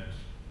seen it.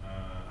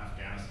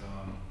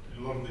 Afghanistan.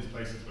 In a lot of these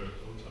places where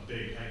a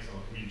big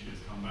exile community has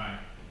come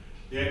back,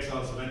 the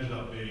exiles have ended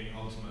up being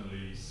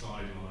ultimately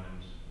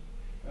sidelined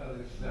Well,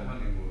 it's the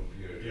honeymoon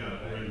period. Yeah,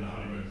 we're in the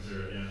honeymoon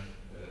period, yeah.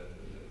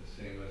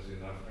 Same as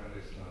in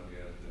Afghanistan, we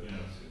had the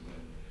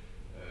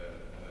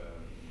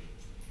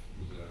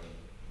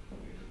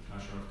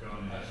Ashraf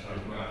Ghani.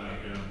 Ashraf Ghani,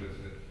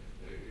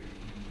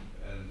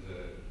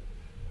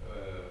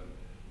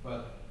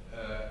 but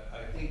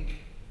I think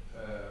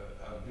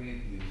I've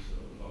made these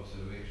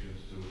observations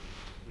to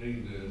bring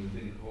the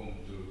thing home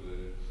to the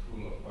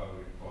School of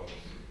Public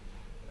Policy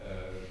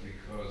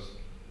because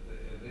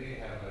they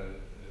have a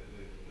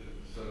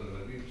sort of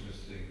an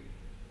interesting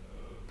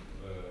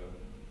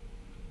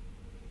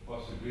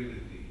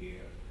possibility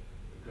here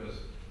because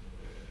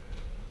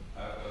I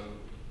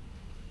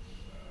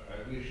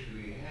wish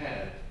we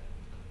had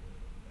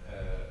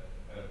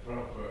a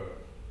proper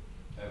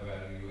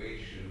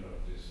evaluation of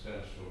this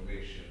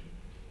transformation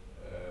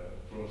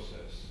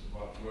process,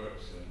 what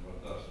works and what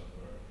doesn't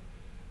work,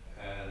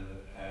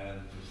 and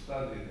to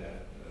study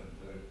that,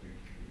 I think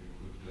you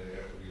could play,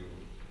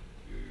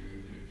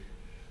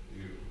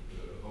 you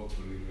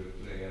hopefully will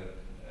play a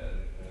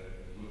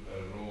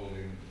role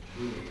in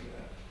doing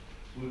that,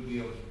 would be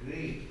of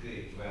great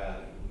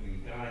value in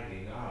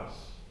guiding us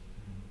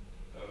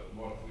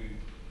what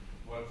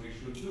we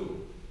should do,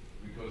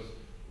 because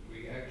we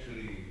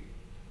actually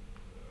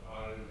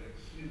are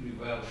extremely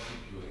well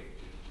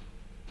situated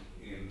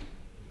in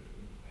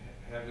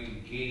having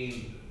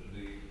gained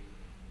the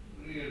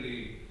really,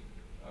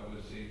 I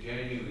would say,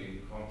 genuine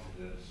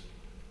confidence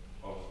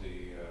of the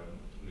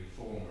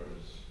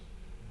reformers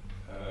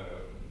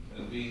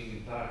and being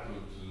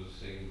entitled to the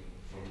same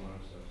from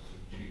Aung San Suu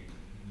Kyi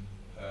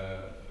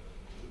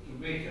to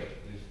make up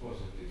this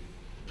positive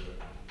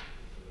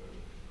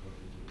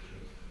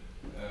contribution.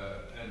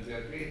 And they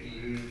are greatly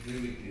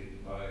limited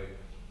by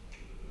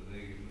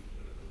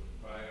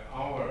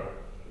our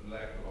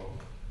lack of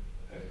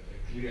a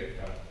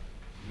clear-cut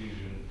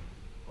vision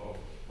of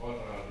what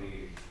are the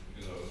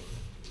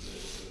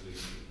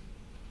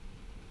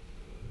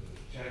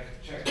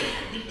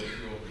checkpoints that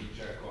you ought to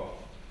check off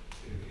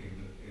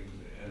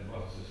and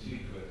what's the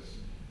sequence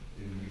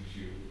in which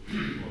you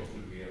ought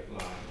to be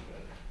applying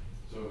that.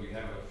 So we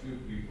have a few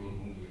people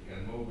whom we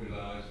can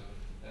mobilize,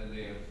 and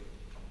they have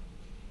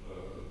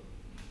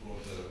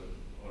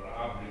or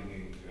are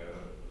bringing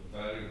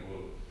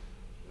valuable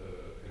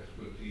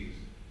expertise,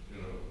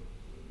 the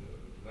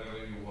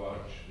revenue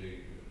watch, the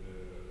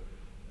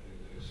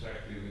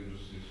extractive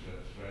industries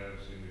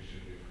transference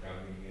initiative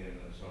coming in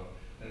and so on,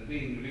 and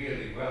being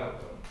really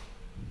welcome.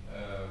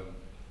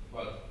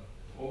 But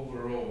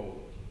overall,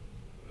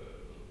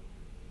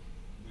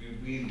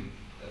 we've been,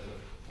 as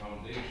a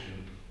foundation,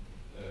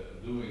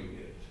 doing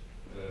it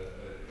in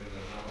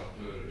an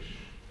amateurish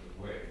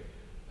way,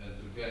 and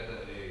to get a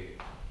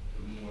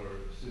more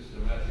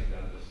systematic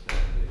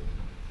understanding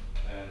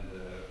and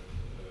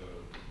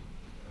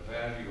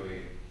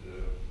evaluate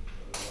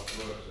what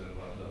works and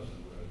what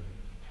doesn't work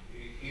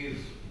is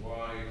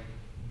why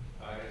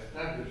I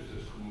established the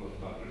School of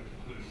Public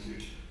Policy.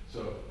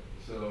 So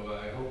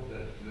I hope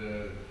that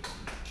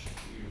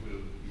you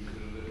will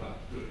live up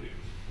to it.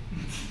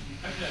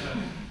 I have a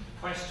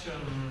question,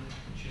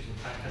 which is in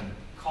fact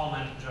a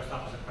comment just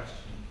after the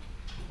question,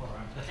 or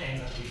the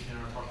ends at least in a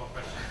rhetorical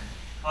question.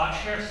 I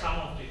share some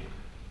of the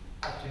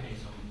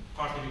optimism,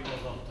 partly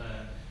because of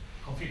the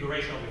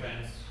configuration of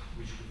events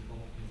which we've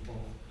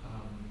both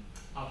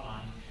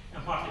outlined,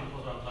 and partly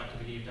because I would like to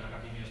believe that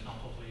academia is not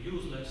totally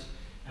useless,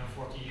 and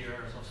 40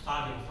 years of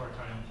studying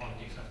authoritarian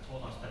politics have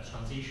taught us that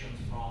transitions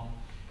from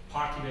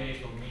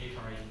party-based or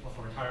military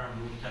authoritarian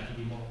rule tend to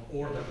be more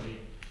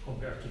orderly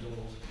compared to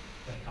those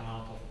that come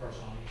out of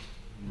personalist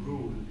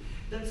rule.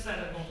 That said,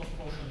 a note of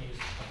caution is,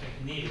 I think,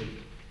 needed.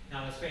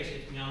 Now, let's face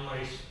it,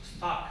 Myanmar is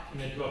stuck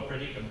in a dual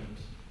predicament.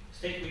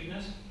 State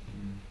weakness,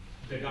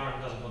 the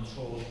government doesn't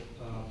control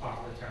part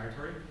of the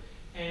territory,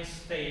 and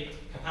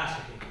state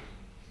capacity.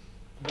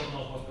 God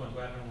knows what's going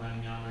to happen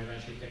when Myanmar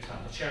eventually takes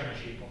up the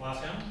chairmanship of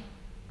ASEAN,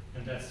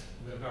 and that's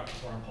with regard to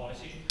foreign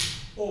policy.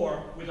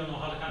 Or we don't know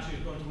how the country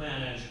is going to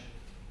manage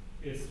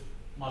its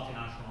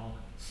multinational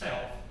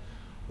self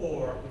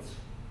or its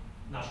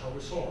natural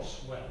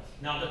resource wealth.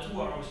 Now, the two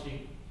are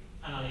obviously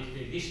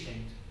analytically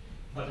distinct,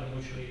 but they're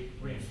mutually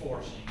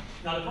reinforcing.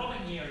 Now, the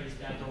problem here is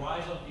that the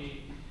rise of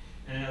the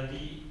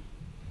NLD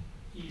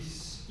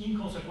is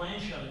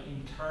inconsequential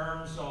in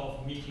terms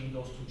of meeting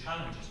those two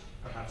challenges.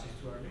 Perhaps it's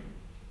too early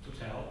to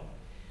tell.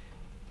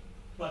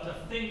 But I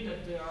think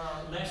that there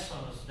are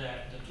lessons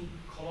that the two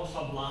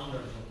colossal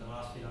blunders of the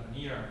last 11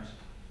 years,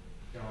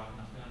 Iraq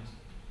and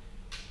Afghanistan,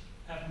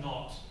 have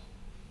not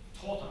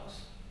taught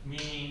us.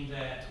 Meaning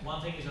that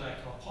one thing is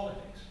electoral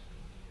politics.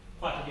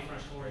 Quite a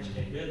different story is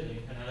state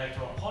building, and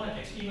electoral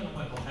politics, even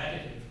when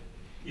competitive,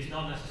 is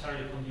not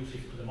necessarily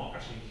conducive to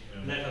democracy,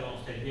 let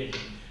alone state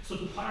building. So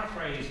to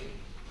paraphrase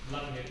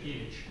Vladimir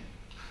Ilyich,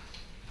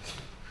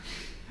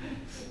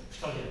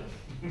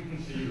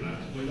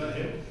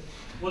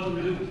 what do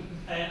we do?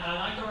 And I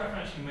like the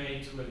reference you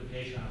made to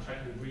education. I'll try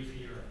to be brief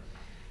here.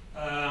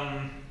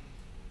 I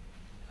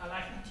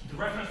like the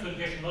reference to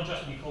education not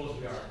just because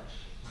we are an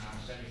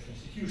academic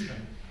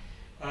institution,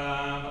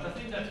 but I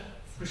think that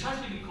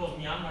precisely because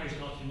Myanmar is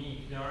not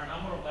unique, there are a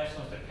number of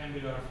lessons that can be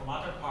learned from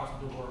other parts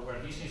of the world where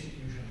this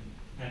institution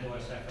and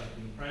OSF has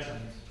been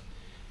present.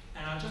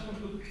 And I'll just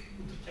conclude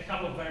with a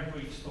couple of very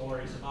brief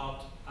stories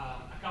about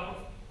a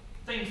couple of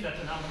things that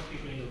a number of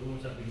people in the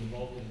rooms have been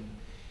involved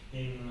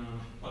in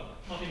well,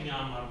 not in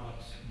Myanmar,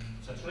 but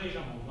in Central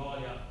Asia,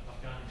 Mongolia,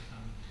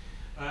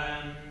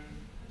 Afghanistan.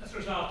 As a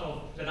result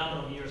of the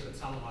number of years that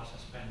some of us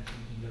have spent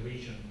in the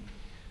region.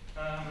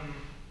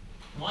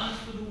 One has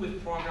to do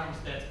with programs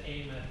that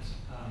aim at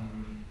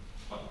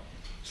well,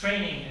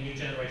 training a new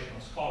generation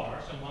of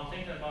scholars, and one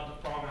thing about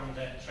the program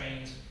that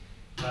trains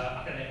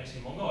academics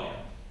in Mongolia.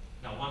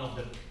 Now, one of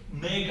the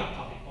mega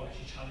public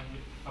policy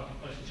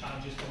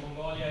challenges for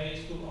Mongolia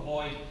is to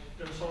avoid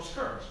the resource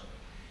curves.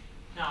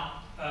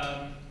 Now,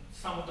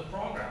 some of the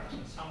programs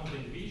and some of the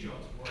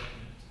individuals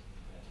working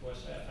at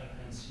OSF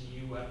and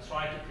CU have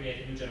tried to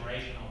create a new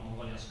generation of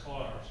Mongolian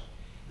scholars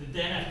that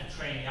then have to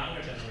train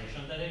younger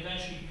generation that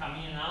eventually come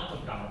in and out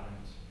of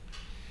government.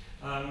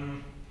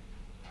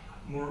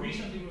 More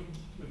recently,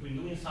 we've been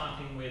doing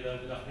something with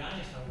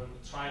Afghanistan.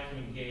 We've tried to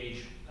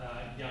engage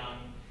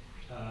young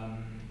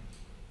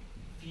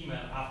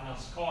female Afghan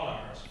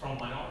scholars from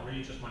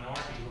religious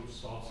minority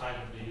groups outside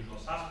of the usual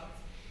suspects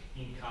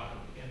in Kabul,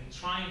 and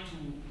trying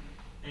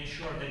to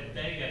ensure that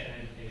they get an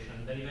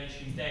education, that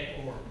eventually they,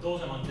 or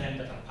those among them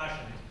that are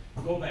passionate,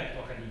 go back to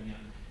academia,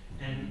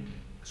 and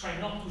try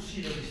not to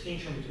see the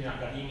distinction between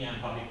academia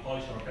and public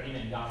policy, or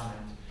academia and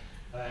government,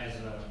 as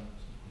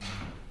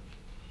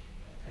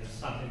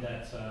something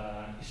that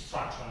is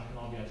structural and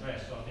cannot be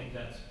addressed. So I think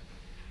that,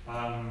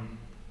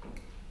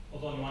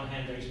 although on one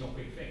hand there is no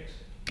quick fix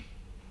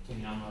to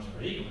Myanmar's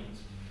predicament,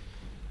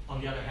 on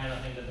the other hand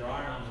I think that there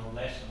are a number of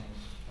lessons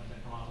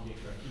that come out of the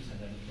expertise and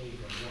the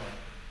behavior work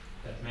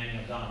that many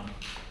have done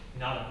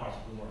in other parts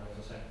of the world, as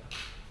I said,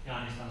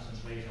 Afghanistan,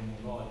 Central Asia,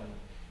 Mongolia,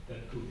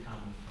 that could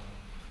come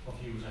of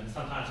use. And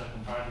sometimes a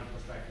comparative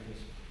perspective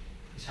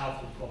is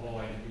helpful to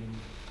avoid being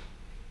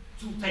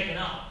too taken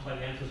up by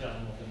the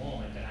enthusiasm of the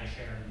moment, and I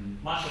share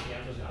much of the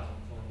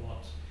enthusiasm for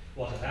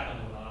what has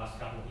happened over the last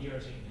couple of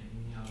years in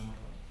Myanmar.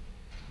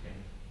 Again,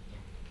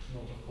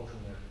 note of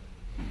caution there.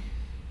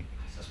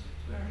 I suspect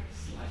we're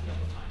slightly out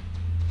of time.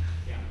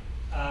 Yeah.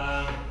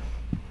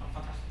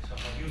 Fantastic. So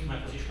I've used my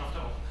position after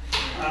all.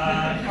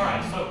 All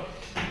right. So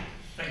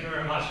thank you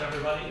very much,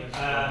 everybody.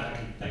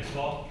 Thanks a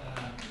lot.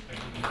 Thank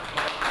you.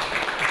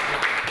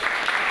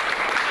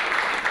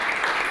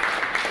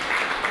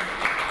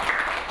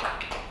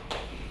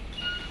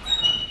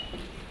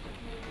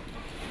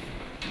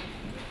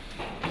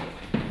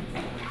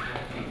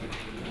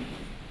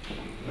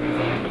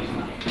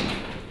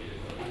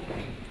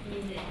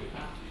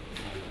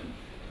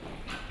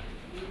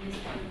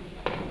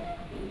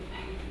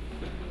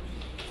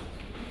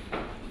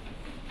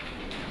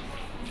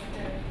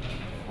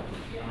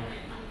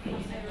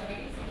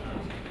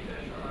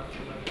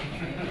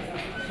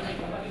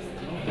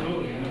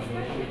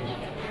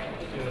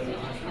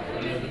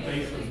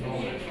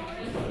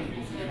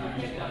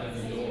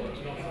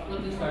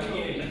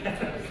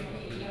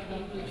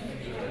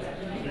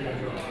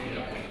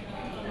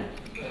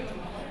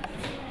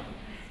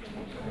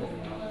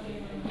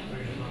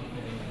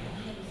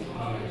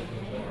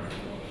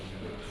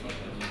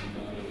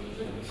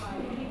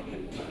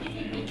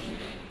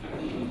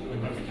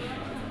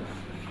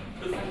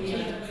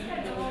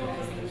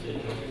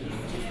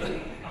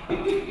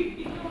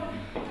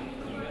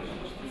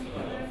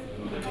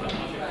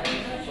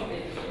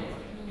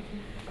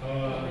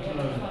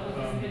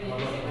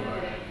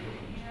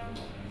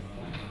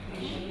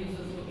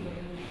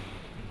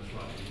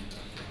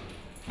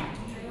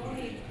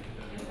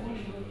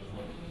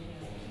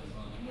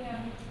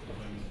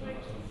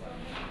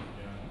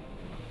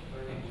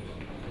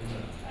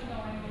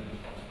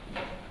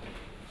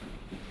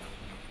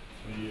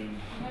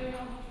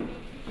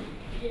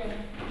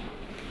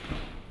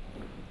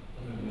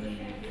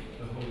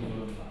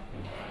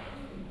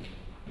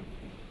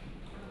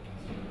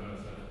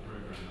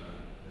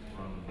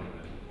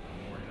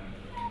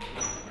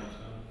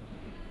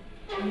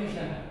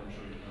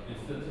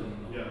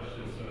 Yeah,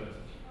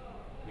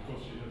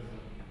 because she has